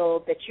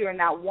feel that you're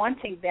not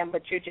wanting them,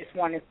 but you're just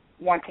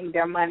wanting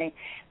their money,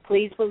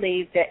 please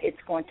believe that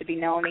it's going to be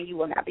known and you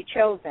will not be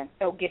chosen.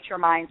 So get your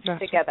minds That's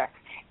together.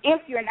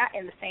 If you're not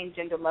in the same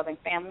gender-loving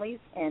families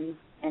and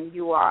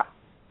you are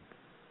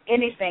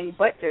anything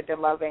but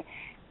gender-loving,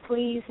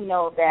 please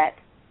know that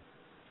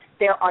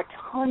there are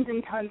tons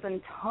and tons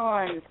and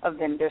tons of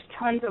them. There's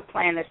tons of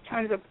planners,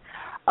 tons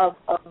of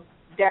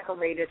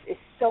decorators. It's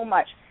so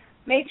much.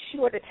 Make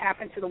sure to tap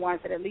into the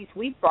ones that at least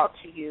we brought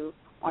to you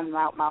on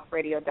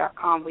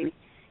loudmouthradio.com. We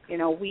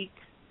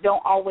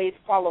don't always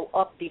follow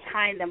up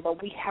behind them,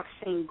 but we have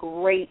seen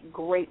great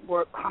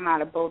work come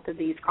out of both of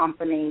these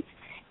companies,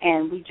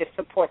 and we just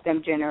support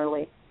them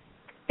generally.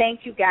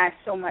 Thank you guys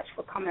so much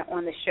for coming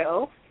on the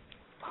show.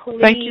 Please,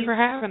 Thank you for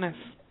having us.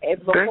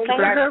 Before you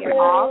guys get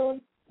off,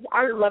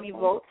 I love you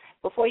both.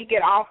 Before you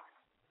get off,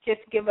 just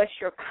give us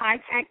your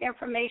contact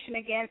information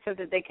again so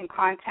that they can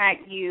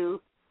contact you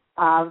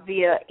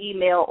via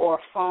email or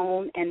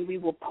phone, and we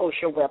will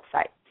post your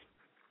website.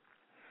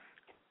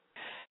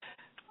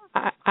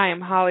 I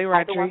am Holly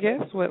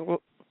Rodriguez.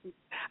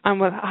 I'm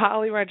with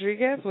Holly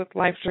Rodriguez with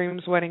Life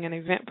Dreams Wedding and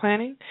Event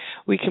Planning.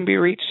 We can be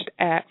reached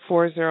at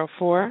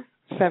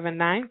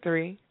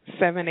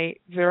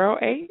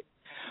 404-793-7808,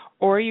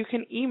 or you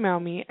can email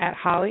me at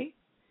Holly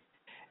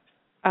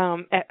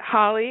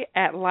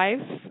at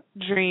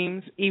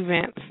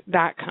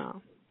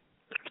lifedreamsevents.com.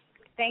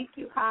 Thank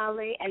you,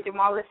 Holly. And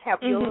Jamal, let's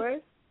have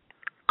yours.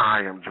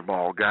 I am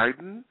Jamal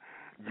Guyton.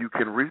 You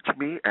can reach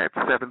me at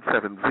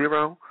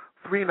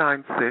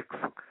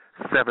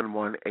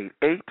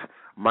 770-396-7188,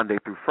 Monday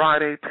through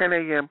Friday, 10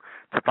 a.m.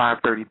 to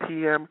 5:30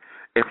 p.m.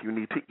 If you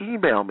need to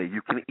email me,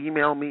 you can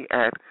email me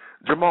at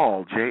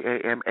Jamal,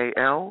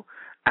 Jamal,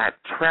 at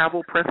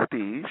Travel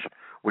Prestige,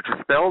 which is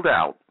spelled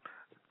out,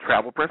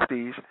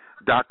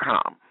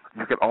 travelprestige.com.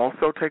 You can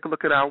also take a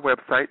look at our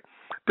website,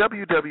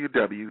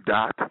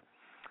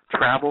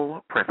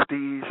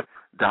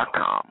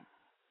 www.travelprestige.com.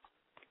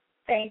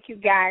 Thank you,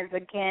 guys.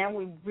 Again,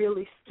 we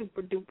really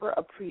super-duper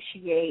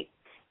appreciate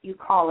you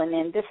calling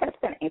in. This has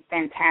been a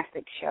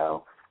fantastic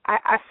show.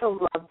 I so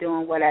love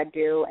doing what I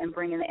do and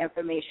bringing the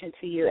information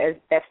to you as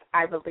best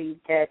I believe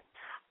that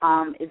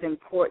is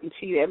important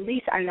to you. At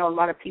least I know a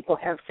lot of people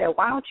have said,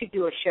 why don't you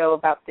do a show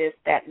about this,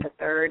 that, and the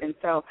third? And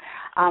so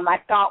I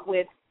thought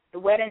with the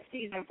wedding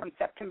season from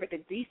September to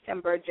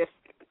December just,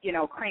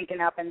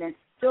 cranking up, and then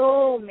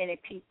so many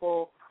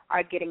people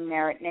are getting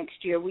married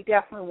next year, we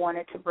definitely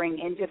wanted to bring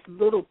in just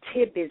little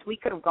tidbits. We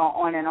could have gone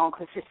on and on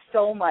because there's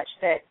so much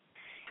that's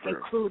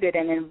included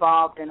and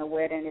involved in a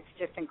wedding. It's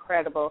just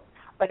incredible.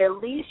 But at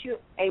least you're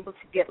able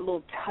to get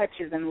little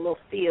touches and little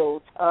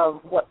feels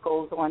of what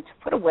goes on to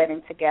put a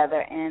wedding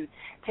together and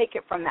take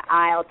it from the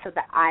aisle to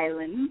the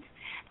island.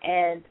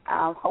 And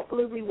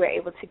hopefully we were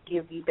able to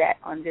give you that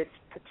on this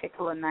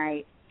particular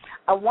night.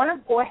 I want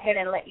to go ahead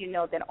and let you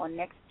know that on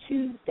next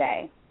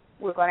Tuesday,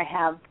 we're going to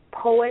have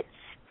poets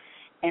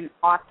and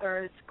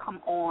authors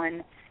come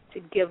on to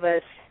give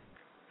us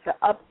the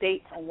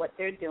updates on what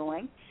they're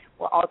doing.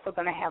 We're also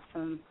going to have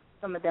some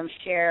of them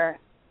share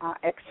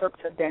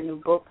excerpts of their new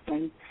books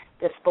and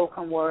their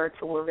spoken word,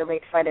 so we're really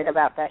excited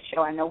about that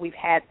show. I know we've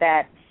had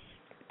that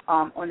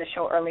on the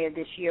show earlier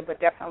this year, but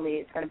definitely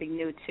it's going to be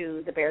new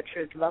to the Bare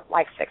Truth Love,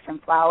 Life, Sex,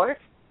 and Flowers.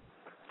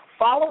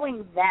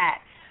 Following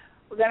that,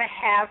 we're going to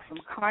have some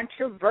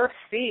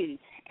controversy,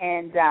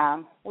 and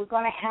we're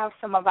going to have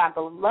some of our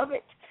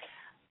beloved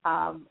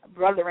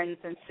brethrens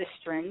and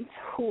sistrens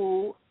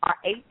who are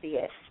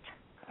atheists,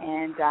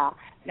 and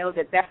know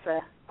that that's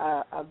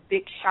a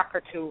big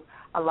shocker to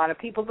a lot of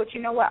people. But you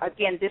know what?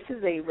 Again, this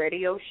is a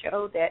radio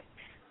show that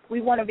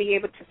we want to be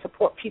able to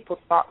support people's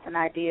thoughts and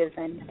ideas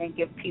and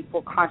give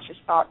people conscious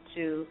thought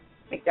to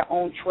make their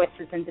own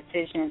choices and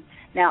decisions.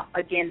 Now,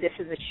 again, this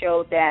is a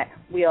show that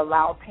we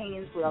allow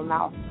opinions, we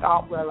allow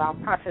thought, we allow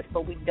process,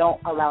 but we don't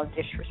allow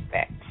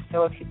disrespect.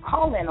 So if you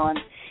call in on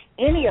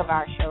any of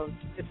our shows,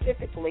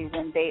 specifically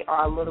when they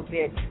are a little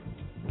bit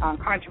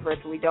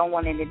controversial, we don't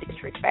want any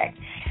disrespect.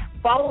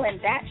 Following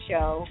that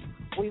show,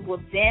 we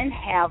will then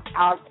have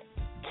our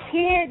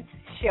kids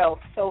show.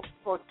 So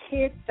for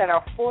kids that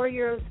are 4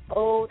 years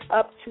old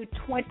up to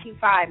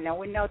 25. Now,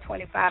 we know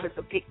 25 is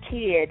a big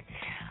kid,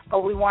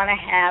 but we want to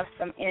have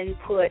some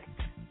input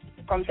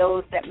from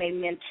those that may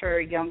mentor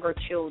younger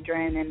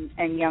children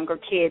and younger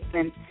kids.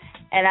 And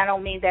I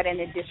don't mean that in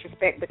a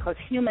disrespect, because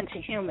human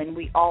to human,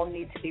 we all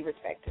need to be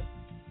respected.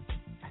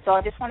 So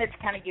I just wanted to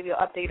kind of give you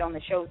an update on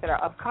the shows that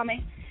are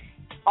upcoming.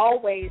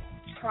 Always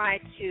try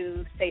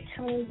to stay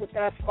tuned with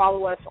us.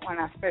 Follow us on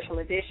our special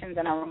editions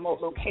and our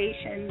remote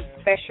locations,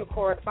 special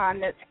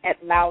correspondence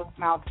at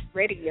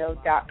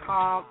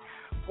loudmouthradio.com,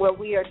 where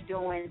we are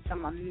doing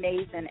some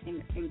amazing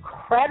and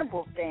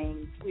incredible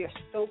things. We are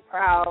so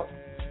proud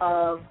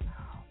of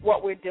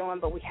what we're doing,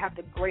 but we have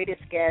the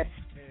greatest guests.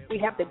 We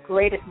have the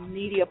greatest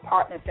media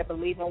partners that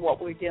believe in what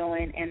we're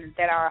doing and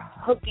that are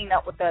hooking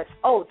up with us.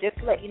 Oh, just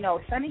to let you know,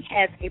 Sunny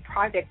has a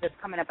project that's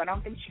coming up. I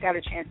don't think she got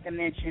a chance to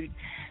mention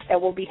that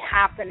will be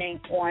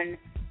happening on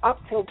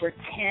October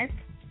 10th.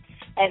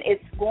 and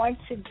it's going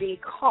to be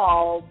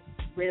called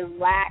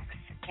Relax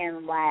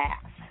and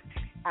Laugh.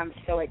 I'm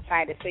so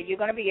excited. So you're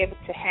going to be able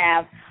to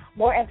have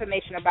more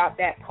information about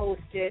that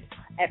posted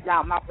at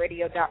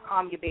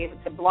loudmouthradio.com. You'll be able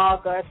to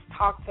blog us,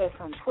 talk to us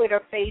on Twitter,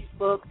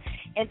 Facebook,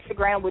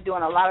 Instagram. We're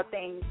doing a lot of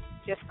things.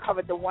 Just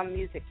covered the One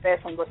Music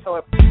Fest, and we're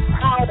so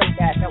proud of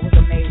that. That was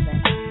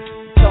amazing.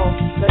 So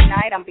good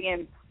night. I'm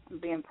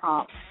being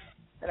prompt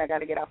that I got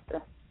to get off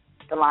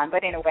the line.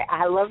 But anyway,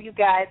 I love you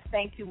guys.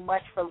 Thank you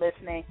much for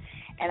listening.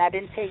 And I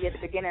didn't tell you at the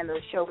beginning of the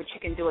show, but you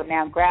can do it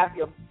now. Grab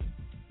your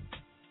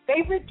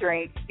favorite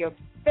drink, your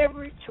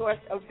favorite choice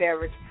of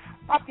beverage,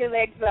 prop your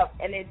legs up,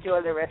 and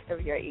enjoy the rest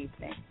of your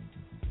evening.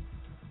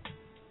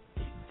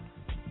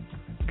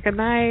 Good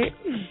night.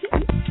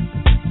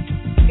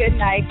 Good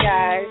night,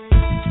 guys.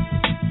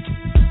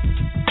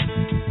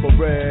 For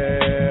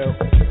real.